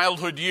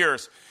childhood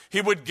years,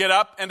 he would get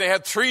up, and they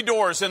had 3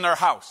 doors in their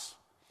house,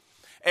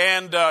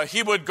 and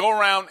he would go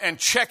around and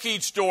check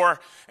each door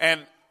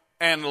and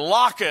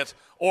lock it,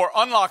 or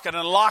unlock it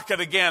and lock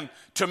it again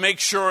to make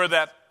sure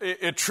that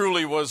it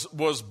truly was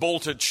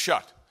bolted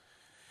shut.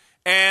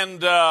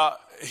 And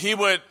he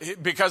would,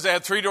 because they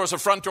had 3 doors, a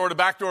front door, a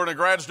back door, and a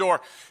garage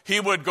door, he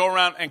would go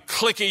around and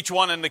click each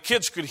one, and the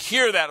kids could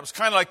hear that. It was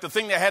kind of like the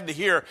thing they had to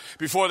hear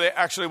before they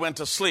actually went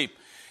to sleep.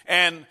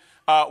 And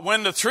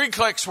when the 3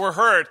 clicks were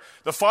heard,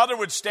 the father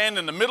would stand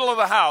in the middle of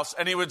the house,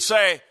 and he would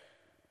say,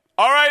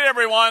 all right,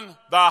 everyone,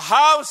 the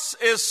house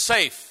is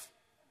safe.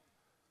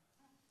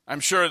 I'm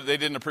sure they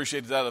didn't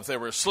appreciate that if they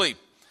were asleep.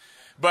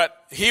 But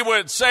he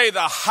would say, the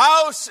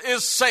house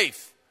is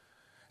safe.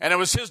 And it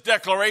was his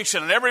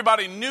declaration. And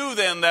everybody knew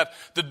then that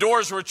the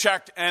doors were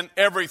checked and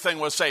everything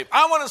was safe.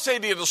 I want to say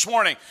to you this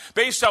morning,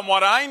 based on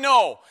what I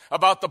know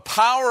about the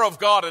power of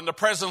God and the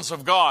presence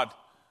of God,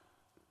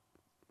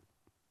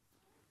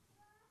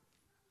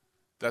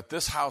 that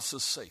this house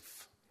is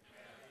safe.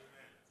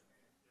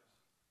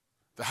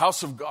 The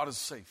house of God is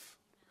safe.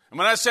 And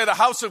when I say the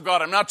house of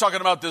God, I'm not talking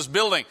about this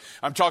building.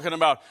 I'm talking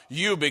about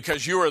you,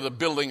 because you are the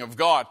building of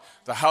God.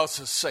 The house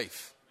is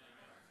safe.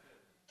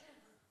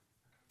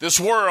 This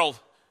world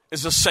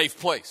is a safe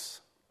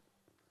place.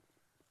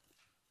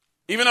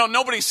 Even though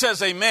nobody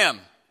says amen,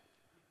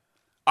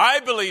 I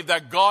believe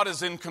that God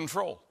is in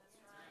control.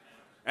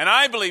 And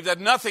I believe that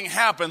nothing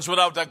happens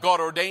without that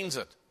God ordains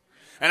it.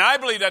 And I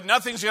believe that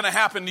nothing's going to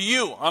happen to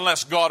you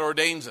unless God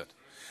ordains it.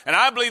 And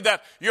I believe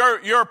that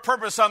your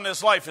purpose on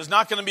this life is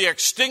not going to be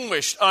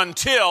extinguished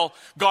until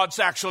God's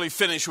actually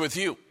finished with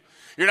you.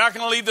 You're not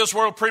going to leave this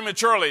world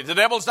prematurely. The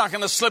devil's not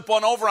going to slip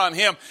one over on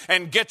him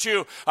and get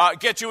you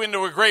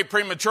into a grave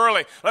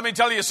prematurely. Let me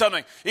tell you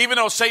something. Even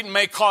though Satan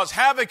may cause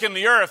havoc in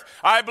the earth,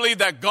 I believe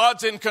that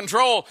God's in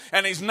control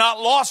and he's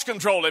not lost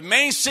control. It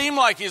may seem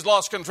like he's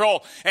lost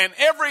control, and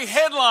every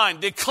headline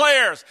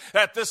declares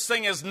that this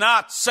thing is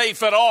not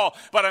safe at all.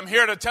 But I'm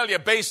here to tell you,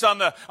 based on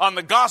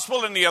the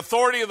gospel and the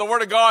authority of the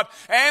Word of God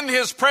and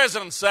his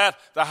presence, that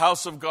the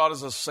house of God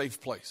is a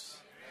safe place.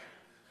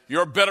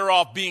 You're better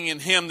off being in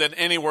him than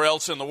anywhere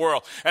else in the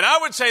world. And I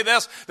would say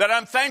this, that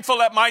I'm thankful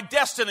that my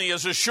destiny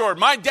is assured.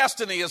 My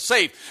destiny is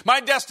safe. My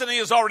destiny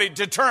is already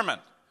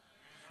determined.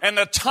 And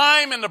the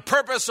time and the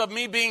purpose of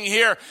me being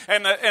here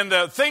and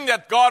the thing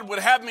that God would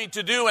have me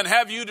to do and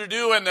have you to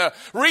do and the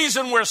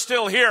reason we're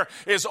still here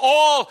is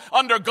all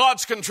under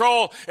God's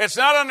control. It's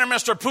not under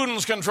Mr.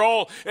 Putin's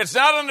control. It's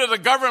not under the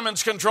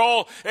government's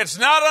control. It's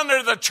not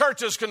under the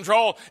church's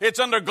control. It's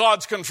under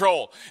God's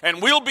control.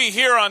 And we'll be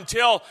here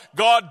until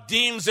God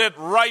deems it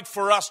right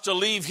for us to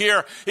leave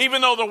here.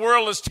 Even though the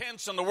world is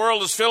tense and the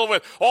world is filled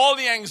with all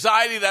the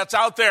anxiety that's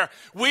out there,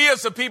 we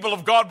as the people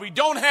of God, we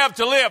don't have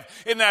to live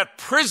in that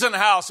prison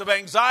house of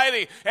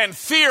anxiety and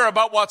fear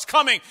about what's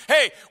coming.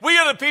 Hey, we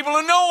are the people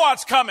who know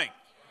what's coming.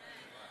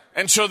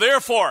 And so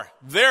therefore,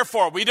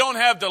 we don't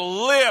have to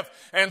live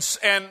and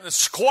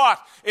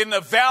squat in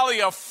the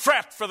valley of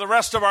fret for the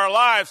rest of our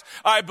lives.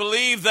 I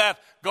believe that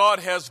God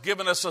has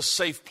given us a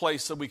safe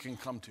place that we can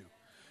come to,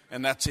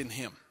 and that's in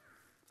him.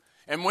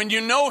 And when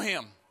you know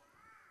him,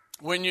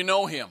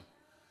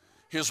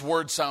 his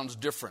word sounds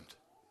different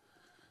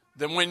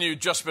than when you've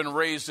just been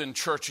raised in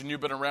church and you've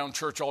been around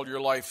church all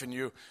your life and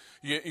you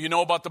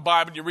know about the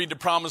Bible, and you read the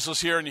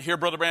promises here and you hear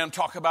Brother Branham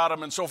talk about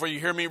them and so forth. You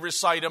hear me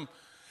recite them.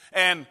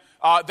 And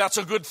that's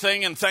a good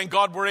thing, and thank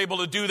God we're able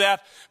to do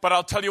that. But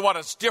I'll tell you what,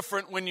 it's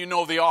different when you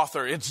know the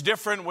author. It's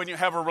different when you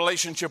have a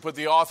relationship with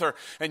the author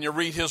and you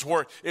read his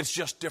word. It's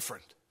just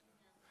different.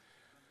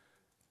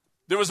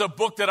 There was a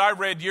book that I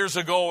read years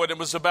ago, and it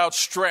was about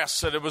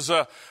stress, and it was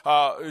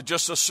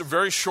just a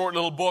very short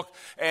little book,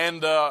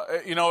 and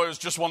it was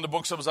just one of the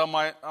books that was on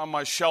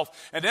my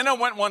shelf. And then I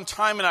went one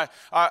time, and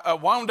I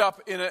wound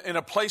up in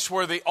a place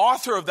where the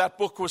author of that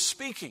book was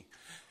speaking,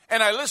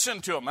 and I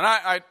listened to him, and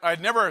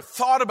I'd never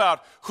thought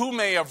about who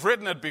may have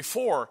written it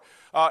before.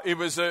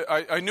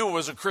 I knew it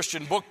was a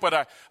Christian book,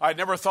 but I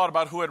never thought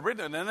about who had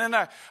written it. And then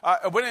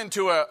I went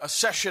into a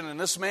session, and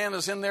this man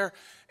is in there,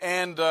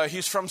 and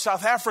he's from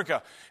South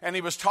Africa. And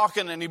he was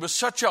talking, and he was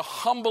such a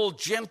humble,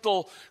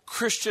 gentle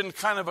Christian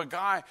kind of a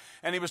guy.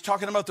 And he was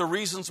talking about the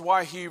reasons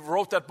why he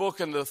wrote that book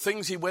and the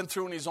things he went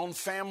through in his own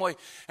family.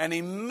 And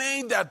he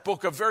made that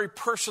book a very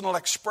personal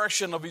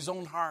expression of his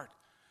own heart.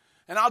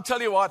 And I'll tell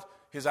you what,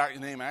 his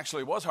name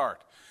actually was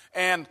Hart.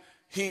 And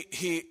he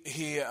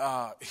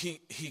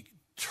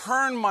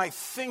turned my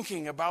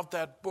thinking about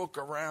that book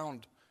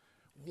around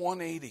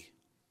 180.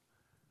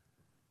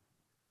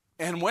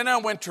 And when I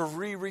went to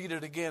reread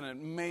it again, it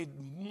made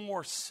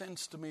more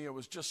sense to me. It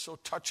was just so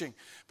touching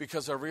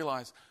because I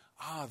realized,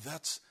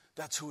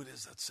 that's who it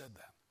is that said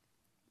that.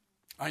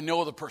 I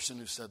know the person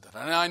who said that,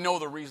 and I know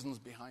the reasons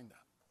behind that.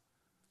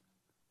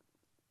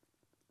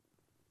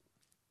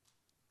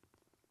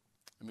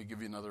 Let me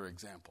give you another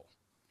example.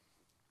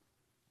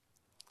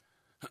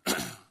 A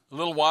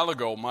little while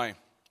ago, my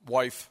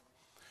wife,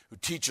 who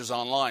teaches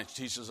online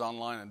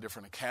in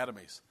different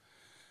academies,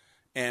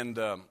 and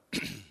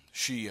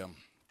she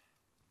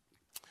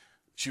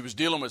was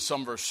dealing with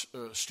some of her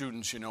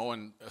students,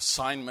 and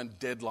assignment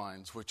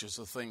deadlines, which is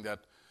the thing that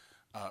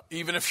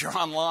even if you're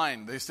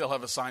online, they still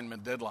have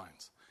assignment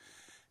deadlines.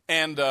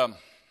 And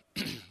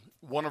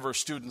one of her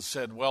students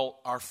said, well,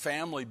 our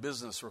family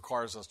business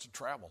requires us to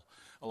travel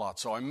a lot,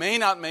 so I may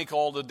not make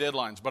all the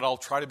deadlines, but I'll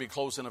try to be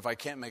close, and if I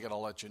can't make it,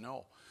 I'll let you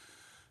know.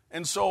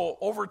 And so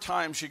over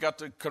time, she got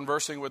to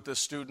conversing with this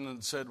student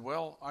and said,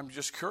 well, I'm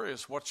just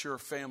curious, what's your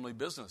family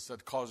business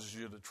that causes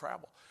you to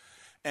travel?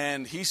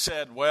 And he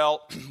said,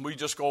 well, we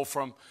just go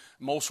from,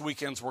 most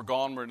weekends we're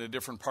gone, we're in a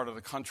different part of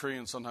the country,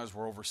 and sometimes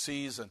we're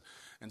overseas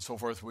and so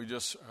forth. We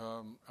just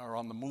are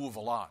on the move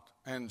a lot.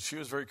 And she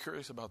was very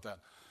curious about that.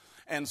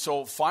 And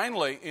so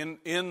finally,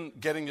 in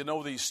getting to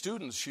know these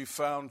students, she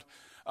found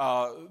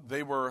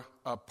they were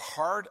a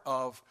part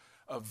of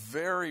a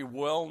very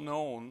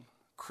well-known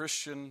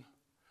Christian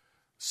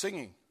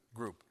singing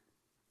group.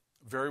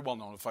 Very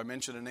well-known. If I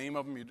mention the name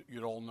of them,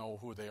 you'd all know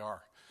who they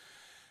are.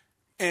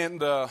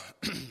 And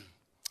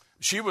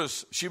she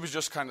was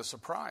just kind of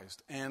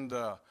surprised. And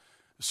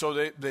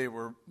so they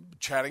were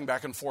chatting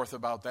back and forth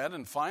about that.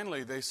 And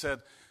finally they said,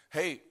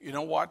 hey, you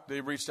know what?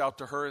 They reached out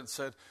to her and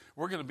said,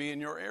 we're going to be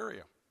in your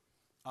area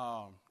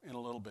in a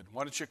little bit.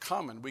 Why don't you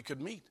come and we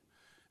could meet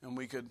and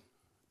we could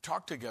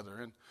talk together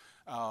and,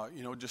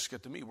 just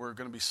get to meet. We're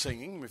going to be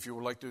singing. If you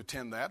would like to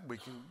attend that, we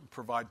can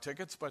provide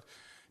tickets. But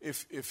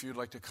if you'd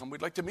like to come,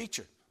 we'd like to meet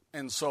you.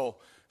 And so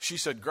she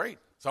said, great.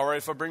 It's all right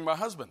if I bring my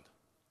husband.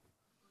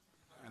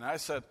 And I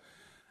said,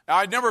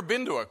 I'd never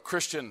been to a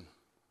Christian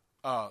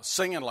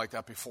singing like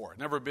that before. I'd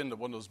never been to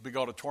one of those big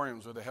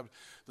auditoriums where they have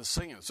the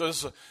singing. So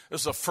this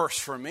is a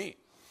first for me.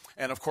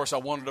 And of course, I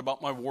wondered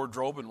about my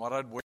wardrobe and what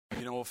I'd wear.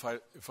 If I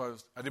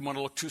didn't want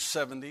to look too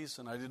 70s,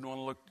 and I didn't want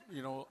to look,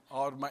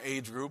 out of my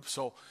age group.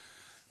 So,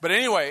 but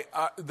anyway,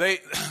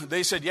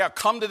 they said, yeah,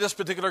 come to this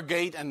particular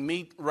gate and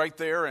meet right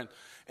there,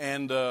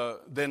 and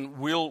then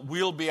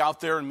we'll be out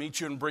there and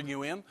meet you and bring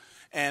you in.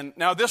 And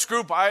now this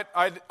group,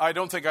 I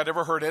don't think I'd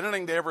ever heard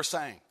anything they ever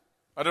sang.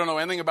 I don't know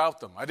anything about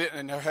them.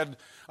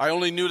 I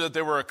only knew that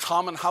they were a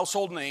common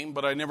household name,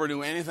 but I never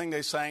knew anything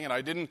they sang. And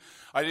I didn't,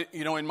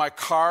 in my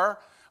car,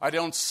 I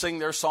don't sing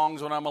their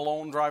songs when I'm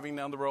alone driving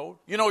down the road.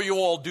 You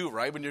all do,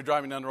 right? When you're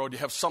driving down the road, you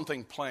have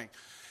something playing.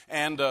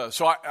 And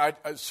so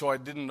I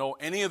didn't know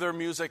any of their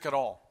music at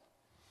all.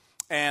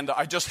 And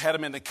I just had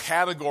them in the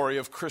category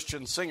of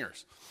Christian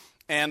singers.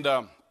 And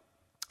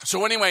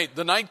so anyway,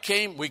 the night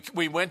came.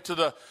 We went to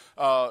the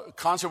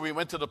concert. We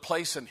went to the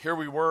place, and here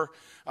we were.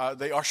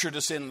 They ushered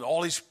us in, and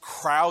all these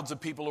crowds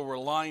of people who were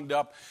lined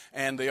up,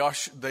 and they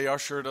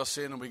ushered us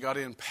in, and we got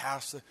in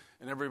past it,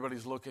 and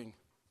everybody's looking.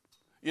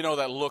 You know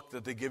that look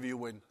that they give you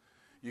when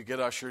you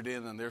get ushered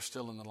in and they're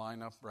still in the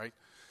lineup, right?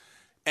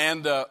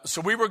 And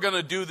so we were going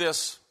to do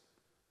this.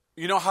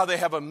 You know how they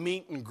have a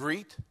meet and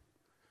greet?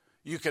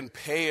 You can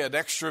pay an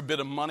extra bit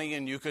of money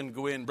and you can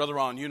go in. Brother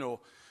Ron,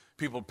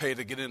 people pay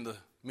to get in to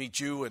meet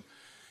you.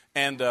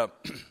 And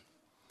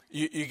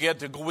you get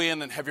to go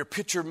in and have your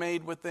picture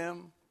made with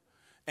them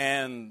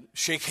and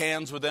shake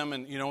hands with them.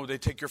 And, they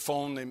take your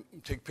phone, they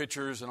take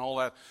pictures and all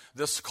that.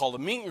 This is called a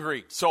meet and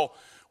greet. So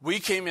we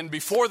came in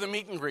before the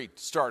meet and greet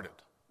started,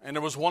 and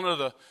there was one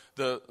of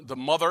the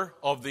mother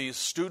of these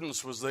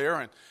students was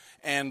there,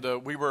 and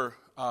we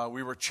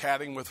were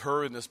chatting with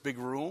her in this big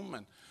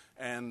room,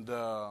 and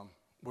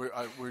we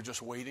were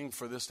just waiting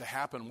for this to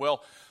happen.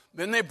 Well,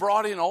 then they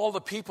brought in all the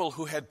people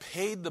who had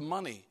paid the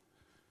money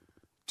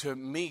to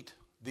meet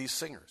these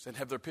singers and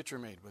have their picture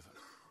made with them,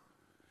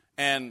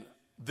 and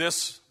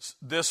this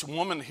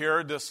woman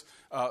here, this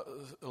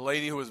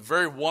lady who was a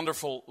very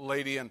wonderful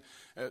lady, and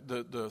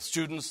the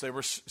students,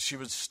 she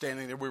was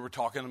standing there. We were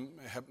talking,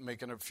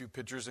 making a few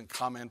pictures and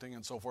commenting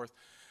and so forth.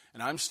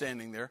 And I'm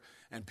standing there,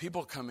 and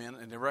people come in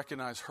and they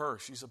recognize her.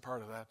 She's a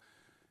part of that,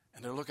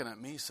 and they're looking at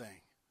me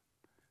saying,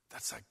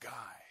 "That's that guy.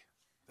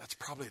 That's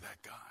probably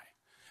that guy."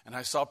 And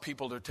I saw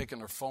people, they're taking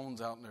their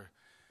phones out and they're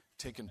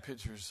taking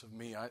pictures of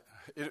me.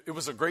 It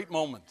was a great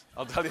moment.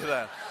 I'll tell you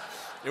that.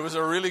 It was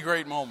a really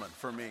great moment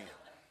for me.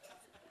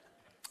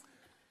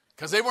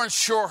 Because they weren't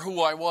sure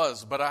who I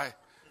was, but I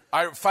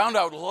found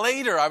out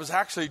later I was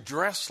actually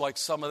dressed like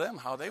some of them,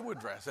 how they would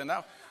dress. And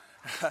now,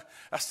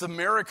 that's the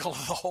miracle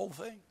of the whole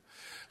thing.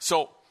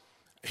 So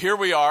here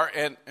we are,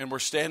 and we're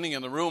standing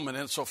in the room, and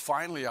then so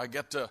finally I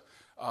get to,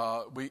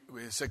 we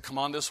said, come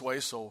on this way.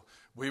 So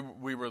we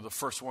were the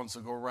first ones to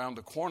go around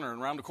the corner.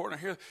 And around the corner,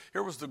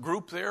 here was the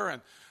group there,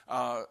 and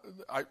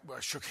I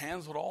shook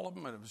hands with all of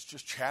them, and it was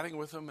just chatting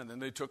with them. And then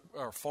they took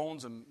our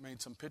phones and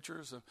made some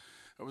pictures, and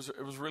it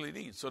was really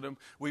neat. So then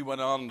we went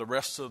on, the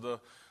rest of the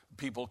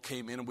people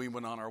came in, and we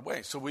went on our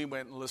way. So we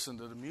went and listened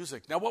to the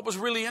music. Now, what was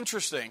really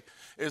interesting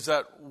is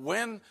that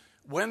when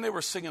they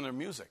were singing their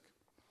music,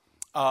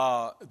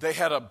 they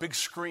had a big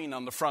screen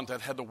on the front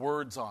that had the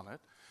words on it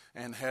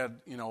and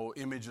had,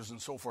 images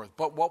and so forth.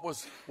 But what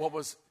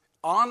was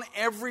on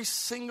every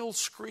single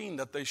screen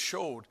that they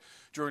showed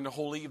during the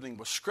whole evening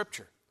was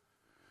Scripture.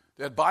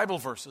 They had Bible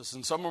verses,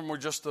 and some of them were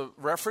just a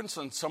reference,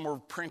 and some were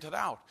printed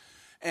out.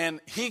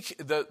 And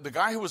the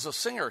guy who was a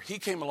singer, he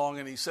came along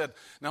and he said,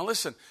 now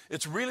listen,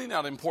 it's really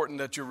not important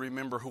that you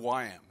remember who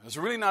I am. It's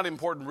really not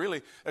important,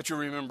 really, that you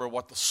remember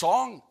what the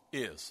song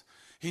is.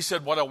 He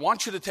said, what I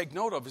want you to take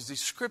note of is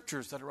these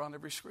scriptures that are on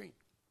every screen.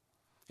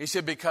 He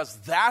said, because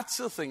that's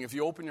the thing, if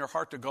you open your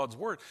heart to God's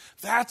word,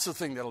 that's the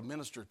thing that'll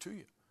minister to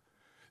you.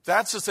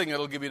 That's the thing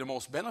that'll give you the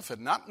most benefit,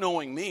 not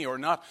knowing me or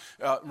not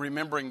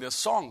remembering this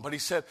song. But he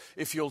said,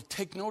 if you'll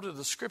take note of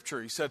the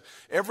Scripture, he said,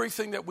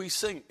 everything that we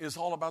sing is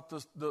all about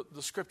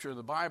the Scripture,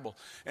 the Bible.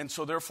 And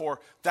so therefore,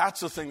 that's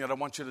the thing that I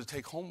want you to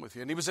take home with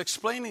you. And he was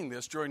explaining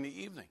this during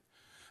the evening.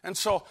 And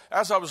so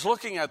as I was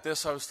looking at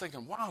this, I was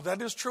thinking, wow,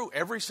 that is true.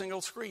 Every single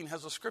screen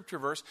has a Scripture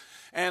verse.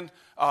 And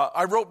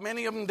I wrote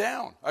many of them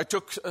down. I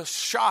took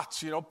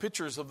shots,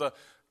 pictures of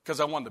because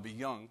I wanted to be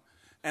young.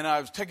 And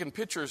I was taking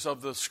pictures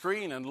of the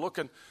screen and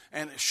looking,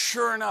 and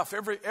sure enough,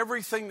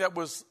 everything that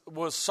was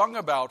sung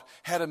about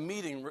had a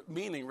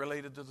meaning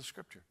related to the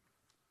Scripture.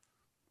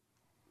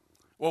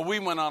 Well, we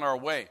went on our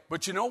way.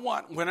 But you know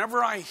what?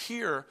 Whenever I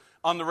hear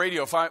on the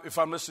radio, if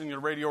I'm listening to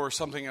the radio or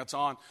something that's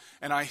on,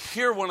 and I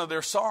hear one of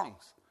their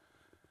songs,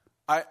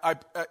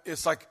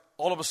 it's like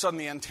all of a sudden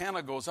the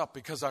antenna goes up,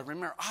 because I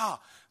remember,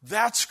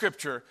 that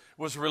Scripture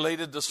was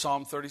related to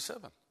Psalm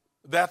 37.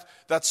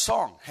 That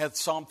song had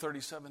Psalm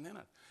 37 in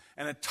it.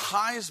 And it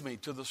ties me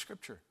to the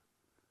Scripture.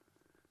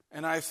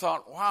 And I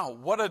thought, wow,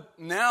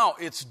 now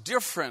it's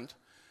different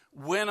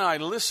when I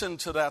listen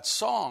to that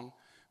song,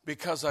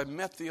 because I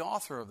met the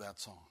author of that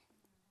song.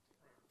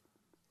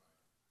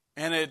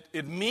 And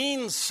it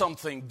means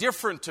something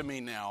different to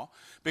me now,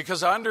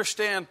 because I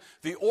understand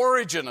the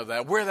origin of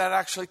that, where that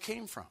actually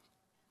came from.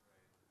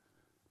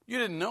 You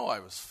didn't know I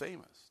was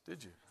famous,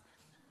 did you?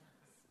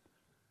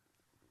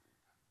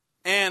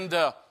 And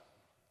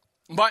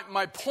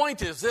my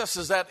point is this,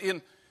 is that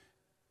in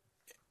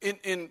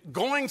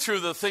going through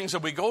the things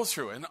that we go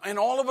through, and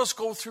all of us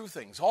go through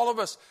things, all of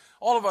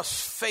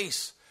us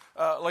face,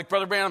 like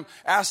Brother Branham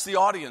asked the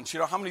audience,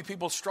 how many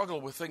people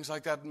struggle with things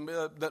like that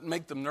that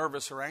make them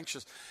nervous or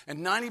anxious?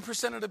 And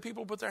 90% of the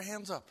people put their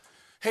hands up.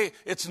 Hey,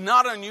 it's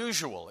not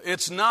unusual.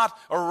 It's not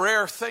a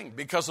rare thing,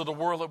 because of the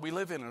world that we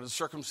live in and the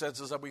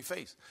circumstances that we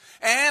face.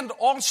 And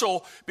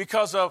also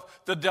because of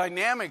the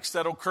dynamics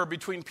that occur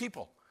between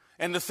people.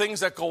 And the things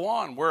that go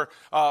on, where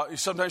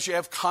sometimes you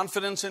have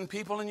confidence in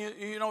people, and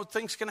you know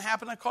things can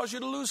happen that cause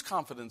you to lose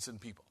confidence in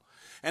people.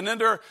 And then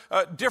there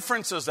are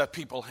differences that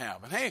people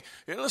have. And hey,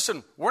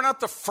 listen, we're not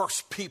the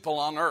first people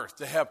on earth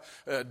to have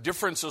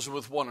differences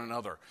with one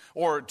another,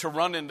 or to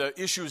run into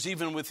issues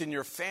even within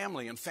your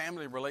family and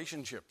family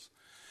relationships.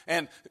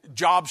 And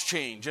jobs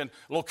change, and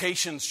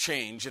locations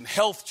change, and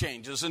health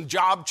changes, and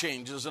job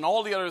changes, and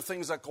all the other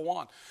things that go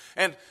on.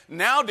 And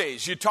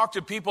nowadays, you talk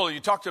to people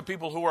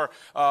who are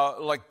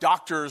like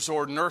doctors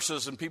or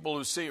nurses, and people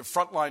who see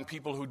frontline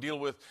people who deal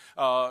with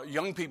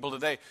young people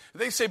today.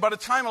 They say by the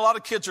time a lot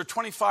of kids are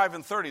 25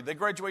 and 30, they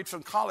graduate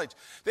from college,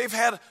 they've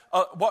had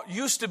what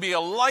used to be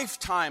a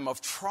lifetime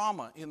of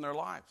trauma in their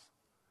lives.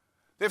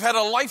 They've had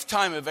a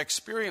lifetime of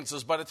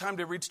experiences by the time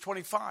they reach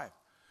 25.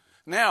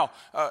 Now,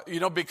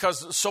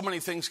 because so many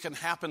things can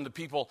happen to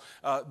people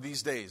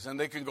these days, and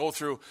they can go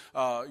through,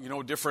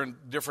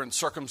 different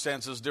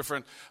circumstances,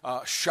 different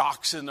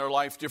shocks in their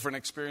life, different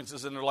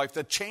experiences in their life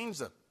that change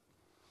them.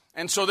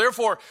 And so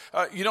therefore,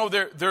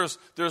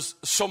 there's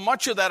so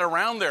much of that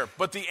around there.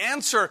 But the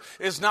answer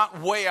is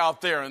not way out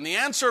there. And the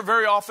answer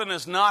very often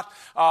is not,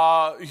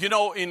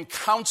 in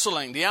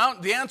counseling. The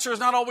answer is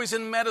not always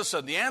in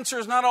medicine. The answer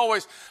is not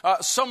always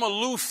some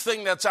aloof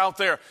thing that's out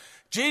there.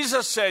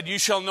 Jesus said, you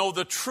shall know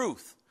the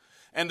truth,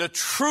 and the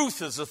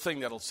truth is the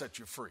thing that'll set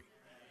you free.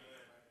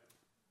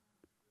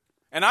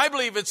 And I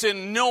believe it's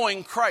in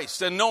knowing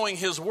Christ and knowing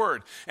His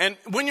Word. And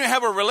when you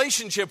have a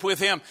relationship with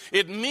Him,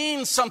 it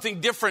means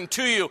something different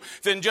to you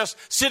than just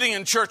sitting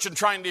in church and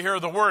trying to hear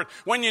the Word.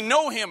 When you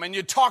know Him and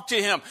you talk to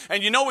Him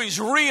and you know He's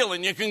real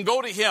and you can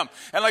go to Him.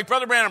 And like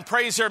Brother Branham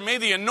prays here, may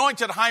the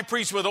anointed high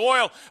priest with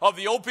oil of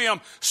the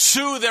opium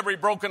soothe every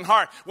broken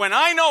heart. When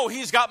I know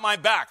He's got my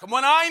back,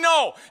 when I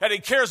know that He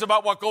cares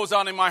about what goes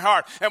on in my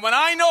heart, and when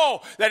I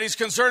know that He's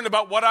concerned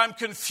about what I'm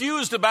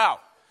confused about,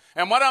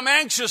 and what I'm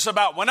anxious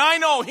about, when I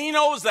know He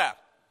knows that,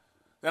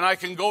 then I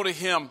can go to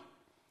Him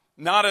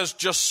not as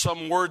just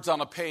some words on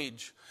a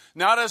page,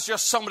 not as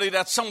just somebody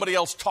that somebody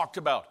else talked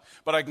about,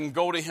 but I can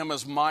go to Him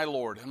as my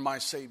Lord and my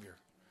Savior.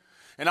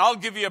 And I'll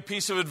give you a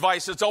piece of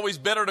advice. It's always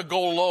better to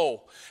go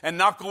low and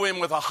not go in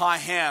with a high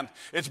hand.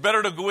 It's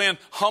better to go in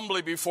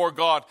humbly before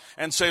God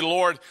and say,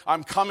 Lord,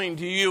 I'm coming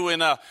to you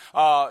in a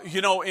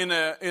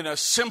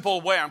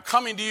simple way. I'm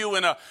coming to you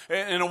in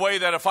a way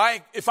that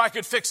if I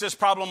could fix this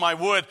problem, I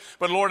would.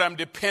 But Lord, I'm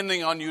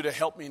depending on you to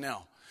help me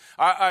now.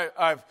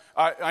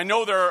 I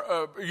know there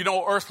are,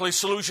 earthly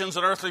solutions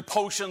and earthly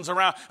potions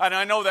around, and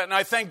I know that, and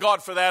I thank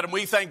God for that, and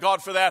we thank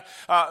God for that.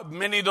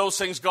 Many of those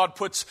things God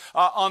puts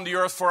on the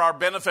earth for our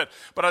benefit.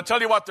 But I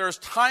tell you what, there's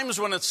times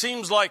when it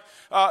seems like,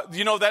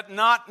 that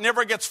knot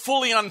never gets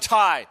fully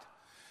untied.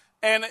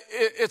 And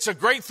it's a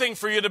great thing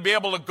for you to be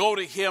able to go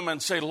to Him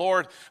and say,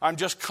 Lord, I'm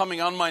just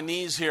coming on my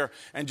knees here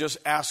and just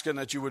asking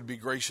that you would be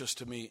gracious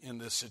to me in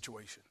this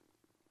situation.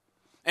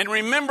 And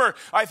remember,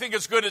 I think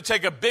it's good to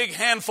take a big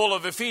handful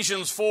of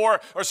Philippians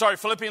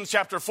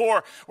chapter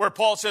 4, where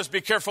Paul says,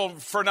 be careful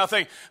for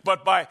nothing,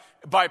 but by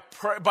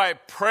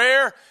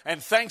prayer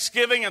and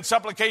thanksgiving and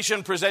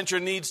supplication, present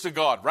your needs to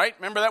God, right?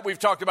 Remember that? We've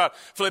talked about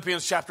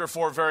Philippians chapter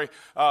 4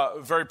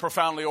 very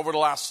profoundly over the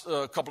last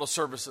couple of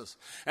services.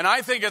 And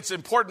I think it's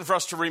important for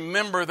us to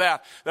remember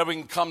that we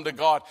can come to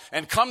God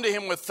and come to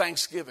Him with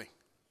thanksgiving.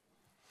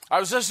 I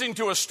was listening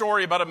to a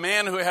story about a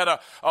man who had a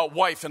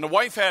wife, and the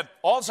wife had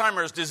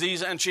Alzheimer's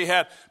disease and she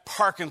had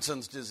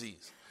Parkinson's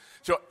disease.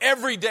 So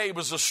every day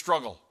was a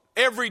struggle.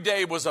 Every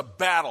day was a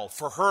battle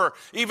for her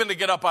even to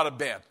get up out of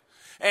bed.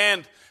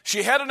 And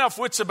she had enough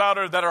wits about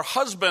her that her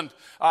husband,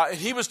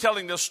 he was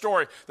telling this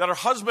story, that her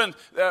husband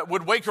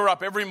would wake her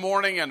up every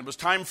morning, and it was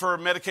time for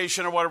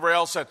medication or whatever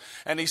else.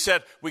 And he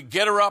said, we'd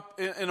get her up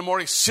in the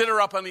morning, sit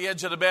her up on the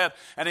edge of the bed,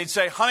 and he'd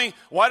say, honey,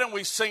 why don't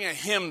we sing a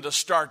hymn to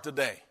start the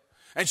day?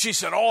 And she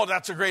said, oh,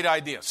 that's a great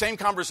idea. Same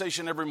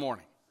conversation every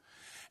morning.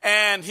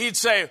 And he'd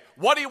say,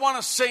 what do you want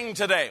to sing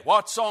today?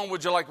 What song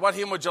would you like? What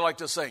hymn would you like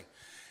to sing?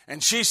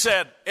 And she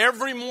said,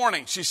 every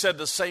morning, she said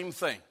the same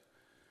thing.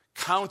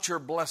 Count your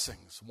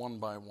blessings one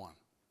by one.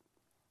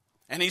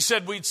 And he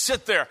said we'd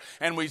sit there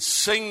and we'd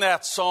sing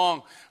that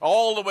song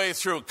all the way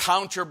through.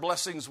 Count your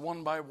blessings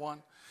one by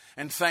one.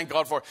 And thank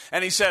God for it.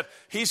 And he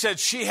said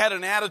she had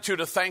an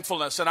attitude of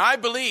thankfulness. And I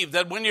believe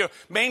that when you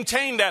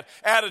maintain that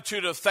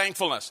attitude of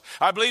thankfulness,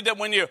 I believe that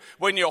when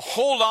you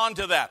hold on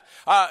to that,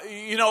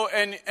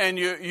 and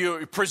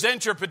you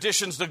present your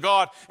petitions to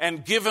God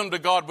and give them to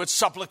God with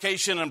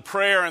supplication and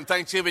prayer and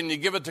thanksgiving, you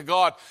give it to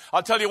God,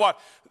 I'll tell you what,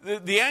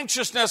 the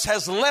anxiousness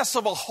has less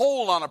of a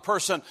hold on a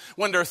person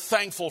when they're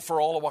thankful for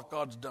all of what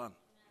God's done.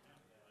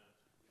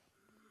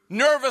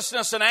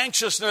 Nervousness and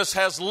anxiousness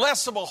has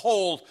less of a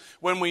hold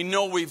when we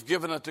know we've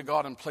given it to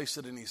God and placed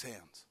it in His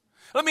hands.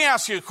 Let me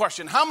ask you a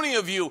question. How many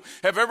of you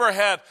have ever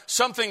had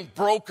something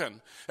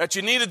broken that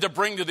you needed to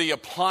bring to the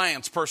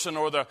appliance person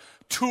or the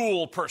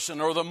tool person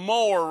or the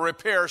mower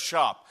repair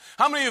shop?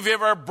 How many of you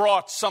have ever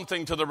brought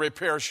something to the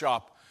repair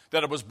shop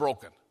that it was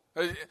broken?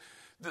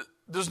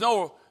 There's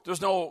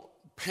no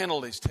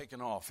penalties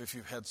taken off if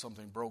you've had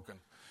something broken.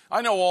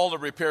 I know all the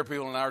repair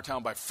people in our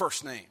town by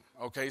first name,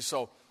 okay?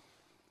 So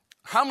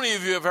how many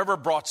of you have ever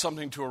brought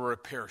something to a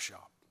repair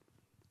shop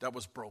that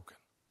was broken?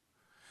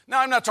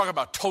 Now, I'm not talking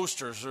about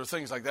toasters or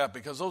things like that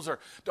because those are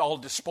all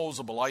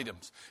disposable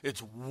items.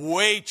 It's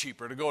way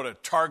cheaper to go to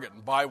Target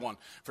and buy one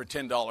for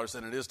 $10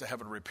 than it is to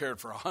have it repaired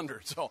for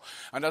 $100. So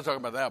I'm not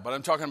talking about that, but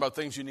I'm talking about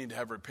things you need to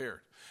have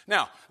repaired.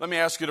 Now, let me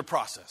ask you to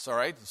process, all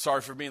right?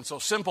 Sorry for being so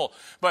simple.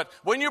 But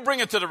when you bring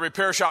it to the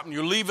repair shop and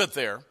you leave it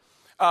there,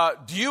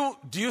 do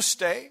you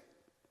stay?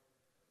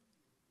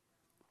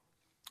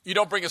 You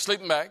don't bring a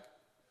sleeping bag?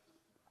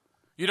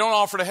 You don't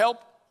offer to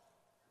help?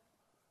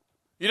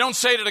 You don't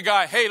say to the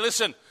guy, hey,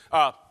 listen,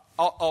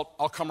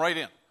 I'll come right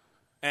in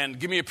and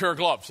give me a pair of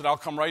gloves and I'll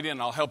come right in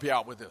and I'll help you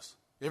out with this.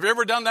 Have you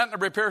ever done that in a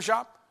repair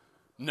shop?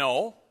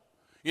 No.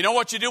 You know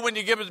what you do when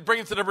you bring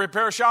it to the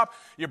repair shop?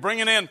 You bring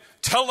it in,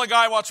 tell the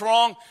guy what's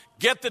wrong,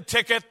 get the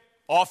ticket,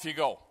 off you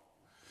go.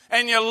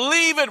 And you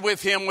leave it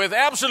with him with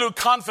absolute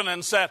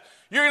confidence that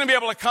you're going to be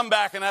able to come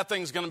back and that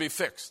thing's going to be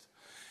fixed.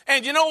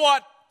 And you know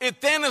what?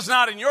 It then is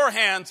not in your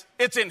hands,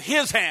 it's in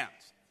his hands.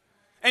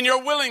 And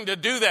you're willing to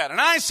do that. And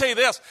I say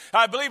this,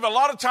 I believe a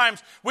lot of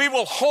times we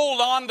will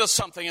hold on to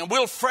something and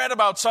we'll fret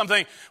about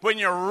something when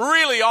you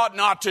really ought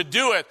not to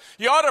do it.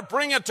 You ought to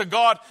bring it to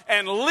God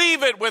and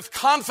leave it with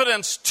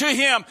confidence to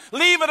Him.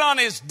 Leave it on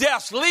His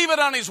desk, leave it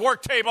on His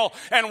work table,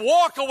 and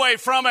walk away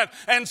from it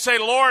and say,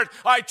 Lord,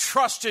 I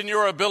trust in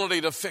your ability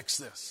to fix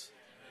this.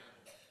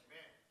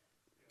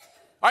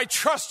 I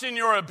trust in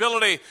your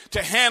ability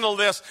to handle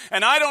this,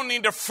 and I don't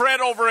need to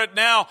fret over it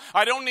now.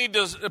 I don't need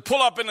to pull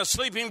up in a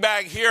sleeping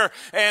bag here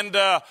and,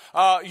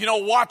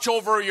 watch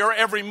over your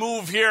every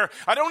move here.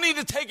 I don't need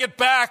to take it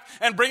back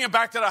and bring it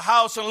back to the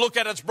house and look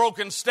at its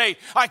broken state.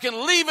 I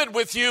can leave it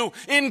with you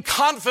in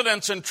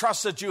confidence and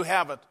trust that you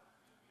have it.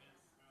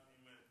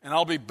 And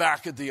I'll be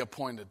back at the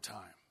appointed time.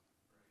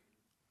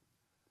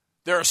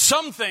 There are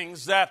some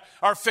things that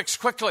are fixed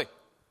quickly.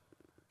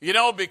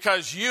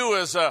 Because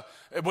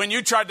when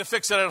you tried to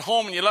fix it at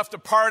home and you left a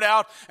part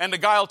out and the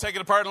guy will take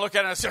it apart and look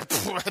at it and say,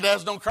 it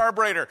has no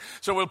carburetor.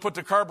 So we'll put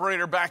the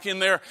carburetor back in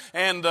there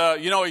and,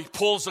 he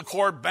pulls the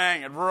cord,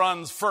 bang, it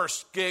runs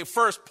first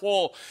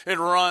pull, it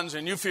runs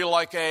and you feel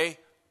like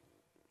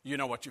you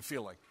know what you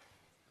feel like.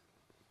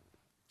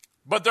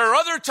 But there are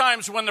other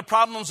times when the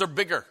problems are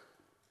bigger.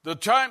 The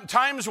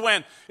times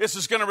when this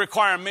is going to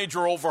require a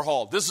major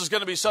overhaul. This is going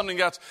to be something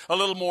that's a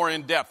little more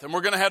in depth. And we're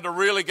going to have to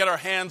really get our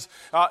hands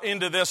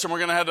into this. And we're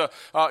going to have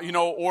to,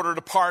 order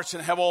the parts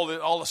and have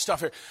all the stuff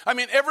here. I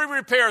mean, every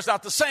repair is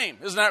not the same.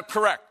 Isn't that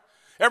correct?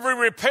 Every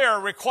repair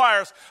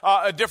requires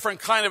a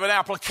different kind of an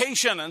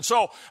application. And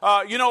so,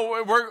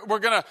 we're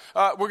going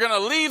to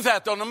leave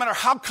that, though, no matter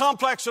how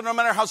complex or no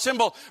matter how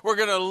simple, we're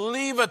going to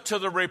leave it to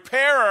the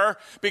repairer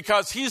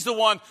because he's the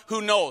one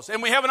who knows.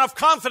 And we have enough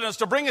confidence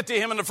to bring it to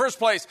him in the first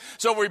place,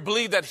 so we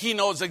believe that he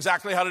knows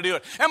exactly how to do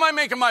it. Am I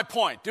making my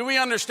point? Do we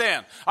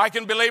understand? I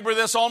can belabor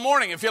this all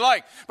morning if you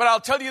like. But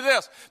I'll tell you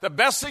this, the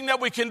best thing that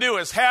we can do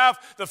is have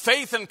the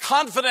faith and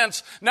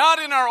confidence, not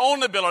in our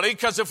own ability,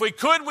 because if we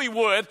could, we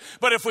would.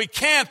 But if we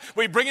can't,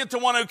 we bring it to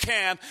one who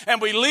can,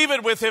 and we leave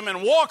it with him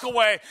and walk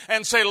away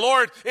and say,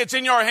 Lord, it's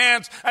in your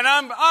hands, and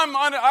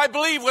I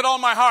believe with all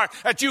my heart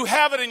that you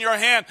have it in your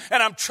hand,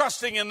 and I'm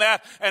trusting in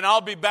that, and I'll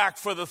be back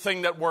for the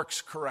thing that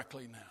works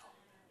correctly now.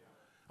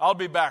 I'll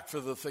be back for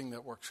the thing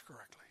that works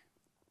correctly.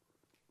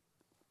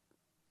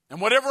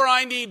 And whatever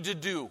I need to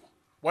do,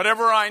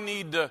 whatever I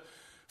need to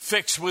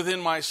fix within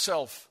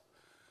myself,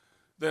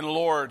 then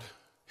Lord,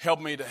 help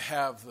me to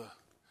have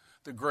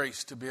the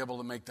grace to be able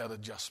to make that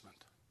adjustment.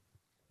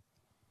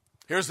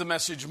 Here's the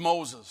message of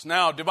Moses.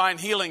 Now, divine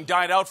healing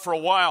died out for a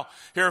while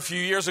here a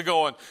few years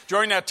ago, and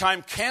during that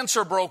time,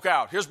 cancer broke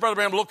out. Here's Brother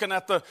Branham looking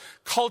at the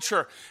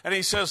culture, and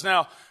he says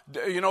now,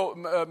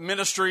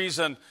 ministries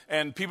and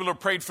people who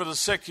prayed for the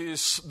sick,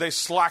 they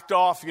slacked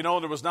off.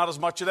 There was not as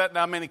much of that,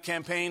 not many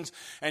campaigns.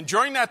 And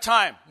during that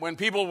time, when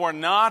people were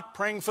not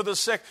praying for the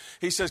sick,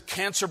 he says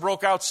cancer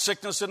broke out,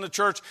 sickness in the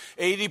church.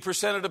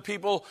 80% of the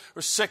people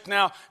are sick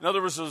now. In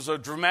other words, there's a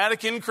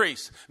dramatic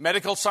increase.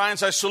 Medical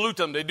science, I salute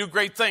them. They do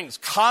great things.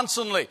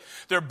 Constantly,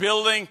 they're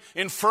building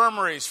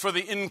infirmaries for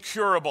the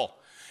incurable.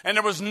 And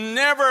there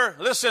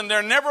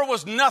never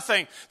was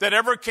nothing that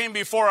ever came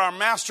before our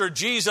Master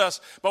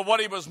Jesus, but what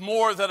he was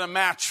more than a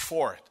match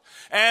for it.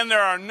 And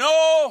there are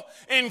no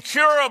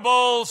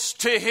incurables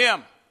to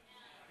him.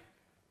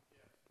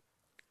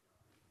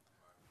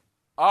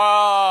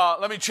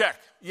 Let me check.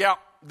 Yeah,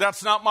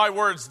 that's not my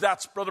words.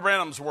 That's Brother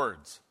Branham's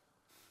words.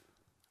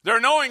 There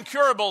are no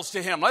incurables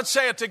to him. Let's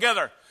say it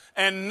together.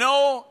 And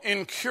no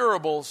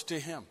incurables to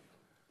him.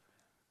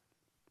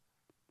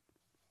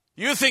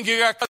 You think you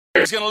got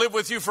he's going to live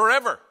with you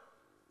forever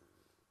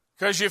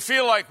because you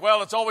feel like,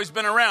 well, it's always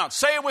been around.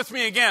 Say it with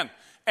me again.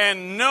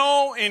 And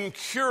no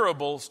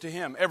incurables to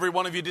him. Every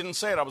one of you didn't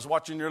say it. I was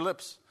watching your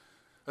lips.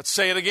 Let's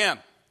say it again.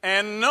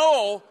 And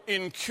no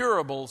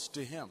incurables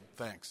to him.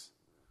 Thanks.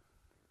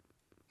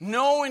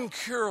 No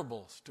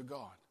incurables to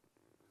God.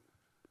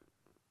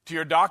 To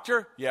your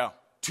doctor? Yeah.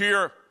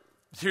 To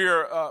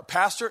your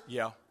pastor?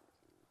 Yeah.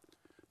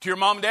 To your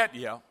mom and dad?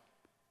 Yeah.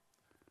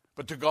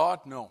 But to God?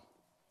 No.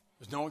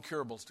 There's no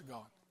incurables to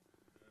God.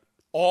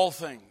 All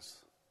things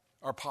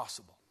are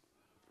possible.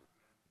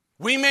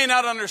 We may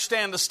not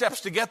understand the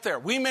steps to get there.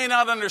 We may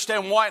not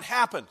understand why it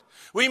happened.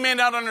 We may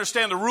not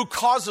understand the root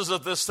causes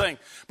of this thing.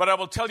 But I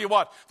will tell you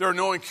what, there are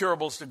no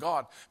incurables to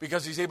God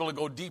because he's able to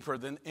go deeper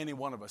than any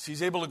one of us.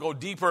 He's able to go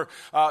deeper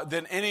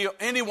than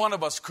any one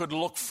of us could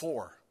look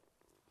for.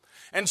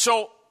 And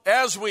so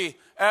as we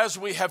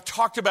have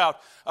talked about,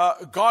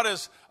 God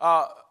is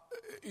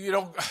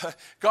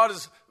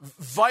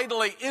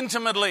vitally,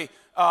 intimately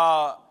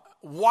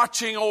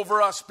watching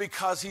over us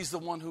because he's the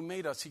one who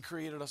made us. He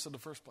created us in the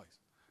first place.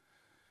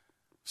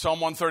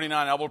 Psalm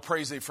 139, I will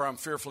praise thee, for I am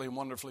fearfully and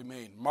wonderfully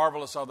made.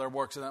 Marvelous are thy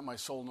works, and that my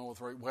soul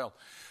knoweth right well.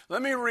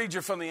 Let me read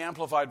you from the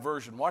Amplified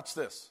Version. Watch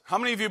this. How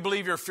many of you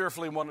believe you're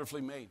fearfully and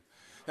wonderfully made?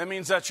 That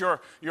means that your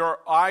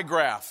eye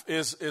graph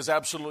is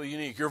absolutely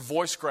unique. Your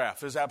voice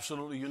graph is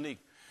absolutely unique.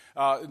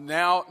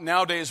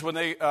 Nowadays, when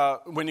you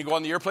go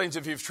on the airplanes,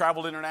 if you've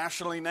traveled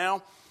internationally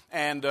now,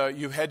 and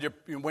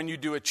when you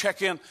do a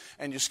check-in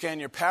and you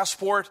scan your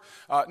passport,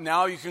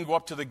 now you can go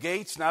up to the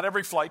gates. Not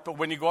every flight, but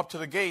when you go up to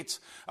the gates,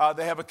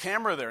 they have a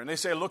camera there. And they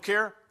say, look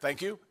here,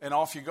 thank you, and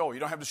off you go.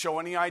 You don't have to show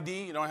any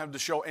ID. You don't have to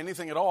show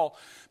anything at all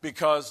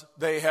because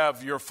they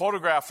have your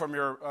photograph from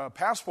your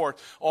passport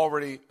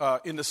already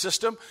in the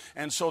system.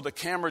 And so the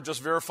camera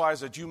just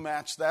verifies that you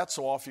match that,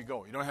 so off you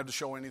go. You don't have to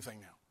show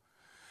anything now.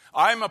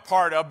 I'm a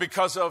part of,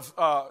 because of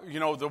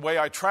the way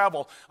I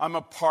travel, I'm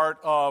a part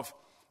of,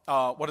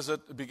 what is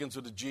it? It begins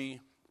with a G.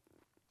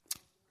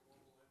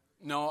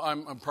 No,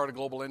 I'm part of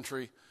Global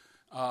Entry.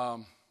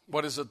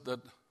 What is it that?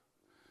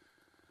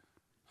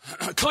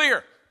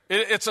 Clear.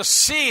 It's a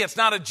C. It's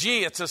not a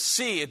G. It's a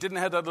C. It didn't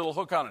have that little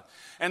hook on it.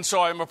 And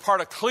so I'm a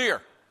part of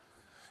Clear.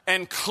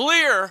 And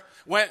Clear,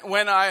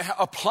 when I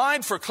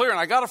applied for Clear, and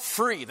I got it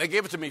free. They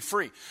gave it to me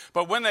free.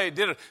 But when they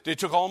did it, they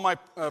took all my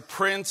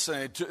prints,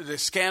 and they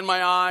scanned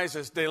my eyes,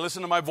 they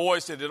listened to my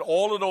voice. They did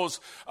all of those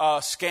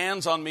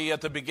scans on me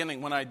at the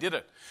beginning when I did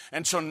it.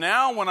 And so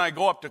now when I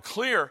go up to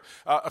Clear,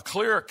 a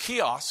Clear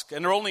kiosk,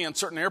 and they're only in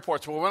certain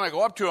airports, but when I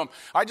go up to them,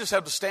 I just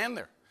have to stand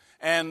there.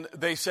 And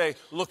they say,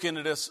 look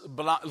into this,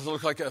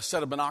 look like a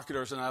set of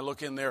binoculars, and I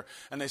look in there,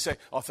 and they say,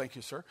 oh, thank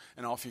you, sir,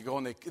 and off you go,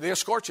 and they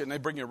escort you, and they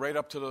bring you right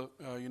up to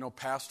the,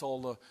 past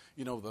all the,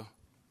 the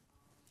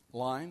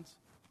lines,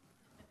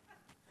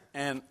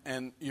 and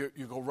you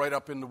go right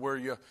up into where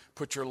you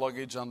put your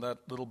luggage on that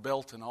little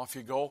belt, and off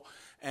you go,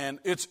 and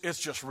it's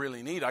just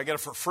really neat. I get it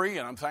for free,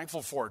 and I'm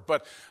thankful for it.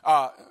 But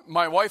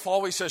my wife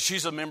always says,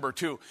 she's a member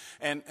too,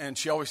 and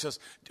she always says,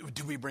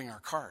 do we bring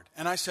our card?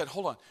 And I said,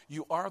 hold on,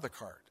 you are the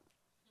card.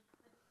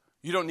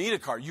 You don't need a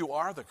card. You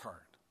are the card.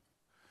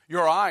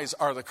 Your eyes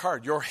are the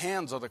card. Your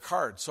hands are the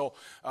card. So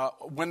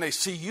when they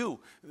see you,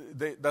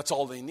 that's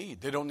all they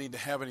need. They don't need to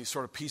have any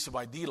sort of piece of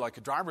ID like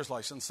a driver's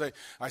license.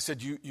 I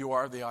said, you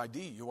are the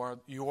ID. You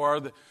are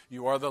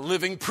the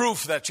living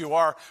proof that you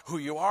are who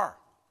you are.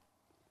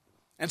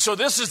 And so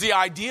this is the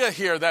idea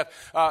here that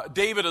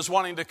David is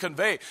wanting to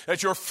convey,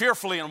 that you're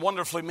fearfully and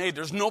wonderfully made.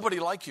 There's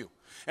nobody like you.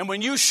 And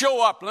when you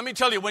show up, let me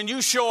tell you, when you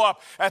show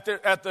up at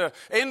the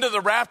end of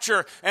the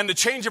rapture and the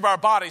change of our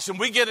bodies, and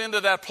we get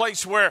into that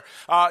place where,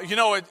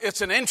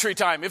 it's an entry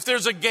time. If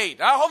there's a gate,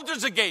 I hope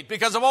there's a gate,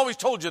 because I've always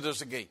told you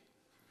there's a gate.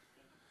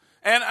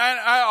 And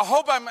I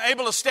hope I'm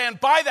able to stand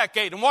by that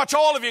gate and watch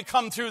all of you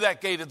come through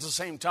that gate at the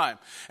same time.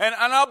 And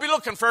I'll be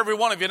looking for every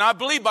one of you. And I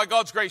believe by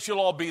God's grace you'll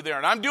all be there.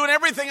 And I'm doing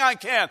everything I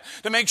can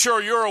to make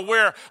sure you're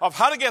aware of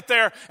how to get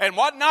there and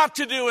what not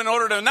to do in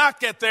order to not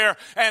get there.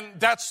 And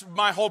that's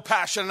my whole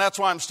passion. And that's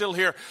why I'm still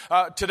here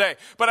today.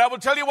 But I will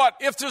tell you what,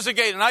 if there's a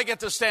gate and I get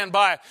to stand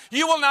by,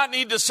 you will not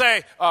need to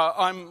say,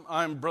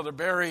 I'm Brother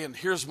Barry and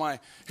here's my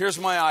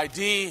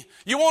ID.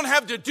 You won't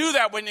have to do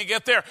that when you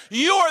get there.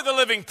 You are the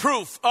living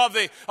proof of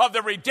the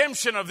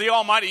redemption of the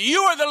Almighty.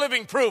 You are the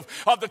living proof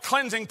of the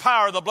cleansing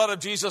power of the blood of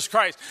Jesus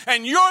Christ.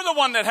 And you're the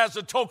one that has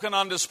the token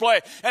on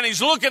display. And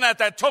he's looking at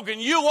that token.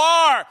 You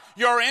are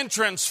your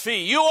entrance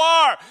fee. You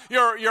are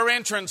your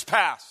entrance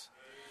pass.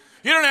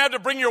 You don't have to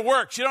bring your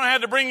works. You don't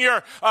have to bring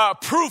your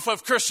proof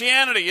of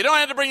Christianity. You don't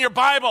have to bring your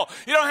Bible.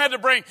 You don't have to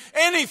bring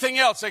anything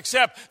else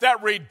except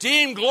that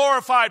redeemed,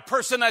 glorified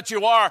person that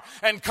you are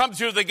and come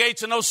through the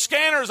gates. And those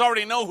scanners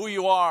already know who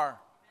you are.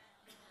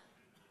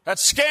 That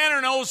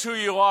scanner knows who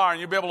you are, and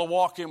you'll be able to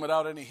walk in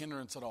without any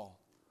hindrance at all.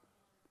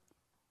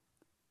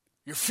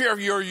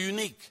 You're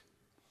unique.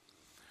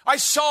 I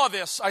saw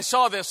this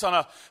on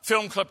a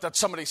film clip that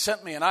somebody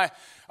sent me, and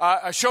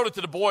I showed it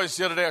to the boys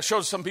the other day. I showed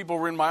it to some people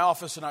who were in my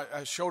office, and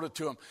I showed it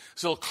to them.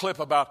 This little clip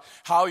about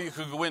how you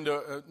could go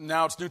into,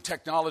 now it's new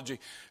technology,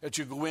 that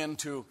you go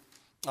into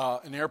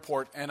an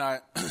airport. And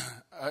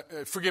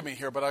forgive me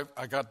here, but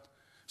I got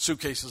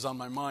suitcases on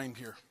my mind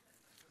here.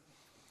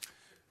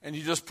 And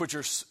you just put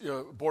your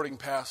boarding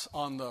pass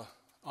on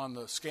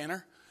the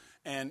scanner,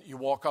 and you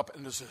walk up,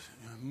 and there's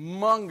a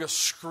humongous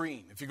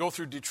screen. If you go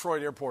through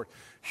Detroit Airport,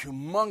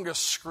 humongous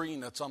screen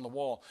that's on the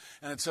wall,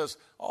 and it says,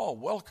 "Oh,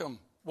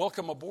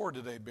 welcome aboard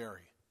today,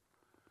 Barry."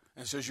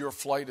 And it says your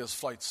flight is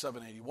flight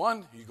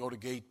 781. You go to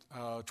gate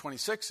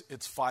 26.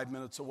 It's 5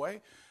 minutes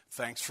away.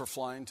 Thanks for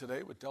flying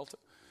today with Delta,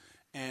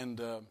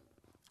 and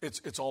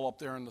It's all up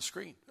there on the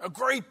screen. A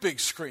great big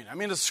screen. I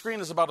mean, the screen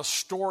is about a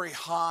story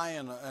high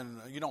and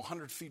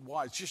 100 feet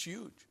wide. It's just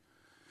huge.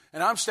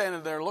 And I'm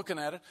standing there looking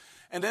at it.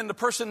 And then the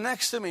person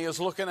next to me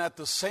is looking at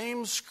the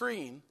same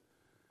screen,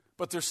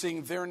 but they're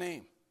seeing their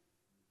name.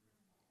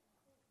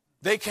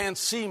 They can't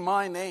see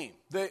my name.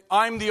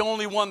 I'm the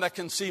only one that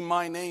can see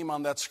my name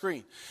on that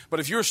screen. But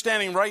if you're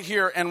standing right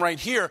here and right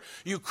here,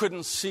 you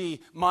couldn't see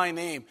my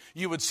name.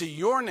 You would see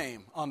your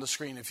name on the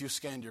screen if you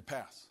scanned your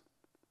pass.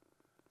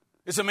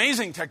 It's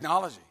amazing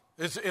technology.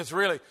 It's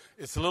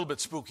a little bit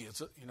spooky.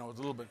 It's a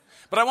little bit.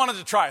 But I wanted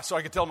to try it so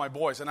I could tell my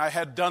boys, and I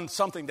had done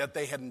something that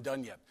they hadn't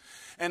done yet.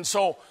 And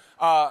so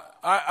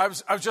I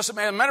was just, as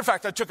a matter of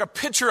fact, I took a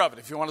picture of it.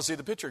 If you want to see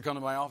the picture, come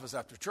to my office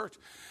after church.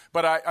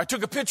 But I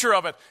took a picture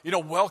of it.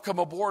 Welcome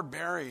aboard,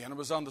 Barry, and it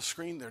was on the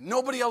screen there.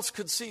 Nobody else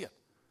could see it.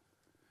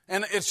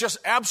 And it's just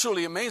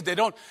absolutely amazing.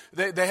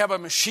 They have a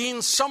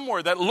machine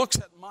somewhere that looks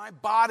at my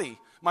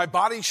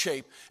body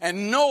shape,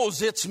 and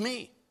knows it's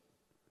me.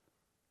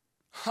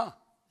 Huh.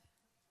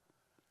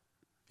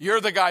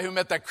 You're the guy who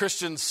met that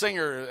Christian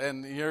singer,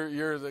 and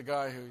you're the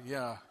guy who,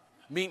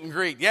 meet and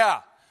greet.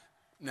 Yeah.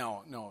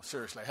 No,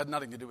 seriously, I had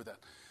nothing to do with that.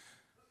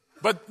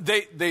 But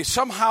they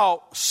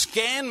somehow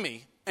scan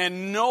me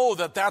and know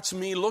that that's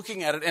me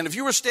looking at it. And if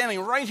you were standing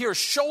right here,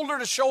 shoulder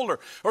to shoulder,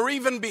 or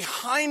even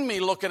behind me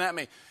looking at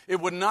me, you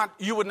would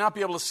not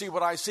be able to see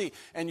what I see.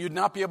 And you'd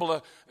not be able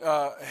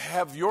to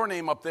have your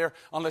name up there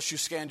unless you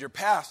scanned your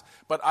pass.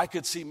 But I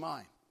could see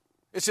mine.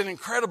 It's an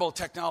incredible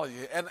technology.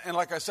 And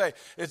like I say,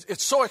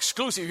 it's so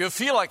exclusive. You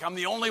feel like I'm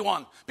the only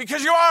one.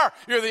 Because you are.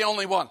 You're the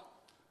only one.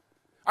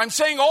 I'm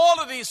saying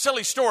all of these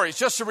silly stories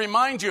just to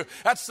remind you,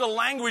 that's the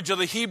language of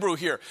the Hebrew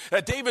here.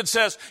 That David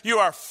says, you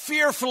are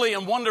fearfully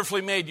and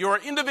wonderfully made. You are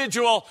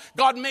individual.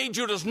 God made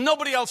you. There's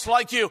nobody else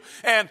like you.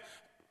 And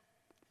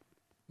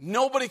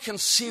nobody can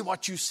see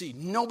what you see.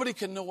 Nobody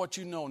can know what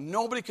you know.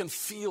 Nobody can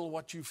feel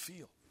what you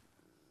feel.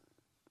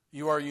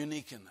 You are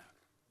unique in that.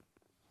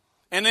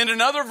 And in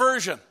another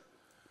version,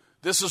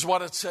 this is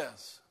what it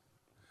says.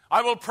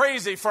 I will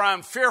praise thee, for I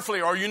am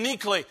fearfully or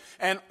uniquely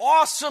and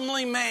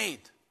awesomely made.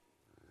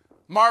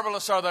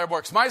 Marvelous are thy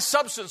works. My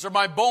substance or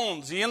my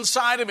bones, the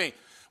inside of me,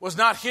 was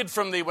not hid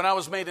from thee when I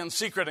was made in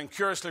secret and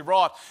curiously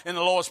wrought in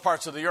the lowest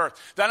parts of the earth.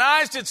 Thine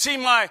eyes did see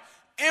my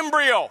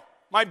embryo,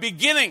 my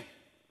beginning.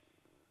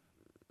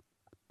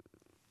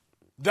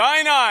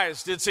 Thine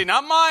eyes did see,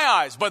 not my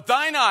eyes, but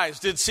thine eyes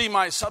did see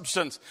my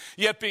substance,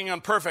 yet being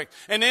imperfect.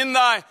 And in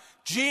thy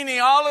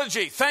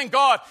genealogy, thank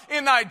God,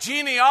 in thy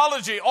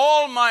genealogy,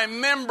 all my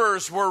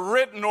members were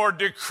written or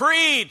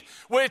decreed,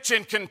 which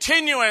in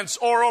continuance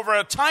or over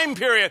a time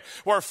period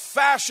were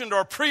fashioned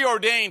or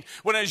preordained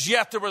when as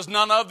yet there was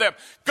none of them.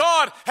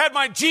 God had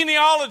my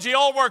genealogy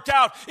all worked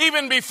out.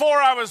 Even before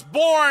I was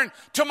born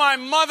to my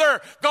mother,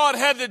 God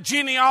had the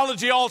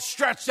genealogy all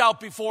stretched out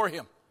before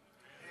him.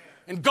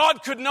 And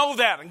God could know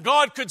that, and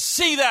God could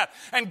see that,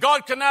 and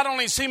God could not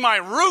only see my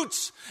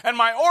roots and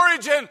my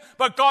origin,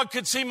 but God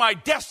could see my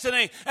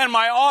destiny and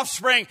my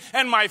offspring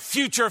and my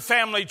future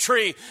family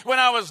tree when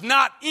I was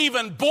not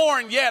even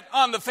born yet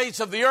on the face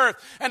of the earth.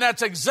 And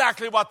that's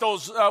exactly what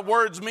those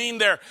words mean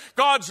there.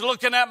 God's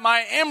looking at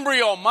my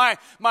embryo,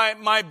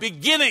 my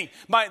beginning,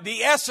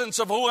 the essence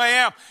of who I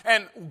am,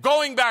 and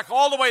going back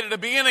all the way to the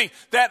beginning.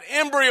 That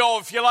embryo,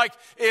 if you like,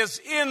 is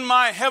in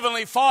my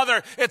Heavenly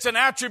Father. It's an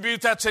attribute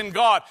that's in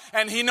God.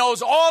 And He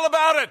knows all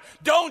about it.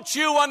 Don't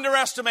you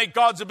underestimate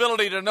God's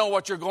ability to know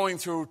what you're going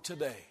through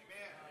today.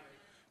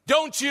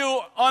 Don't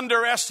you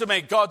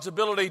underestimate God's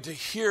ability to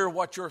hear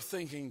what you're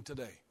thinking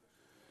today.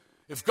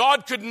 If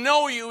God could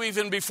know you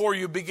even before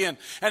you begin,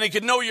 and He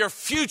could know your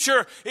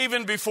future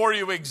even before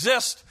you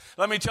exist,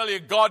 let me tell you,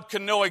 God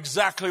can know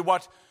exactly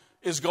what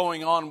is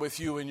going on with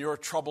you in your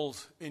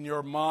troubles, in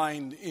your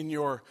mind, in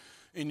your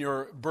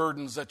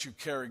burdens that you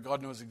carry.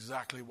 God knows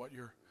exactly what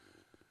you're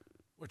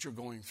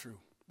going through.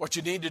 What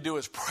you need to do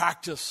is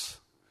practice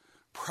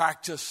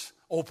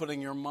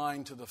opening your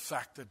mind to the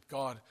fact that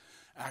God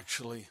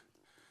actually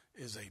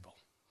is able.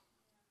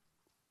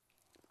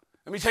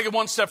 Let me take it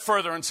one step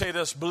further and say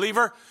this.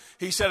 Believer,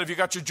 He said, if you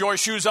got your joy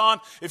shoes on,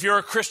 if you're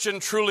a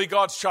Christian, truly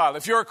God's child.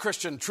 If you're a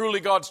Christian,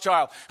 truly God's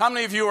child. How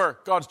many of you are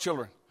God's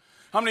children?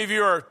 How many of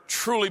you are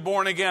truly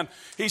born again?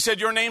 He said,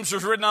 your names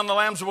was written on the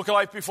Lamb's Book of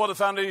Life before the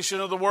foundation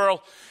of the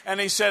world. And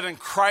He said, in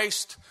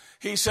Christ,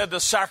 He said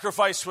the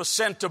sacrifice was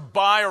sent to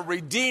buy or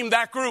redeem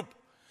that group.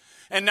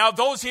 And now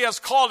those He has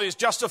called, He has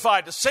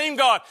justified. The same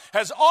God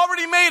has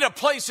already made a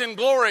place in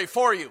glory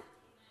for you.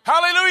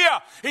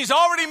 Hallelujah. He's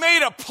already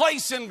made a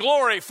place in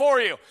glory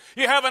for you.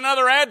 You have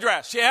another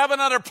address. You have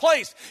another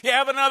place. You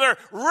have another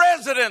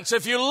residence.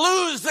 If you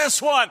lose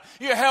this one,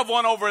 you have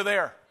one over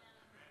there.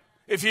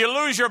 If you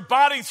lose your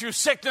body through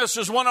sickness,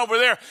 there's one over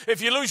there.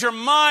 If you lose your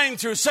mind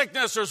through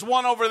sickness, there's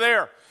one over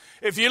there.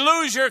 If you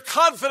lose your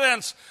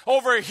confidence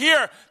over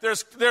here,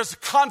 there's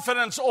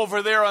confidence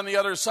over there on the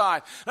other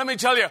side. Let me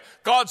tell you,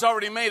 God's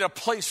already made a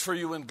place for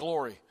you in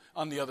glory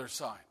on the other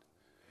side.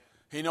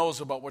 He knows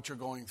about what you're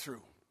going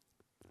through.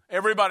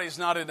 Everybody's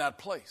not in that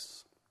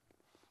place.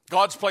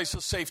 God's place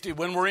of safety.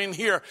 When we're in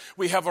here,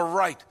 we have a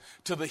right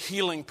to the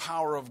healing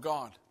power of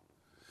God.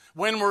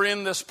 When we're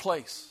in this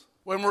place,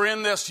 when we're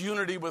in this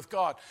unity with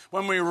God,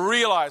 when we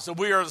realize that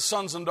we are the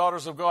sons and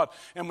daughters of God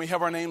and we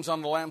have our names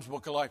on the Lamb's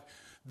Book of Life,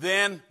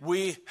 then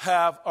we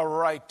have a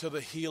right to the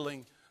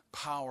healing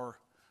power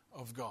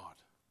of God.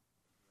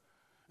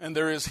 And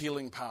there is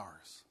healing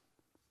powers.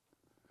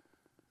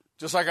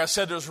 Just like I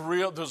said, there's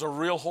a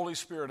real Holy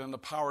Spirit and the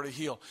power to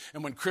heal.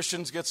 And when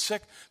Christians get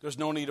sick, there's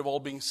no need of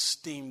all being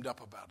steamed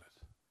up about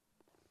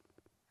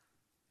it.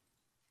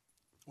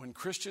 When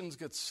Christians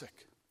get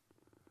sick,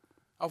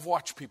 I've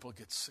watched people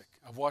get sick.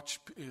 I've watched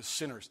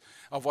sinners.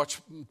 I've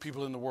watched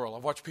people in the world.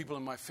 I've watched people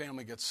in my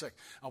family get sick.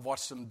 I've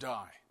watched them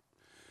die.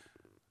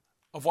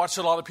 I've watched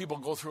a lot of people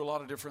go through a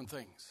lot of different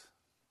things.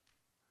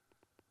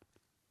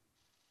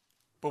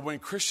 But when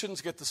Christians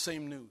get the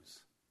same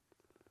news,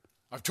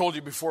 I've told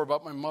you before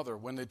about my mother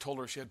when they told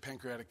her she had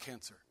pancreatic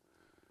cancer.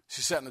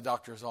 She sat in the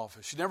doctor's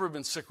office. She'd never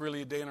been sick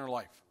really a day in her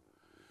life.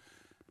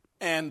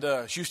 And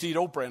she used to eat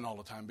oat bran all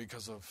the time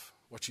because of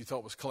what she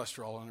thought was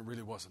cholesterol, and it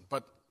really wasn't.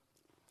 But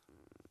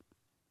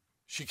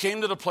she came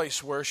to the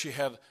place where she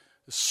had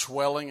this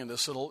swelling and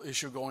this little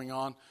issue going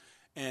on.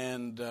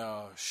 And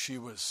she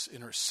was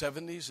in her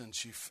 70s, and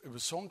it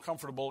was so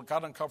uncomfortable. It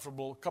got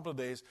uncomfortable a couple of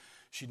days.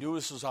 She knew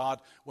this was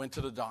odd, went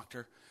to the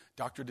doctor.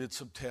 Doctor did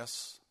some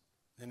tests.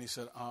 Then he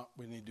said,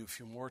 we need to do a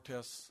few more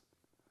tests,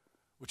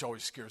 which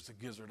always scares the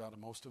gizzard out of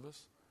most of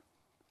us.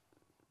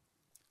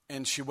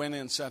 And she went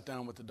in and sat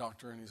down with the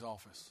doctor in his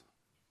office.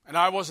 And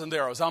I wasn't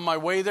there. I was on my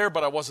way there,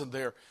 but I wasn't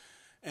there.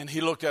 And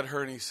he looked at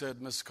her and he said,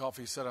 Mrs.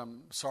 Coffey, he said,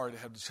 I'm sorry to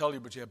have to tell you,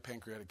 but you have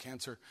pancreatic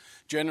cancer.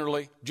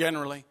 Generally,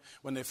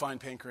 when they find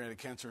pancreatic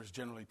cancer, it's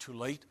generally too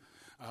late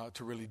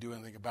to really do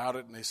anything about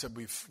it. And they said,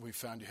 we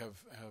found you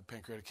have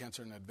pancreatic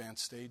cancer in an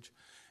advanced stage.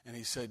 And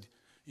he said,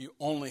 you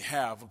only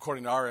have,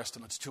 according to our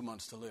estimates, 2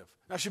 months to live.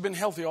 Now, she'd been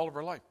healthy all of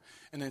her life.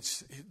 And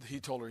he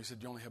told her, he said,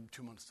 you only have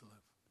 2 months to live.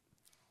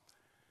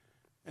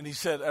 And he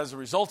said, as a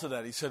result of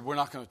that, he said, we're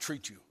not going to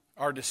treat you.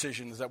 Our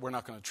decision is that we're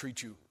not going to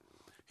treat you.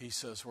 He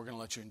says, we're going to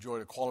let you enjoy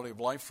the quality of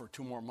life for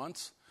 2 more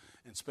months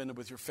and spend it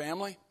with your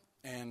family.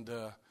 And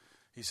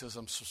he says,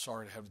 I'm so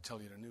sorry to have to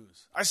tell you the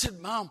news. I said,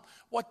 Mom,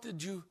 what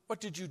did you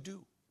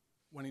do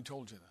when he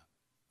told you that?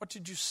 What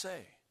did you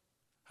say?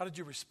 How did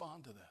you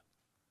respond to that?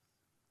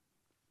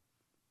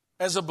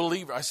 As a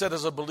believer, I said,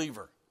 as a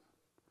believer,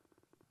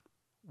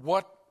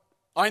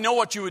 I know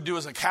what you would do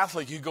as a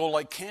Catholic. You'd go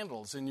light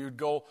candles and you'd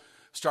go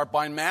start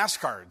buying mass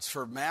cards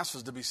for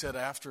masses to be said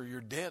after you're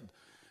dead.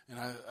 And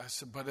I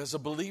said, but as a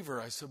believer,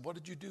 I said, what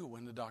did you do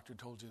when the doctor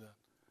told you that?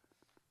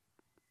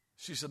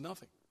 She said,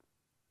 nothing.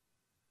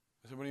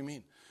 I said, what do you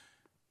mean?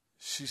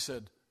 She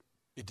said,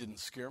 it didn't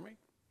scare me.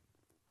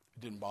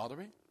 It didn't bother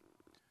me.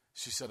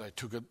 She said, I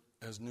took it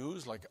as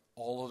news, like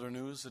all other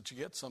news that you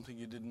get, something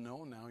you didn't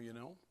know, now you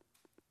know.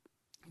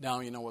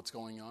 Now you know what's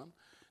going on.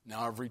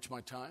 Now I've reached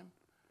my time.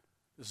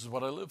 This is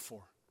what I live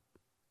for.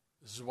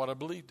 This is what I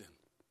believed in.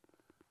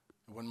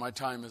 And when my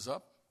time is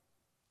up,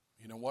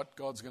 you know what?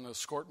 God's going to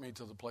escort me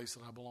to the place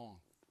that I belong.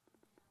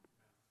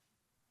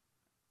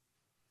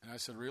 And I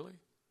said, really?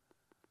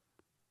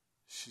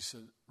 She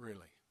said,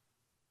 really?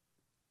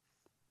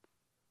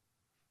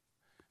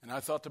 And I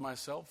thought to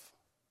myself,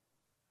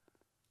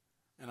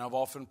 and I've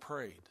often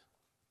prayed,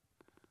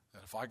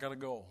 that if I got to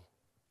go,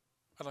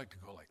 I'd like to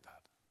go like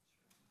that.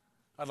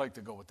 I'd like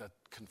to go with that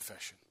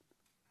confession.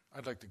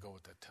 I'd like to go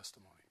with that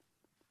testimony.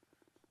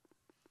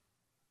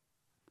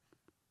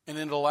 And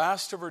in the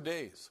last of her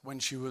days, when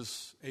she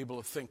was able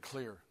to think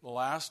clear, the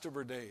last of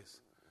her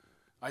days,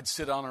 I'd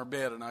sit on her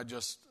bed and I'd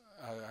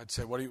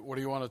say, what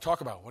do you want to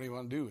talk about? What do you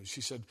want to do? And she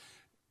said,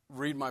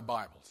 read my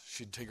Bible.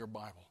 She'd take her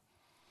Bible.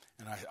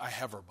 And I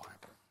have her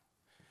Bible.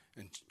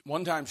 And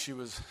one time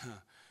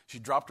she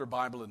dropped her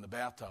Bible in the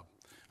bathtub.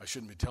 I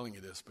shouldn't be telling you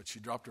this, but she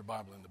dropped her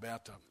Bible in the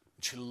bathtub.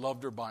 And she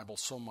loved her Bible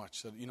so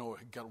much that,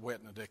 it got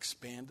wet and it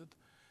expanded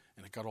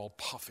and it got all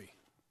puffy.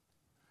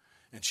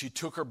 And she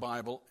took her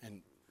Bible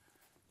and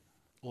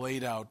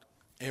laid out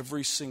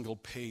every single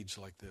page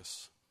like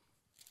this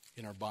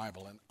in her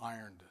Bible and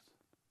ironed it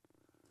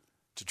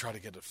to try to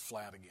get it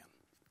flat again.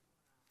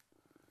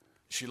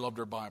 She loved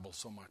her Bible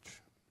so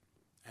much.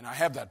 And I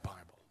have that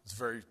Bible. It's a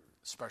very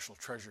special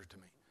treasure to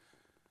me.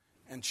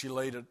 And she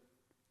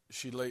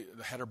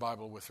had her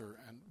Bible with her,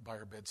 and by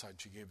her bedside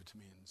she gave it to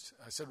me. And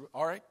I said,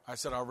 all right. I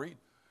said, I'll read.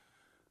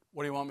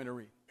 What do you want me to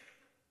read?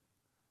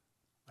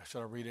 I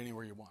said, I'll read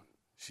anywhere you want.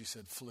 She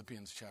said,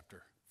 Philippians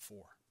chapter 4.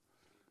 I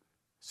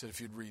said,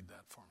 if you'd read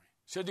that for me.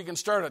 She said, you can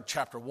start at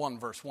chapter 1,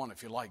 verse 1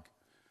 if you like.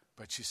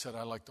 But she said,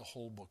 I like the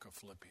whole book of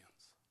Philippians.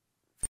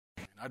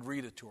 And I'd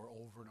read it to her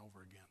over and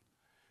over again.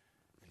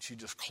 And she'd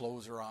just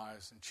close her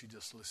eyes and she'd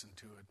just listen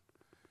to it.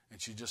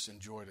 And she just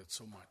enjoyed it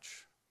so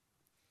much.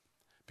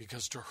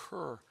 Because to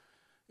her,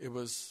 it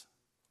was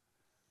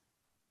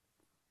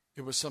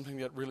something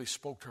that really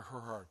spoke to her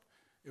heart.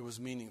 It was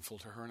meaningful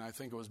to her. And I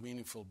think it was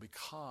meaningful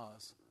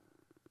because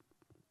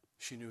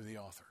she knew the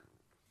author.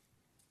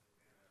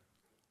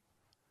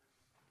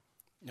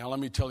 Now let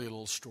me tell you a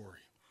little story.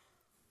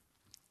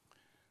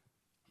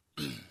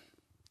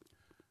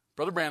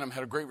 Brother Branham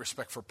had a great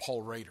respect for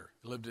Paul Rader.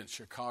 He lived in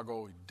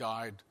Chicago. He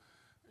died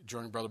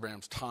during Brother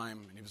Branham's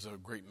time, and he was a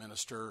great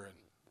minister and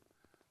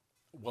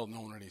well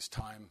known in his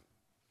time.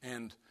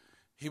 And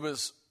he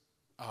was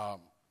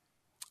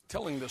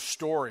telling the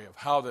story of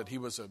how that he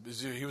was a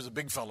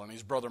big fellow, and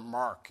his brother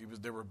Mark.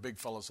 They were big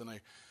fellows, and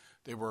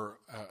they were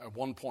at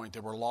one point they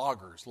were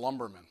loggers,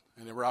 lumbermen,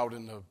 and they were out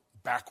in the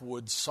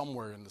backwoods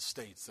somewhere in the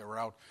States. They were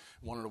out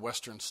in one of the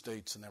western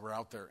states, and they were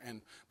out there.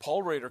 And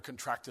Paul Rader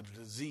contracted a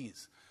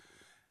disease.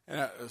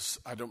 And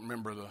I don't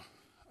remember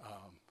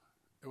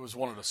it was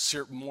one of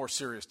the more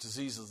serious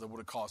diseases that would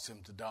have caused him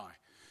to die.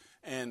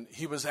 And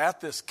he was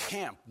at this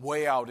camp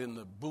way out in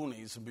the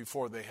boonies, and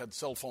before they had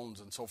cell phones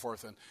and so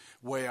forth, and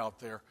way out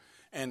there.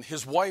 And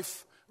his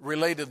wife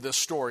related this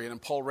story, and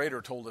Paul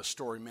Rader told this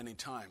story many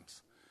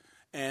times.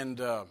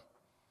 And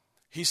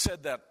he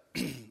said that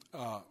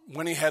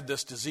when he had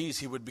this disease,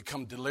 he would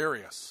become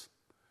delirious.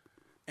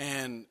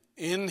 And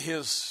in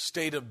his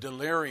state of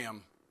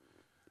delirium,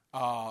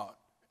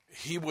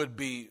 he would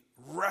be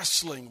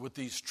wrestling with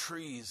these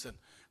trees, and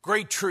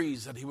great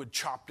trees that he would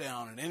chop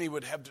down, and then he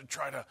would have to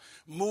try to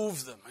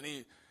move them, and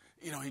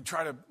he'd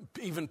try to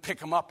even pick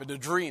them up in a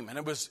dream, and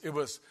it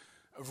was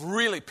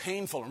really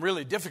painful and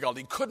really difficult.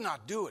 He could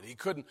not do it. He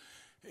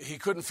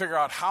couldn't figure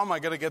out, how am I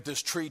going to get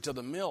this tree to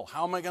the mill?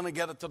 How am I going to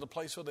get it to the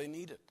place where they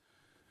need it?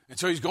 And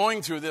so he's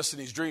going through this in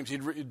his dreams.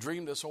 He'd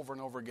dreamed this over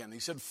and over again. He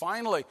said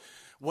finally,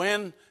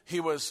 when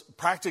he was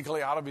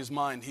practically out of his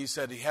mind, he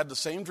said he had the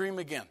same dream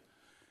again.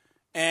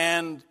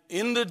 And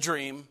in the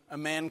dream, a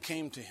man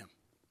came to him.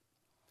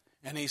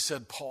 And he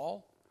said,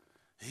 Paul,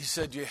 he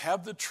said, you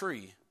have the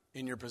tree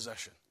in your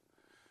possession.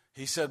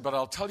 He said, but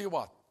I'll tell you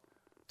what,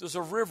 there's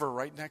a river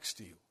right next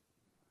to you.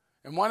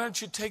 And why don't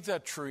you take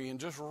that tree and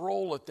just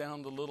roll it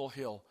down the little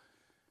hill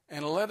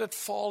and let it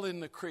fall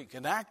in the creek.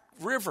 And that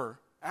river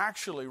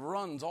actually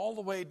runs all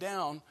the way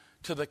down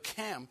to the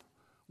camp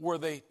where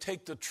they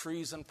take the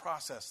trees and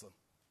process them.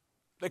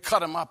 They cut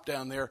them up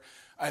down there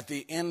at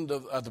the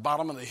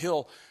bottom of the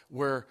hill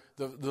where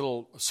the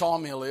little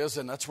sawmill is,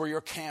 and that's where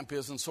your camp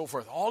is and so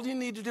forth. All you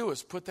need to do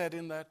is put that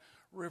in that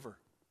river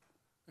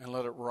and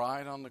let it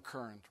ride on the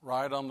current,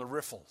 ride on the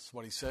riffles,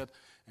 what he said,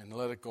 and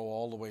let it go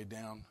all the way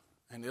down.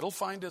 And it'll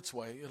find its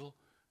way.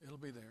 It'll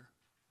be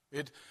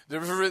there.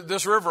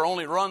 This river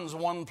only runs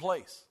one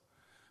place.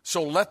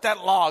 So let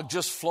that log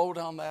just flow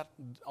down that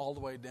all the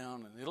way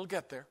down, and it'll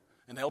get there,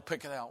 and they'll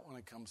pick it out when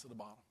it comes to the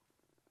bottom.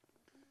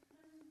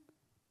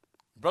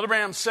 Brother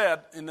Branham said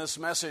in this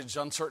message,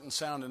 Uncertain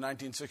Sound, in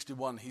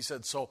 1961, he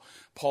said, so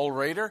Paul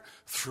Rader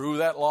threw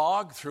that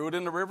log, threw it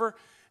in the river,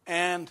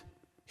 and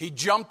he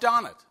jumped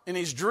on it. In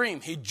his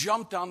dream, he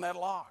jumped on that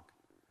log.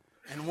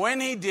 And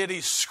when he did, he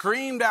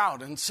screamed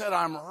out and said,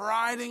 I'm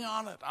riding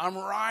on it, I'm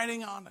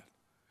riding on it.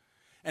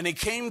 And he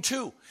came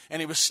to, and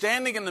he was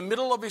standing in the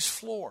middle of his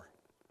floor.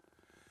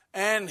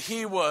 And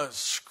he was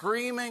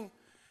screaming,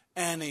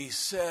 And he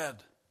said,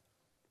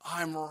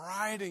 I'm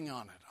riding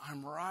on it.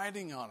 I'm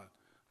riding on it.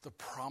 The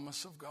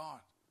promise of God.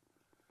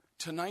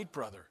 Tonight,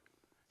 brother,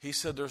 he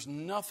said, there's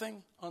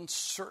nothing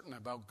uncertain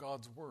about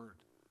God's word.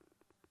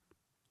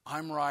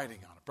 I'm riding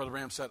on it. Brother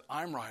Branham said,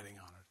 I'm riding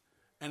on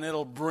it. And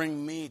it'll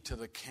bring me to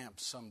the camp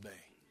someday.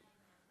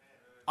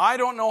 I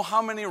don't know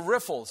how many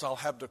riffles I'll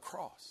have to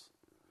cross,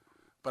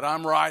 but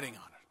I'm riding on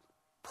it.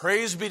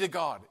 Praise be to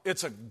God.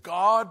 It's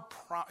God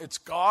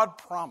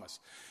promise.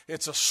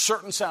 It's a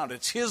certain sound.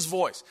 It's His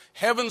voice.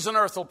 Heavens and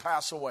earth will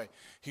pass away.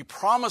 He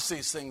promised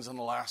these things in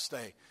the last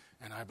day,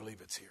 and I believe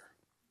it's here.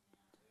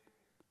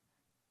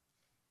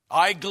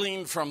 I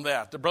glean from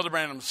that Brother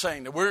Branham is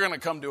saying that we're going to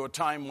come to a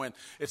time when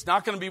it's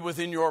not going to be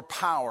within your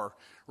power,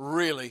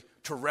 really,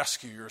 to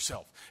rescue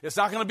yourself. It's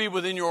not going to be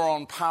within your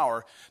own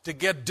power to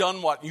get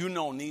done what you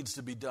know needs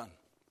to be done.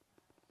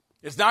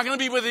 It's not going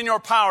to be within your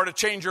power to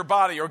change your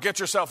body or get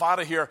yourself out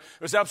of here.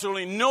 There's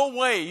absolutely no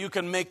way you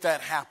can make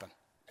that happen.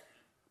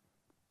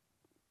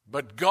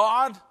 But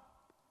God,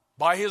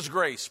 by His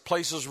grace,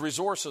 places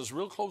resources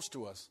real close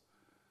to us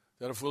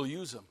that if we'll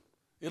use them,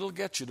 it'll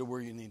get you to where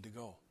you need to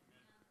go.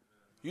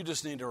 You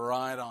just need to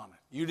ride on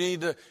it. You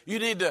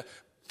need to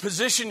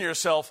position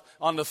yourself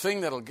on the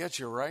thing that'll get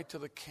you right to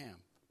the camp.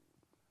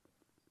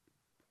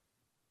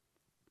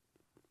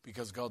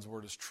 Because God's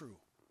word is true.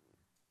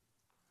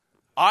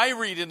 I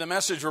read in the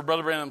message where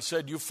Brother Branham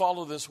said, you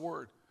follow this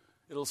word,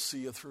 it'll see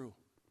you through.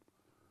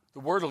 The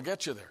word will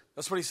get you there.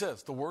 That's what he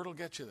says. The word will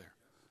get you there.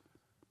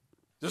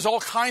 There's all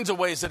kinds of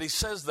ways that he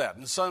says that.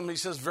 And some he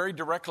says very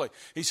directly.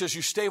 He says,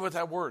 you stay with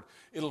that word,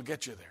 it'll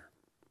get you there.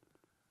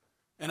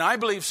 And I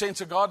believe,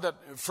 saints of God, that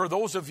for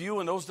those of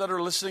you and those that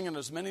are listening, and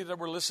there's many that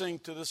were listening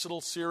to this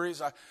little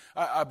series,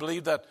 I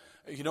believe that,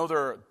 you know,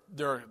 there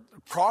are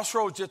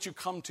crossroads that you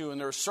come to, and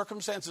there are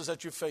circumstances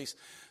that you face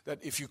that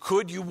if you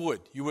could, you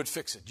would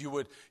fix it. You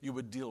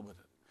would deal with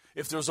it.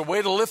 If there's a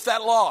way to lift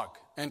that log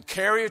and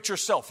carry it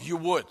yourself, you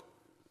would.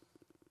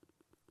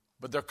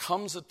 But there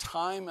comes a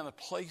time and a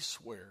place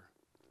where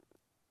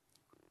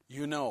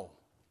you know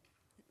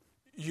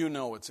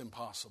it's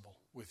impossible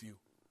with you.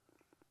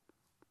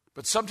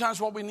 But sometimes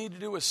what we need to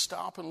do is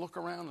stop and look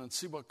around and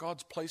see what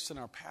God's placed in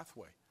our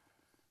pathway,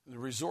 and the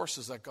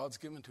resources that God's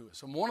given to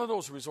us. And one of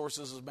those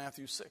resources is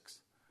Matthew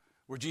 6,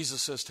 where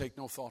Jesus says, take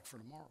no thought for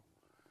tomorrow.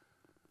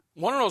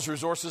 One of those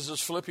resources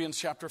is Philippians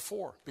chapter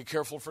 4, be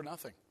careful for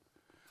nothing.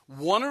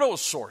 One of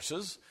those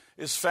sources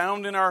is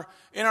found in our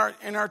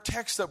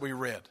text that we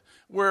read,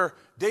 where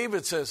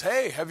David says,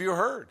 hey, have you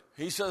heard?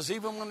 He says,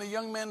 even when the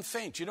young men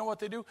faint, you know what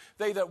they do?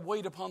 They that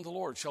wait upon the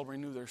Lord shall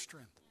renew their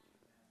strength.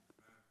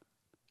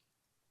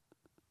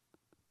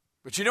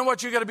 But you know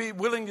what you got to be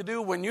willing to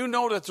do when you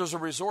know that there's a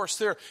resource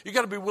there? You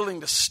got to be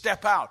willing to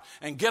step out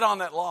and get on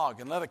that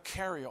log and let it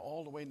carry you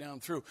all the way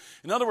down through.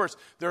 In other words,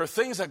 there are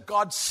things that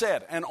God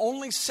said and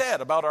only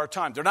said about our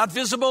time. They're not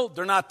visible.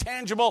 They're not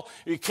tangible.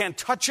 You can't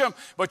touch them.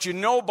 But you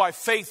know by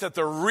faith that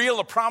they're real.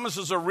 The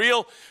promises are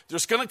real.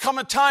 There's going to come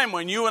a time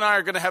when you and I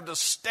are going to have to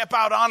step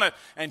out on it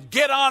and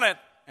get on it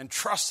and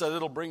trust that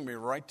it'll bring me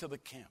right to the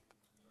camp.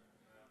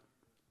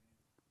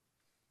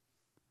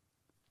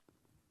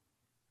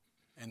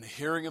 And the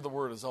hearing of the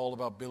word is all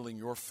about building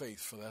your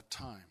faith for that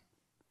time.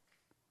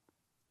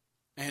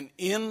 And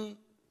in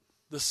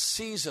the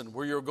season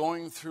where you're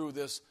going through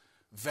this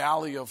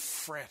valley of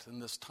fret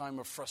and this time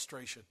of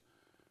frustration,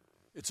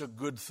 it's a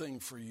good thing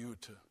for you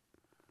to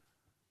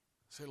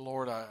say,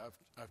 Lord,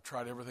 I've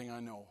tried everything I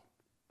know.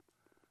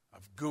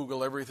 I've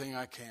Googled everything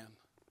I can.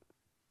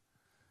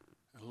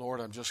 And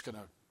Lord, I'm just going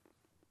to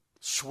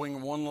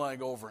swing one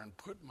leg over and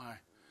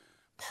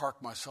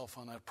park myself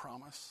on that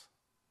promise.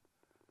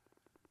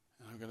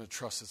 And I'm going to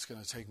trust it's going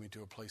to take me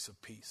to a place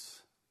of peace.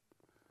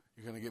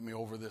 You're going to get me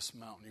over this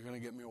mountain. You're going to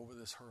get me over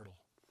this hurdle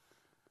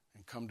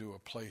and come to a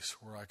place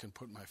where I can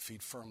put my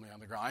feet firmly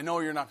on the ground. I know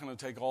you're not going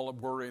to take all the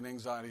worry and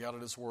anxiety out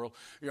of this world.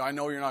 I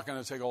know you're not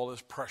going to take all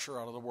this pressure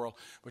out of the world.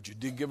 But you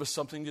did give us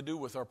something to do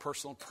with our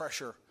personal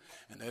pressure,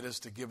 and that is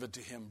to give it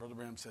to Him. Brother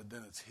Branham said,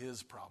 then it's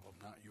His problem,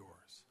 not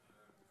yours.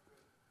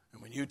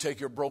 And when you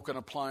take your broken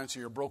appliance or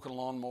your broken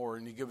lawnmower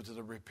and you give it to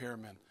the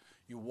repairman,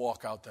 you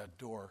walk out that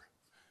door.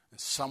 And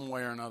some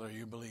way or another,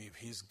 you believe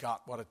He's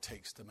got what it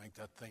takes to make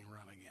that thing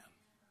run again.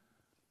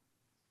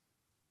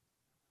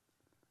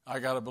 I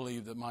got to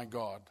believe that my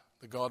God,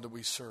 the God that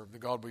we serve, the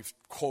God we've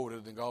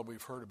quoted, the God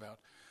we've heard about,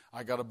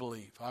 I got to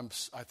believe.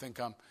 I think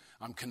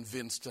I'm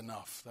convinced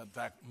enough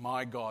that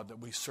my God that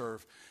we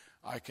serve,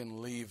 I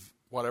can leave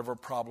whatever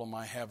problem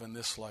I have in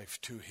this life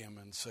to Him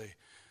and say,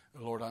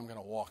 Lord, I'm going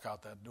to walk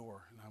out that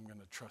door and I'm going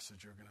to trust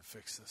that you're going to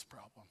fix this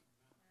problem.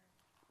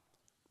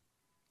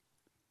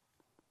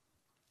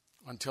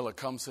 Until it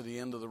comes to the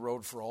end of the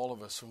road for all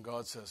of us when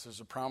God says, there's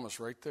a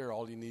promise right there.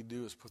 All you need to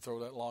do is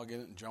throw that log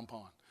in it and jump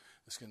on.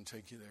 It's going to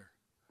take you there.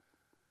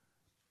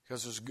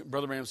 Because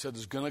Brother Branham said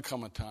there's going to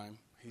come a time,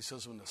 he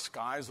says, when the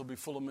skies will be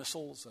full of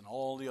missiles and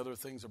all the other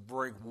things will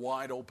break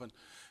wide open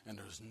and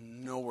there's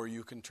nowhere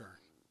you can turn.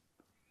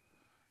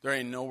 There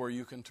ain't nowhere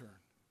you can turn.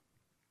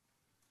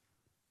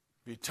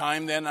 Be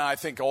time then, I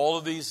think all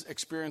of these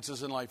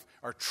experiences in life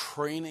are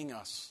training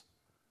us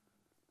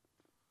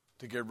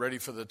to get ready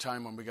for the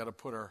time when we got to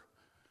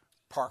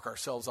park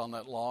ourselves on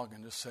that log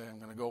and just say, I'm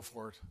going to go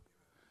for it.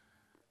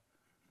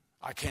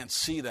 I can't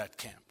see that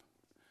camp.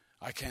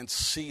 I can't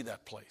see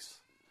that place,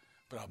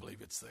 but I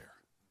believe it's there.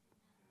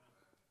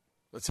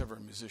 Let's have our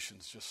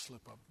musicians just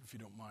slip up, if you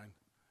don't mind,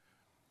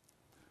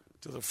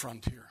 to the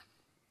front here.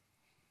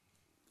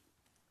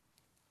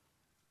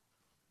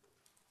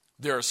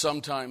 There are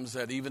some times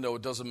that even though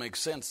it doesn't make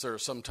sense, there are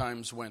some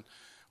times when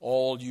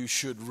all you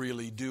should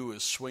really do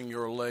is swing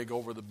your leg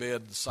over the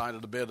bed, the side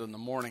of the bed in the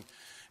morning,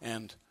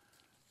 and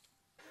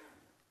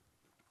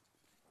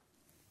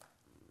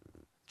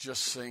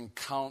just sing,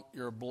 count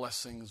your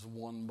blessings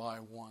one by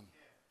one.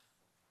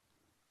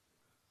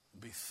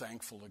 Be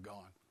thankful to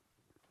God.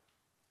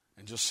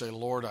 And just say,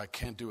 Lord, I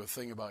can't do a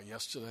thing about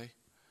yesterday.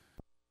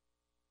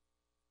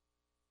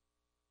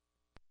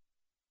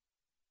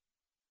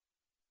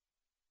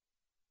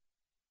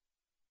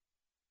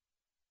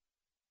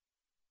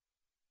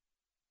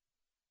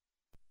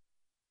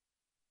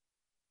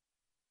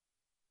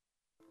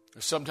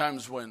 There's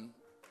sometimes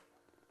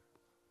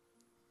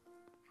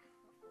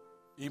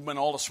even when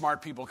all the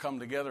smart people come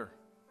together,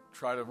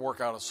 try to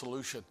work out a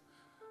solution,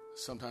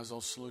 sometimes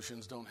those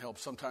solutions don't help.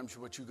 Sometimes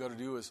what you got to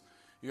do is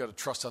you got to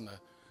trust on the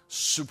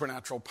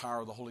supernatural power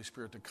of the Holy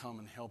Spirit to come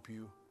and help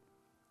you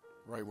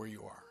right where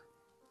you are.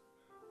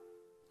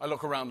 I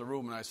look around the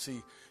room and I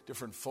see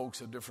different folks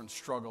have different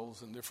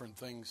struggles and different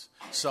things.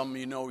 Some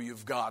you know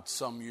you've got,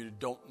 some you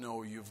don't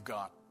know you've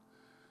got.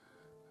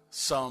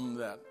 Some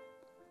that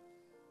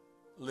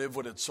live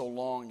with it so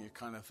long you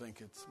kind of think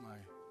it's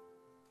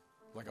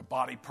like a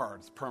body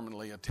part, it's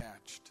permanently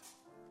attached.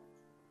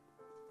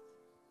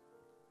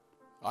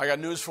 I got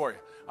news for you.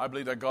 I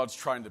believe that God's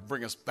trying to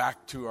bring us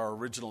back to our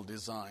original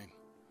design,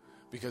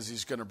 because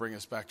he's going to bring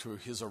us back to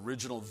his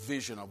original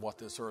vision of what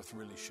this earth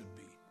really should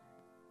be.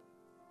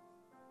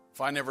 If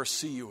I never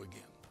see you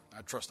again,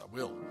 I trust I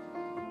will.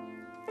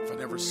 If I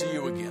never see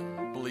you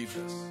again, believe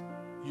this.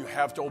 You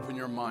have to open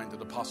your mind to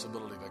the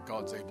possibility that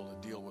God's able to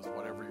deal with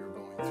whatever you're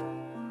going through.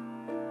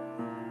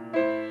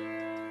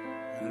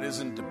 And it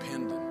isn't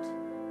dependent.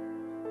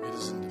 It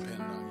isn't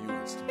dependent on you.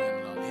 It's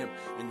dependent on him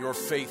and your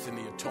faith in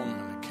the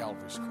atonement at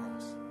Calvary's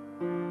cross.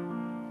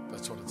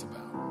 That's what it's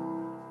about.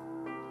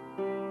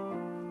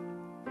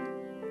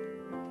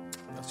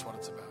 That's what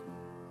it's about.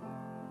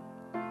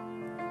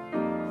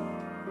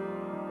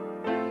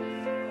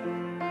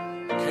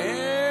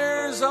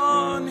 Cares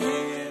on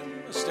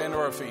him. Let's stand to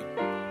our feet.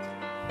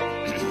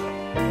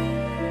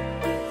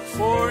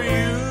 For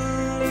you,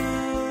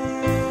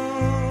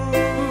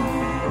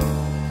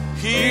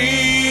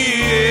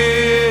 he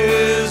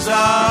is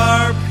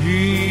our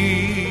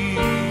peace.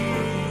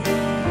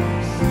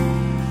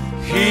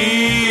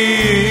 He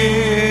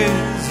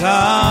is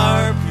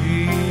our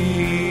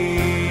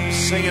peace.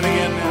 Sing it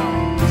again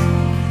now.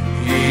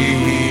 He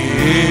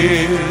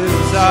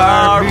is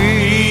our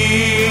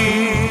peace,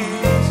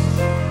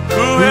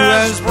 who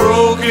has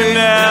broken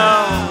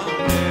down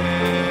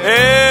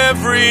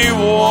every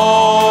wall.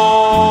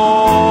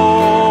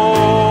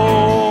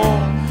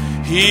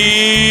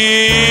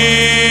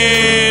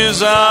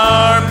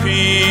 Our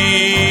peace,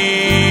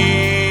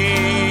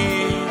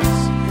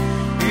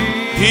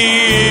 he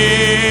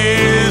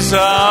is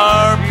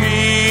our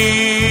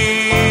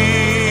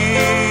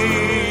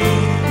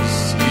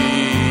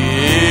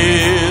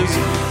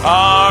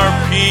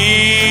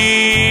peace,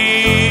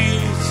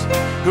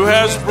 who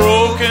has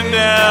broken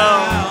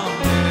down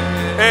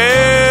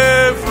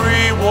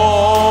every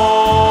wall.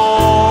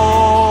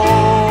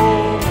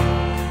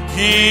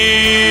 He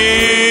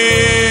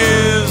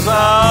is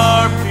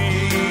our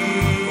peace.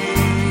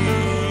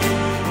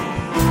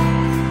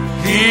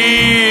 He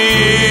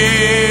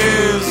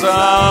is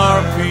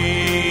our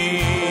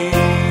peace.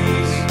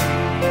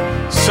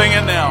 Sing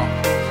it now.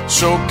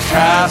 So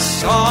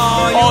cast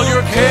all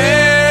your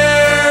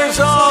cares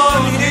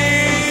on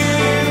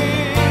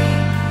him,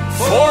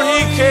 for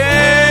he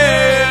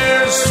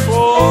cares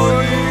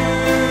for you.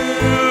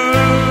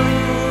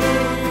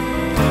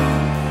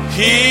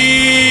 He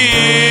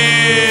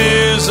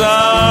is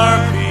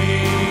our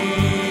peace.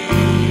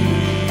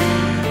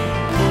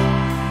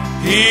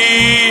 He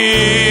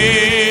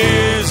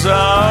is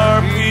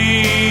our peace.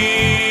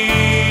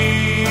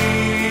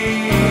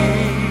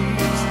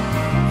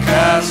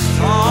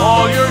 Cast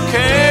all your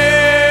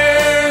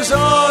cares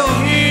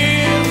on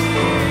him,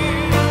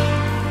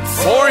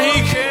 for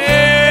he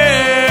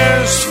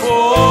cares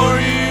for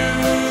you.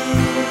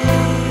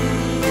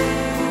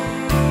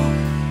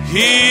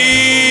 He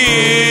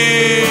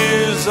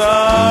is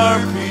our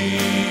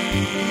peace.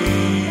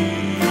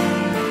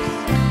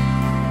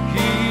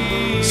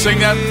 Sing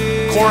that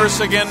chorus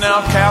again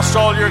now. Cast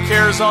all your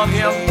cares on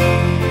him.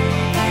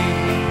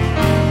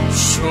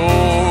 So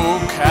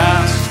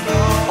cast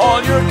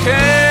all your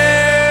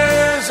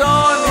cares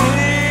on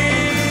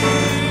him,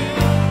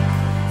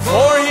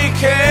 for he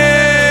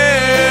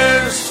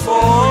cares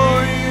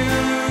for you.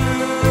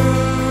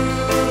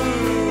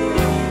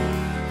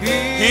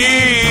 He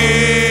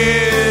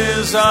is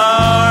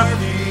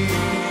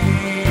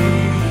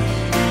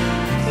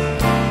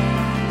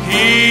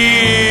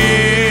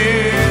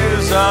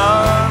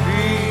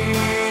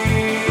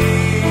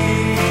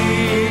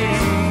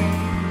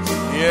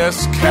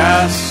Yes,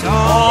 cast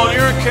all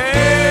your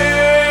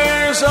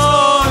cares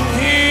on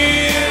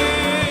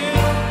Him,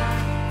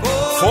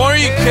 for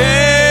He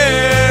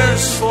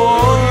cares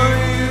for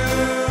you.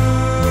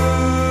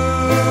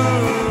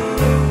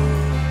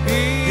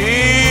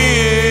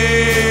 He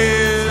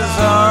is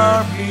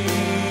our peace.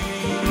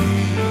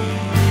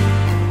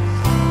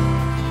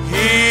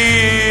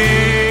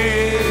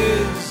 He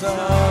is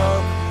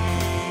our peace.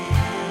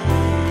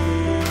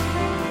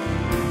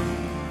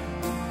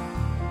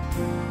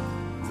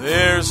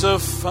 There's a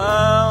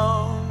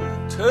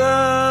fountain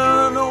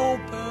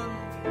open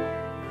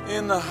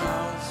in the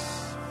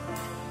house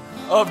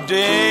of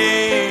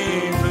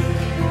David,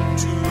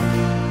 to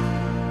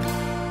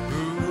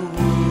who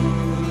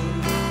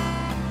would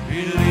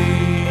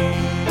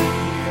believe.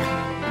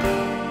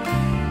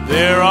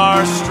 There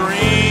are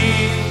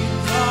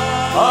streams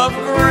of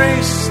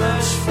grace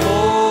that's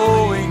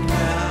flowing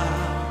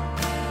down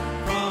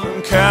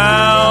from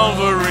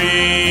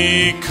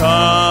Calvary.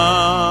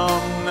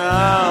 Come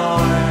now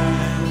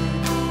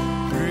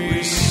and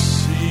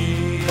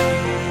receive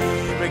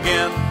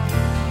again.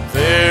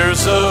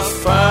 There's a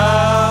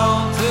fountain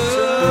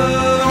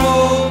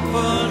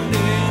opened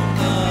in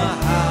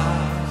the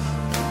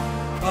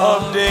house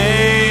of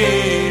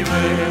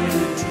David,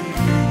 to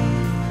you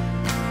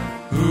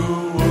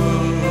who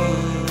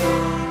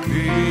would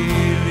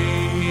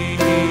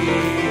believe.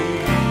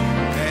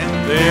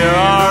 And there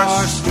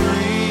are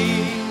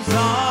streams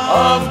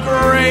of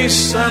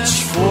grace that's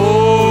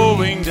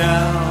flowing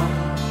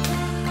down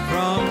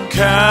from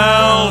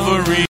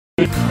Calvary.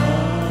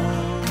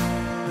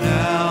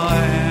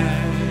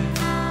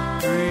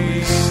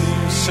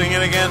 Sing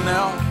it again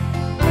now.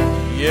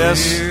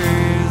 Yes.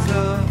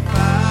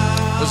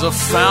 There's a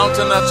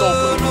fountain that's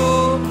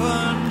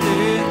open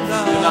in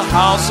the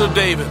house of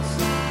David.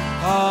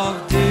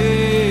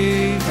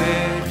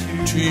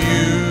 To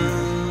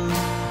you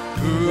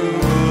who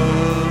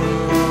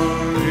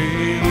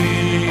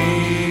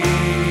believe.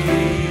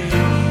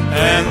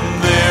 And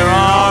there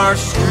are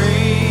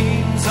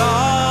streams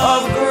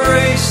of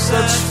grace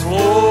that's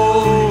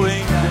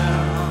flowing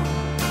down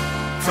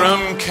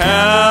from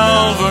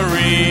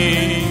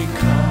Calvary.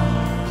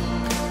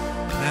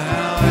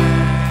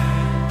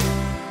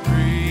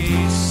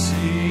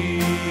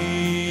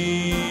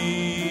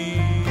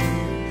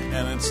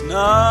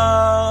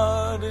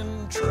 Not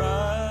in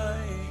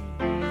trying,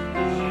 but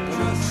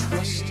in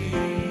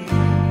trusting.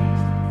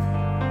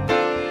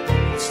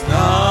 It's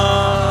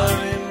not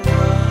in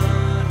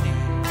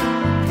running,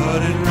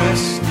 but in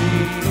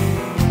resting.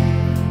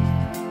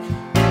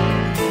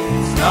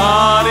 It's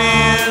not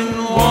in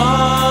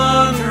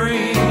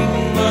wandering,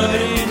 but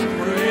in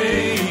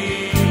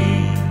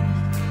praying,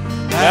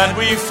 that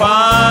we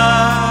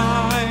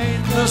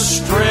find the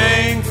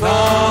strength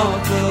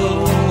of the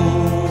Lord.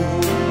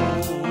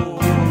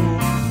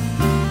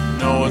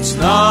 It's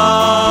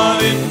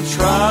not in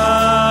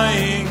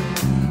trying,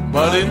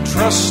 but in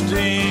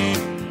trusting.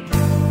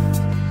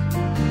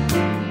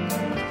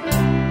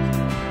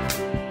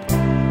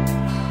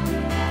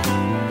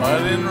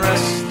 But in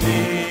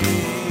resting.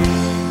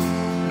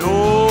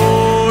 No,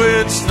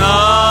 it's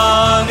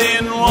not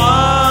in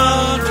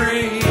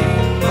wandering,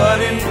 but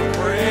in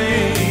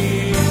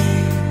praying,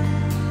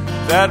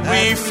 that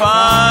we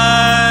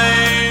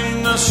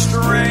find the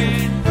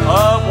strength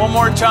of. One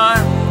more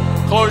time.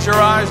 Close your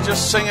eyes,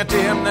 just sing it to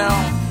Him now.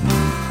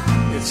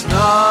 It's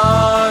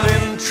not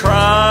in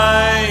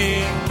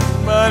trying,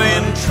 but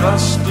in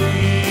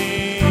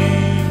trusting.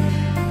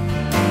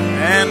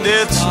 And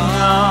it's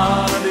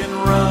not in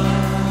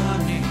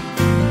running,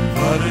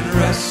 but in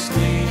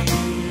resting.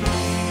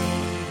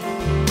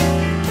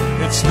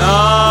 It's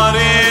not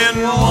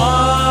in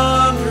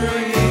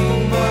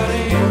wandering, but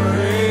in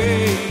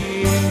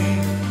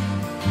praying,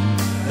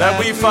 that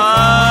we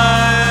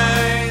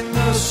find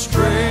the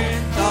strength.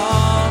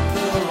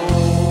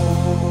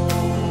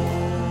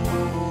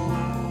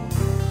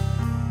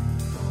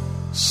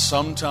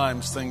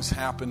 Sometimes things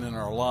happen in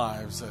our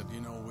lives that,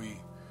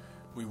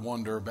 we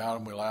wonder about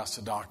them. We'll ask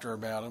the doctor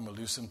about them. We'll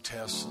do some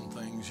tests and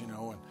things, and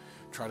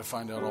try to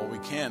find out all we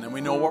can. And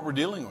we know what we're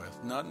dealing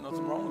with. Nothing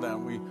wrong with that.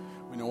 We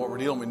know what we're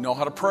dealing with. We know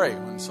how to pray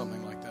when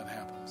something like that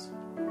happens.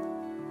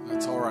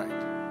 That's all right.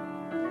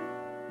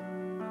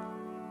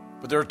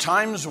 But there are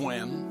times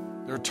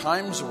when,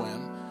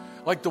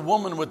 like the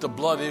woman with the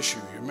blood issue,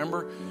 you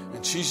remember?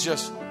 And she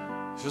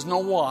doesn't know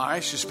why.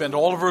 She spent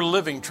all of her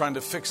living trying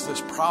to fix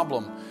this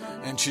problem.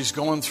 And she's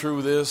going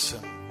through this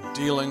and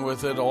dealing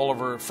with it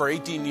for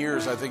 18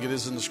 years, I think it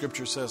is in the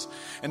scripture says.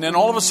 And then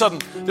all of a sudden,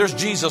 there's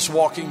Jesus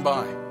walking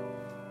by.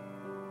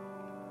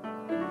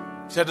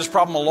 She's had this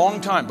problem a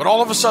long time, but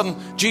all of a sudden,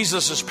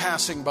 Jesus is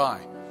passing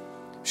by.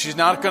 She's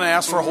not going to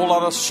ask for a whole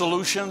lot of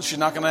solutions. She's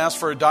not going to ask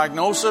for a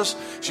diagnosis.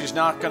 She's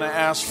not going to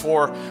ask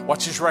for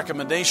what's his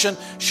recommendation.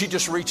 She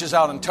just reaches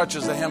out and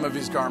touches the hem of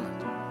his garment.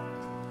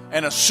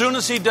 And as soon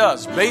as he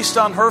does, based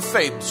on her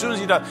faith, as soon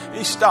as he does,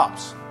 he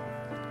stops.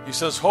 He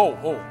says,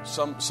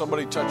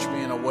 somebody touched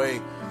me in a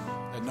way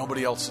that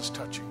nobody else is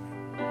touching me.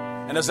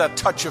 And there's that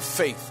touch of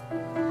faith.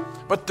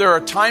 But there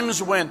are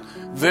times when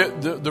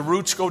the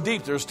roots go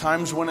deep. There's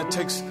times when it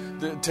takes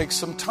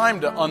some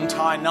time to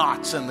untie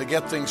knots and to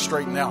get things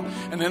straightened out.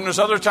 And then there's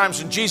other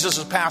times when Jesus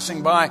is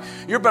passing by.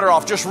 You're better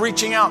off just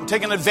reaching out and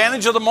taking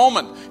advantage of the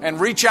moment and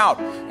reach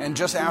out and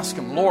just ask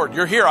Him, Lord,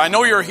 you're here. I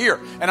know you're here.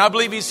 And I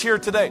believe He's here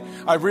today.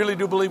 I really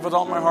do believe with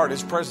all my heart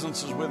His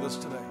presence is with us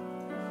today.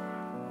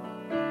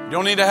 You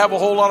don't need to have a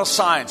whole lot of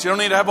science. You don't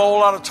need to have a whole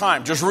lot of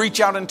time. Just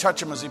reach out and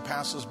touch Him as He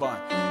passes by.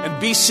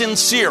 And be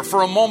sincere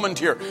for a moment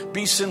here.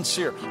 Be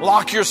sincere.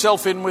 Lock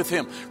yourself in with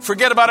Him.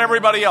 Forget about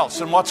everybody else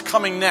and what's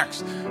coming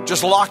next.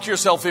 Just lock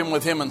yourself in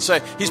with Him and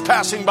say, He's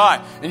passing by.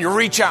 And you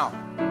reach out.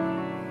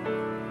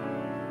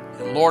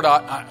 And Lord,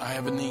 I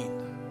have a need.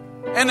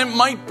 And it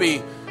might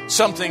be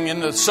something in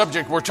the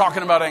subject we're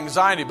talking about,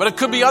 anxiety, but it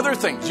could be other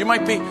things. You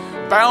might be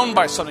bound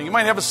by something. You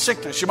might have a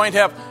sickness. You might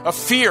have a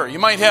fear. You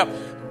might have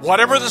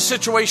whatever the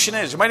situation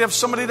is. You might have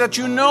somebody that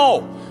you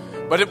know,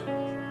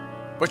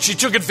 but she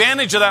took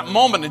advantage of that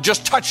moment and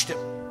just touched him.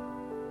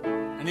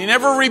 And he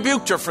never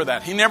rebuked her for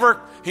that. He never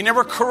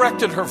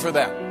corrected her for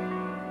that.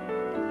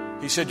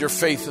 He said, your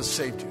faith has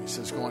saved you. He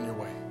says, go on your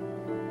way.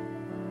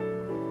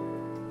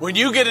 When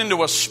you get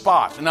into a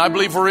spot, and I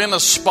believe we're in a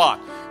spot,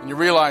 and you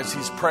realize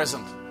He's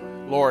present,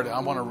 Lord,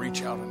 I want to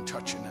reach out and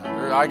touch You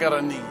now. I got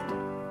a need.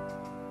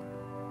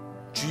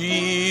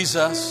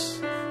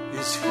 Jesus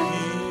is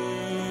here.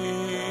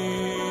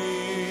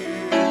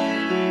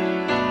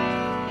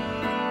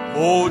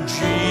 Oh,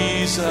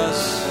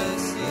 Jesus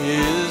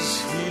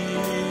is here.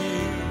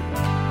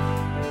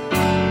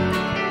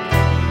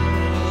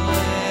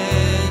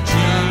 And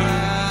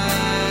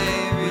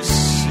I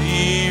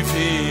receive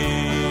Him.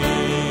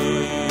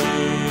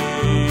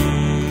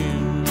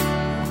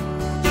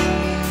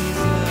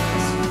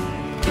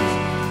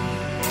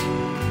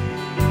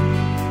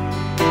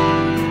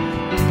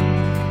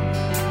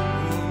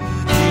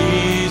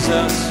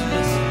 Jesus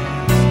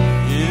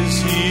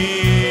is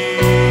here.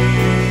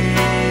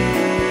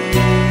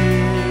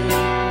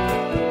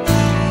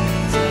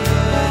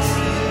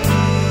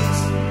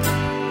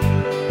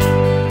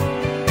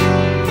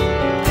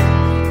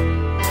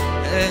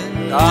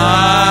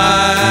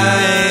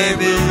 I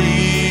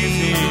believe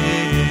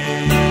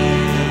Him.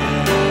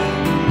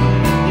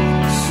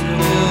 So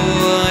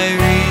I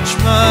reach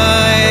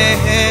my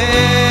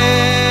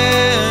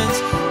hands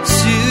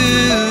to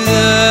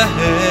the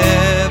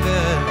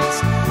heavens.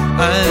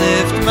 I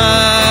lift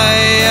my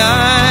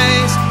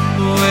eyes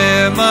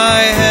where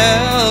my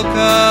help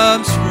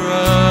comes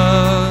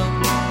from.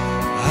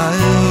 I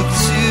look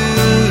to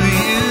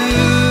You,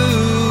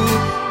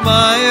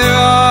 my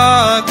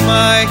rock,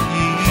 my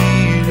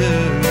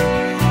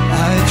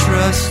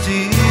trust in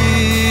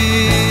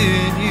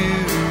You,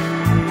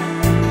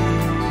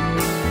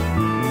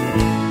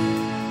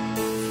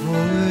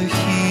 for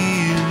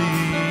healing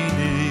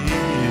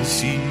is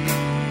here.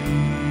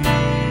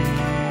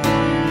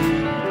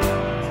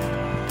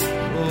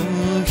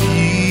 Oh,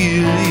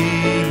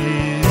 healing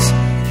is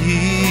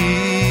here.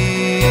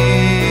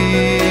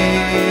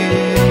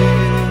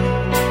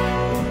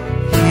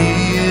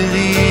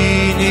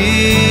 Healing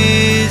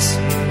is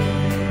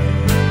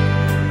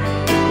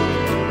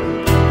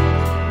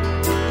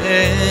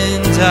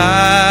and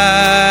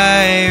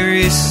I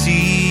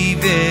receive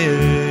it,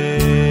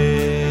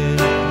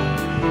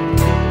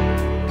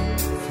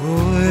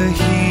 for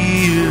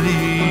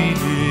healing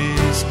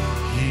is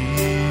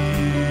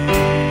here.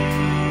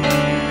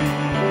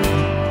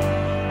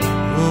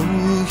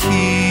 Oh,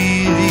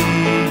 healing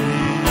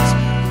is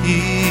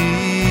here.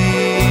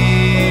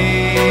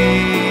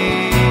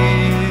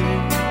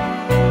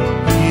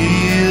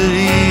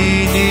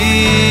 Healing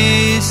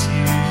is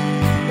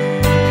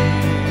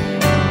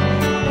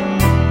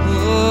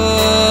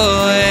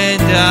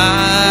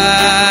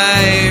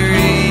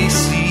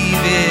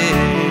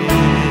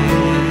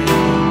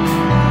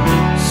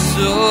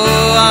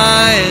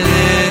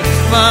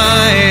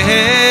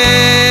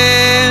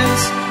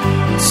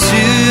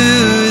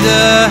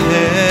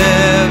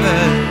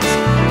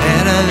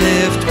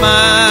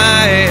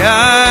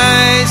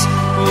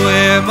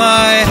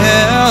my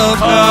help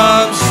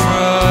comes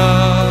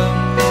from.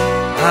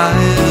 I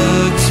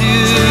look to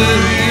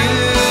You,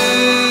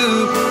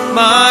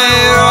 my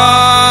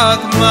rock,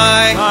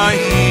 my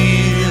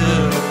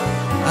healer.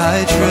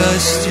 I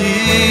trust in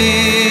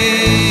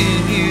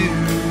You.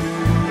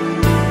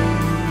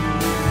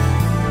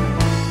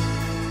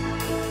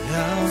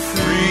 Now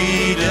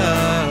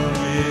freedom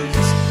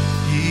is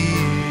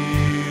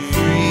here.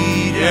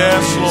 Freedom,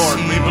 yes, Lord,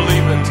 we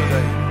believe it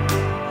today.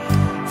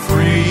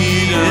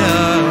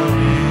 Freedom.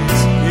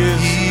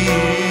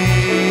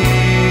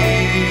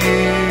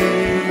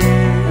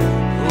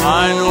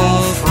 I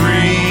know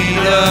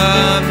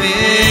freedom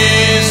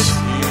is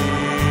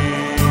here,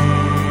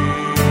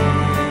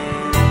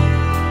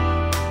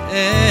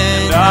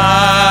 and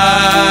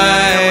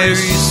I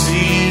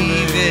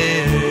receive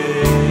it.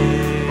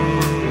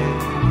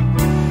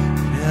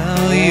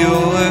 Now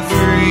Your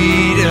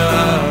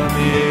freedom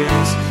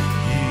is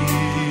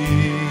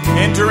here.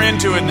 Enter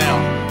into it now.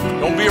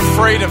 Don't be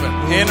afraid of it.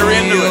 Enter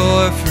into it.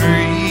 Your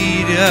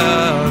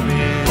freedom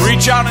is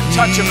reach out and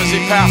touch him as he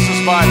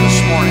passes by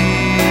this morning.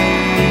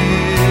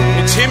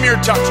 It's him you're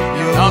touching.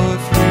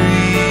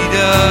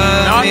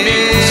 Not me.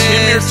 It's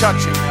him you're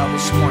touching now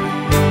this morning.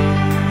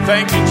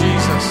 Thank you,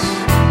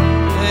 Jesus.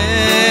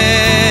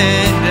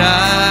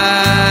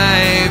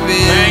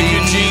 Thank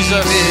you,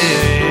 Jesus.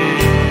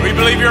 We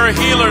believe you're a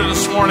healer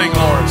this morning,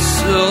 Lord.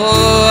 So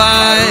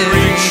I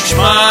reach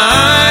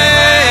my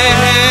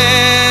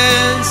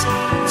hands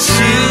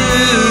to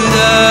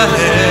the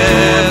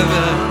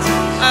heavens.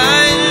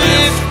 I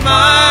lift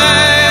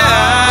my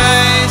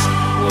eyes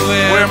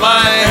where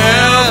my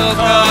help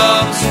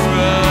comes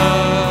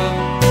from.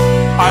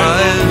 I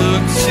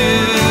look to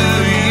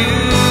you,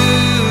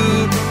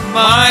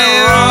 my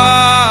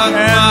rock,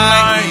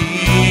 my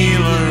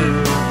healer.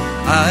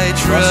 I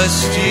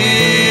trust in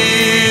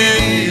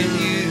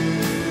you.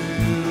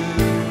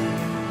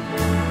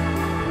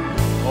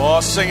 Oh,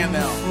 sing it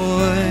now.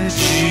 For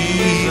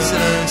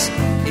Jesus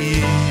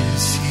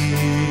is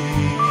here.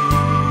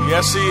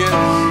 Yes, he is.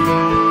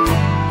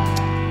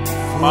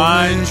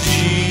 My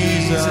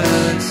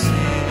Jesus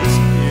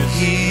is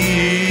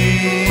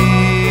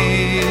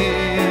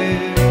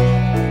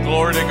here.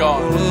 Glory to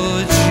God. Oh,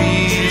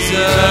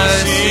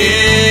 Jesus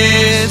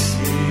is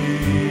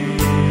here.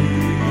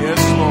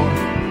 Yes, Lord.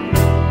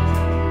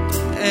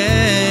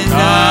 And I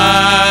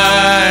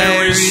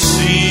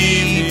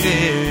receive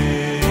it.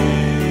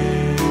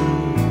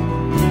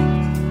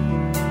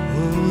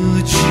 Oh,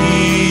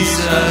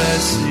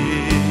 Jesus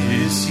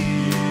is here.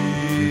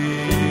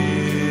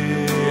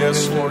 Yes,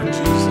 Lord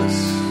Jesus.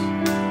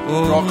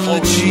 Oh,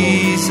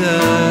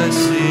 Jesus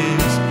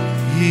is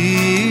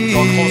here.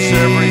 Draw close to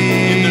every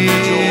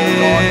individual, oh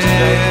God,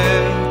 today.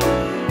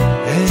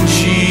 And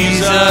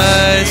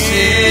Jesus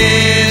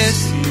is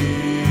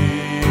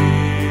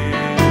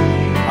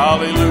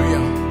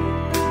Hallelujah.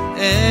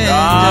 and I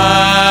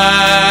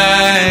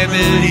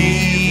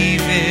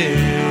believe it.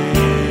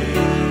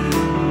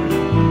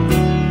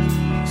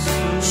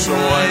 So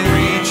I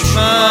reach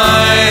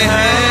my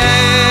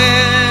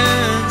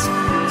hands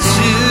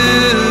to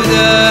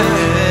the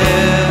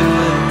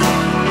heavens.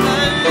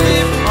 I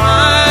lift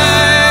my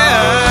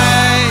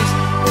eyes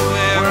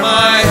where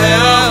my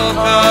help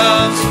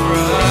comes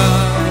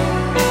from.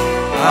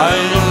 I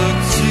look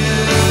to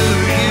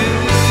you,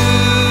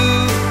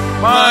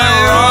 my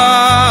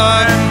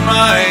rock,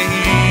 my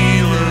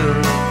healer,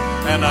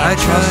 And I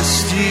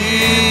trust in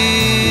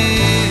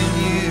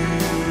you.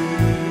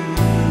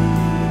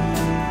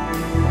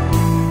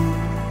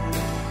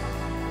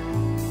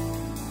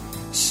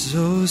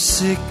 So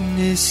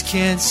sickness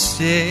can't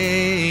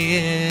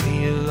stay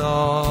any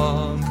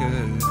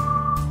longer.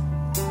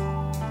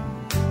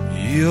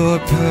 Your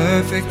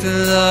perfect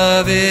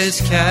love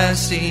is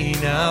casting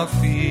out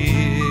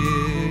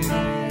fear.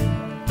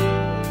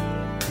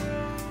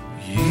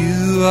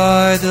 You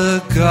are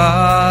the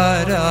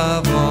God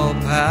of all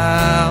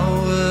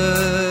power,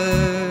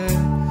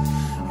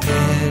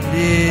 and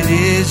it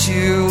is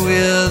your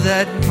will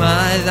that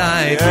my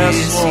life Yes,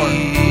 is Lord.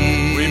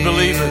 healed. We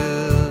believe it.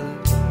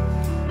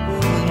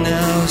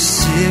 Now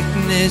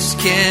sickness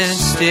can't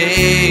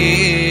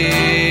stay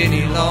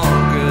any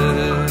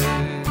longer.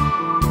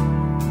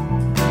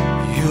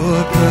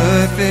 Your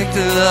perfect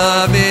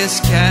love is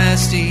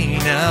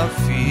casting out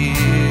fear.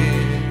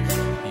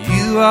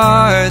 You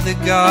are the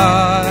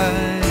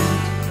God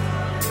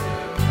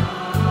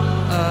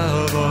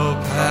of all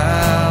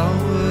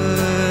power,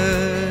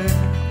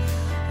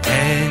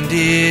 and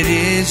it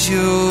is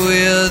your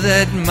will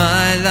that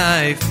my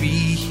life be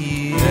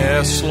healed.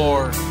 yes,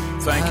 Lord.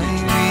 Thank you,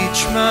 Jesus.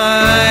 Reach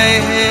my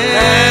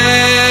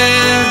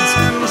hands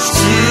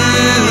to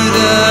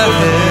the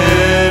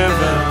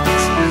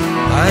heavens.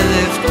 I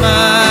lift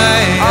my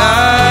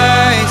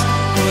eyes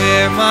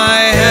where my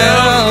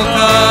help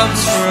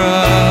comes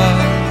from.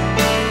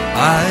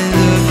 I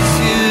look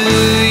to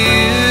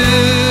you,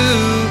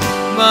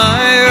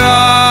 my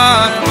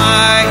rock,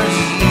 my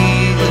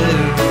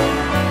healer.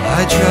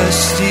 I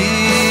trust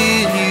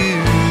in you.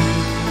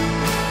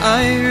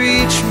 I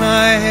reach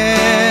my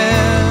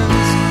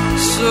hands,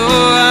 so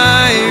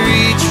I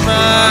reach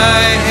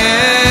my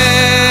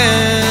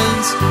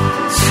hands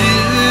to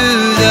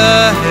the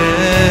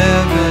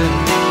heaven.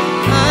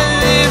 I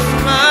lift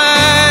my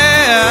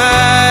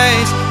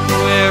eyes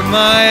where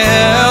my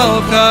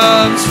help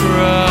comes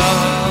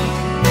from.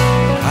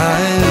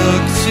 I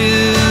look to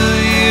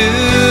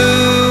you,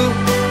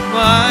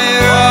 my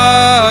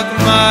rock,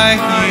 my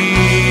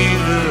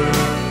healer.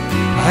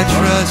 I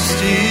trust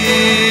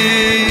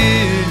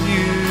in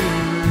you.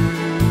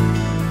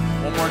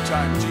 One more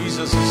time.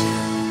 Jesus is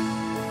here.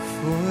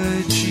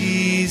 For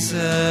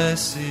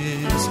Jesus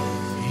is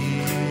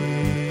here.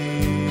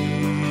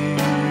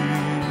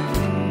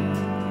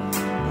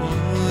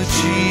 Oh,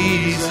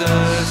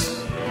 Jesus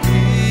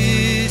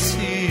is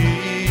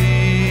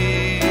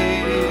here.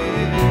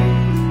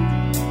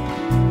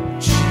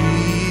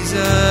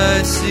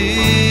 Jesus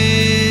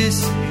is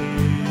here.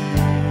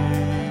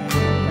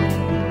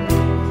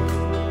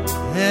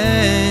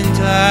 And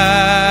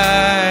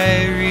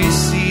I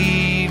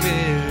receive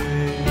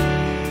it.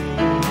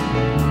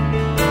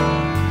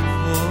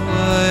 For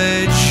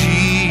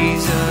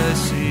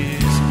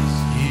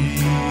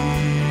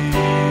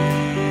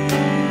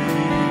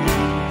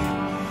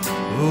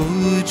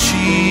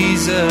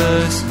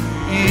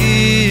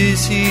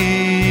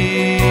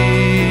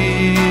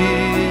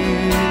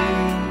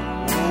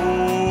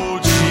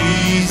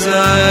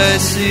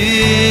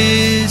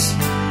is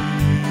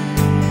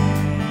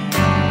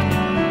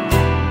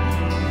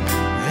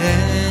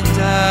and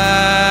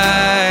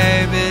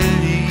I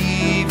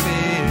believe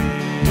it.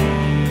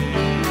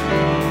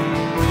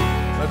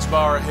 Let's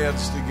bow our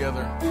heads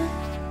together.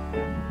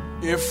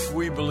 If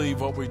we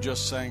believe what we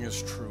just sang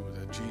is true,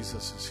 that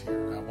Jesus is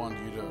here, I want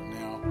you to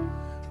now,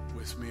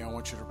 with me, I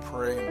want you to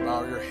pray and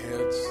bow your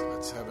heads.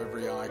 Let's have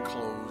every eye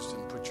closed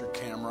and put your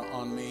camera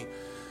on me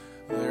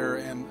there.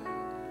 And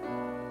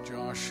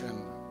Josh,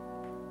 and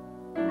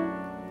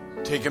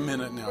take a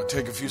minute now,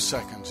 take a few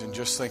seconds and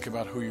just think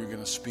about who you're going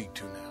to speak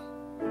to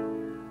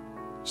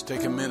now. Just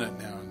take a minute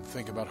now and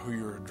think about who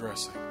you're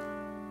addressing.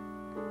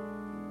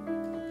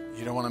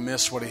 You don't want to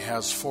miss what he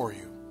has for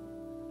you.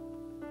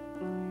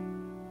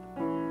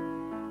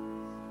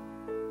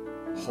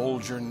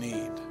 Hold your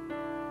need.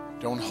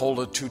 Don't hold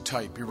it too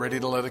tight. Be ready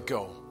to let it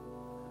go.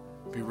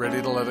 Be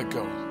ready to let it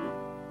go.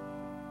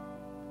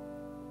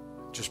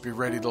 Just be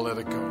ready to let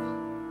it go.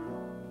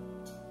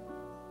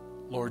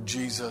 Lord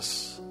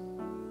Jesus,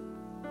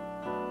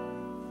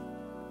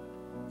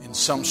 in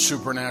some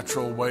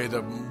supernatural way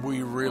that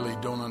we really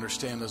don't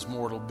understand as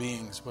mortal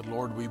beings, but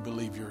Lord, we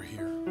believe you're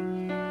here.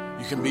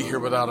 You can be here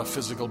without a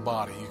physical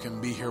body. You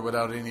can be here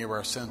without any of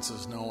our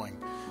senses knowing.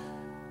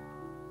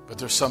 But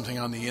there's something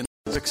on the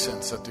sixth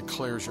sense that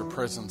declares your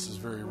presence is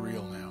very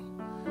real now.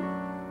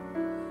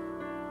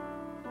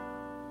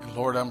 And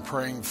Lord, I'm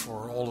praying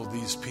for all of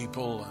these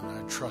people, and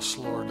I trust,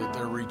 Lord, that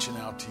they're reaching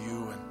out to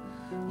you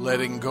and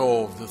letting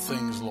go of the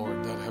things,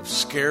 Lord, that have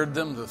scared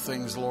them, the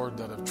things, Lord,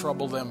 that have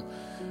troubled them,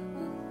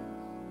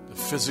 the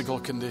physical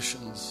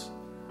conditions,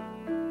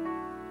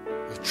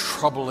 the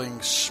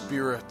troubling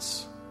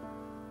spirits,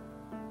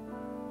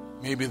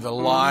 maybe the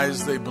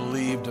lies they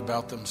believed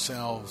about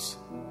themselves.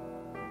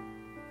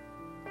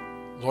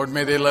 Lord,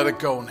 may they let it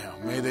go now.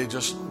 May they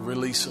just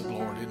release it,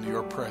 Lord, into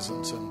your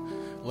presence and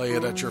lay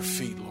it at your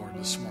feet, Lord,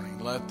 this morning.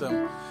 Let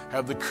them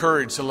have the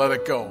courage to let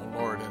it go,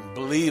 Lord, and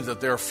believe that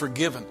they're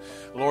forgiven.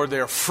 Lord, they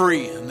are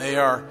free and they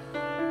are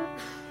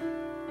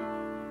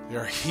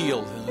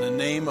healed in the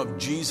name of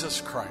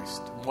Jesus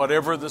Christ.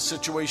 Whatever the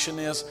situation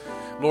is,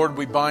 Lord,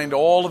 we bind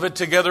all of it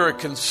together. It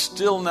can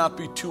still not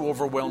be too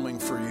overwhelming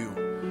for you.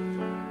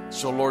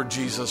 So, Lord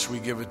Jesus, we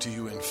give it to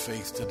you in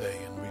faith today,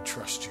 and we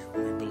trust you.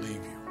 We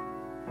believe you.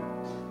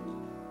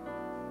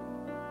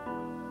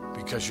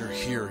 Because you're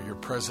here, you're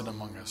present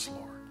among us,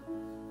 Lord.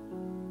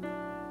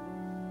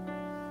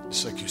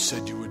 Just like you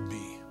said you would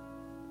be.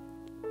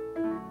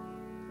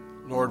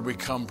 Lord, we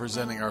come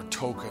presenting our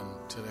token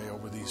today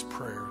over these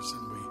prayers,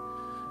 and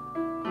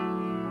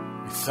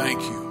we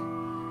thank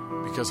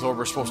you because, Lord,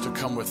 we're supposed to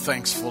come with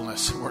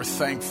thankfulness. We're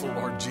thankful,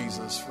 Lord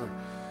Jesus, for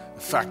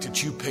the fact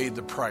that you paid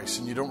the price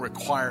and you don't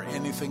require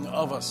anything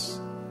of us.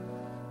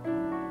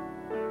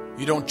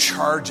 You don't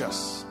charge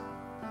us.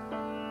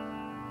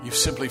 You've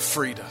simply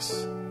freed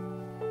us.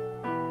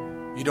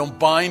 You don't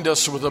bind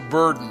us with a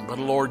burden, but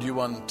Lord,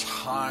 you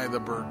untie the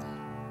burden.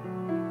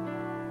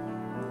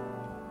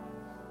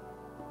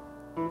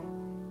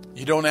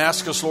 You don't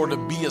ask us, Lord, to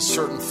be a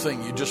certain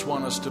thing. You just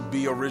want us to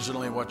be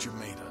originally what you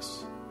made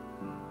us.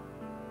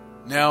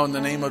 Now, in the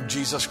name of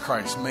Jesus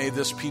Christ, may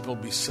this people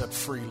be set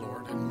free,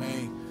 Lord, and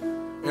may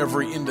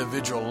every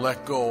individual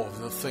let go of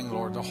the thing,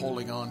 Lord, they're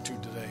holding on to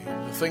today.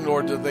 The thing,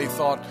 Lord, that they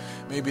thought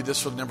maybe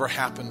this would never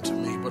happen to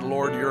me. But,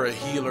 Lord, you're a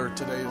healer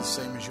today the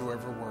same as you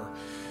ever were.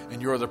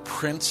 And you're the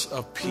Prince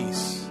of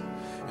Peace.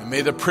 And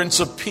may the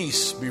Prince of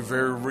Peace be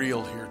very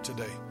real here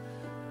today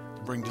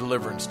to bring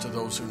deliverance to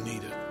those who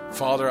need it.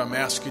 Father, I'm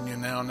asking you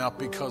now, not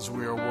because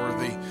we are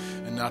worthy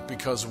and not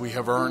because we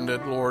have earned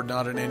it, Lord,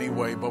 not in any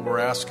way, but we're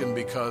asking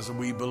because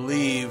we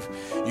believe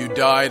you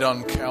died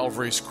on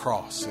Calvary's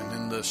cross, and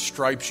in the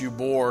stripes you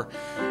bore,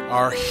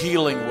 our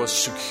healing was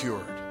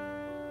secured.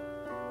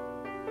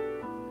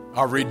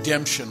 Our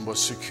redemption was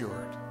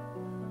secured.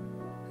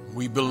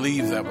 We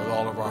believe that with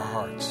all of our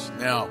hearts.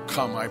 Now,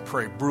 come, I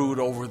pray, brood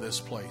over this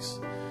place.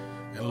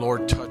 And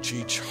Lord, touch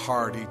each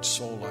heart, each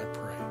soul, I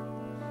pray.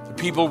 The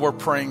people we're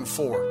praying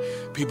for,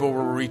 people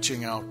we're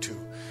reaching out to.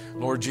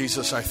 Lord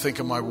Jesus, I think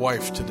of my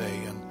wife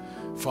today,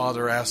 and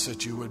Father, ask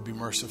that you would be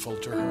merciful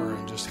to her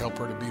and just help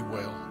her to be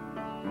well.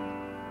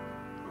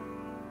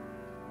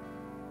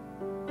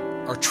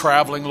 Are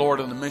traveling, Lord,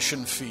 in the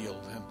mission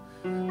field.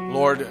 And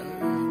Lord,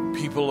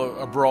 people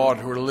abroad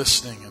who are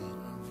listening, and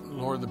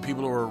Lord, the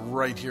people who are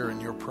right here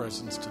in your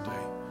presence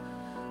today.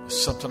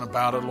 There's something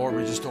about it, Lord,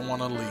 we just don't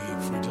want to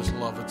leave. We just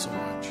love it so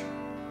much.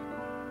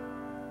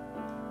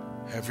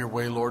 Have your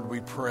way, Lord, we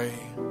pray.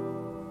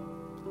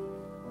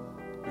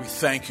 We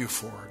thank you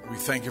for it. We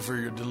thank you for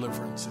your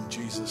deliverance in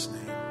Jesus'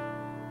 name.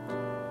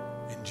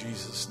 In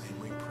Jesus' name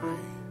we pray.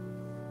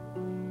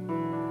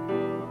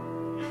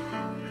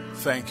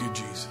 Thank you,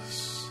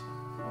 Jesus.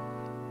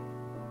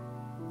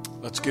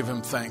 Let's give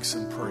him thanks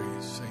and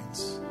praise,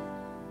 saints.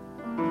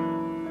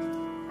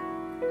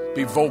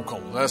 Be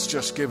vocal. Let's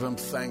just give him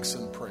thanks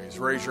and praise.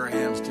 Raise your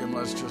hands to him.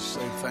 Let's just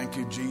say, thank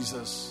you,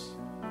 Jesus.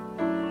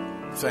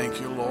 Thank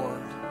you,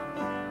 Lord.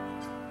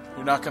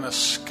 You're not going to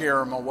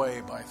scare him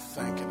away by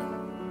thanking him.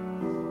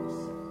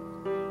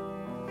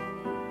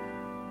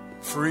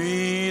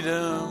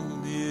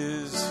 Freedom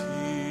is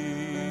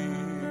here.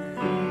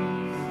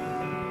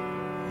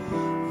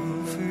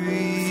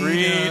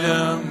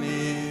 Freedom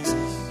is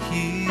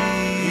here.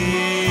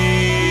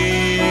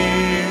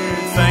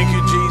 Thank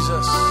you,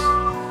 Jesus.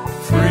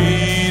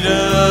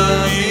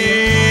 Freedom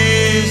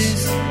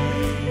is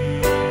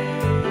here.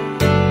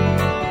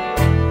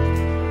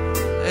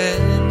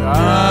 And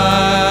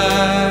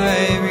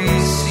I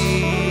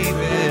receive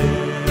it.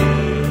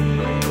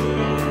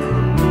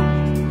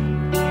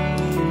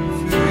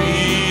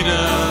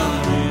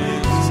 Freedom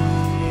is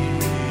here.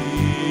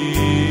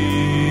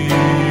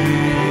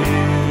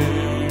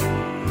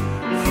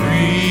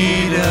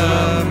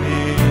 Freedom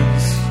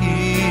is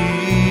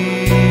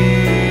here.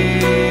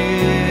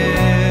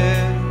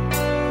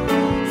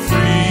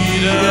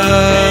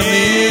 Freedom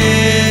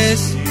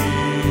is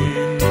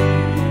here.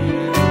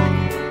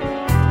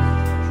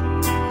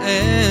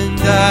 And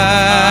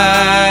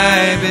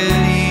I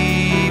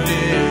believe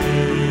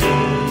it.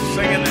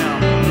 Sing it now.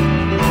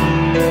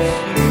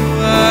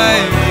 I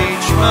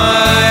reach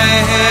my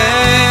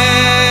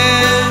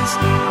hands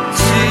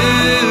to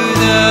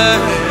the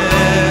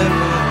heavens.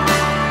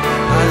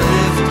 I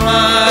lift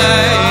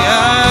my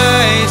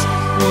eyes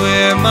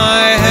where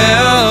my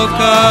help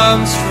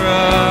comes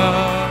from.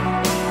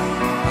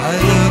 I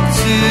look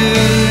to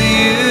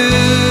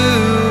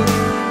you,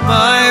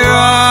 my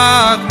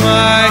rock,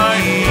 my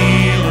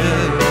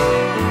healer.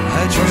 I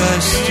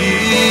trust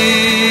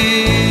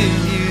in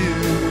you.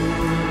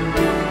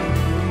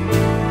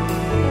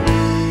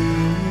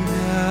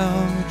 Now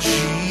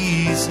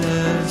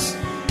Jesus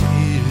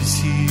is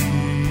here.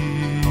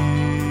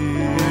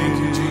 Thank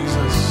you,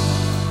 Jesus.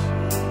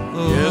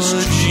 Oh, Yes,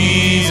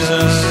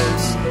 Jesus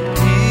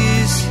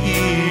is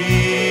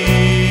here.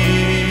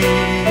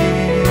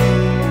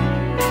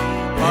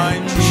 My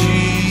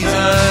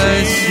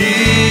Jesus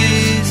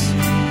is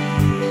here.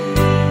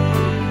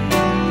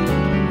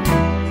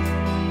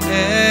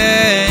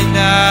 And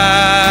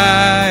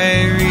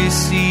I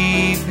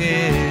receive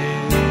it.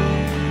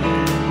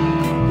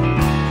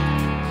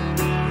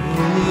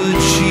 Oh,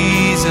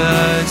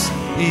 Jesus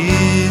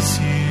is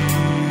here.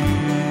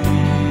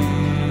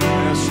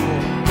 Yes,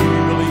 Lord. We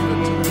believe it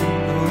today.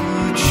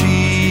 Oh,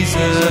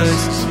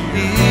 Jesus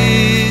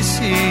is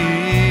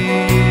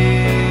here.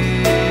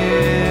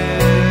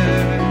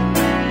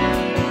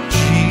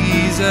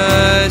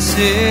 Jesus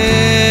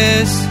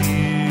is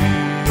here.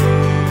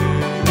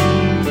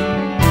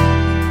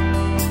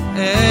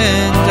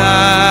 And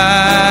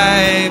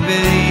I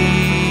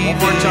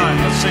believe One more time.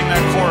 Let's sing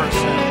that chorus.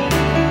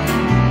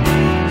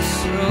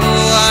 So I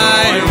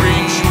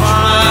reach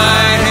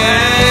my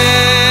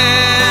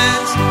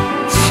hands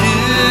to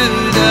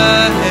the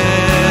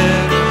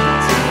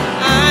heavens.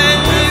 I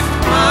lift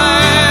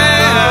my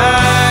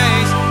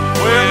eyes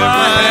where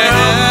my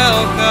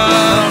help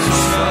comes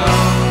from.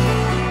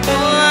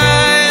 Oh, I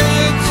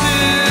look to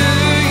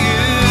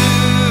you,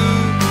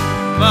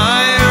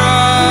 my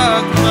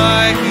rock,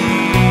 my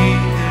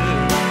healer.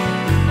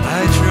 I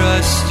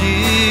trust in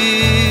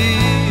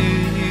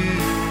you.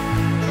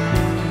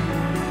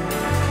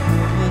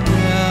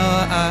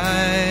 Now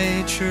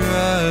I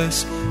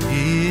trust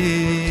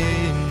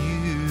in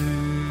you.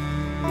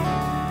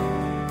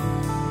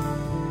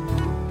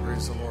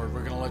 Praise the Lord.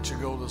 We're going to let you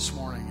go this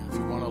morning. If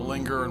you want to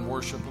linger and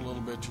worship a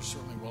little bit, you're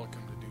certainly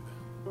welcome to do that.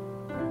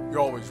 You're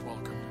always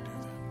welcome to do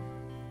that.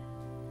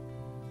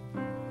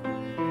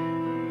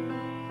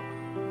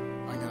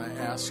 I'm going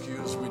to ask you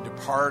as we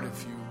depart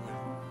if you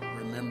would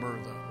remember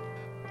the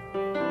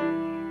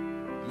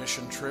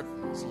mission trip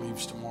that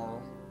leaves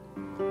tomorrow.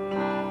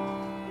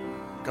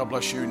 God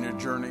bless you in your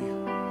journey.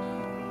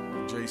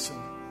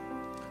 Jason,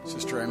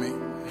 Sister Amy,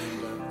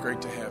 and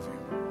great to have you.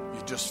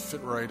 You just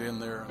fit right in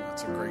there, and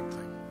that's a great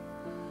thing.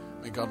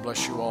 May God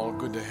bless you all.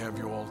 Good to have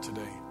you all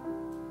today.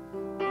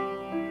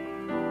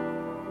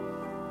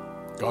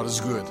 God is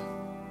good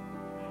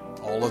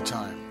all the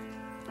time.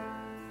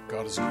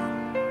 God is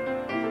good.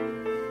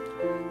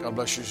 God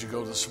bless you as you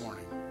go this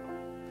morning.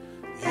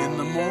 In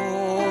the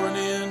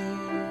morning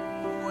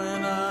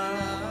when I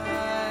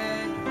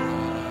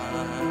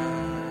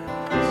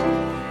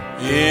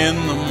rise, in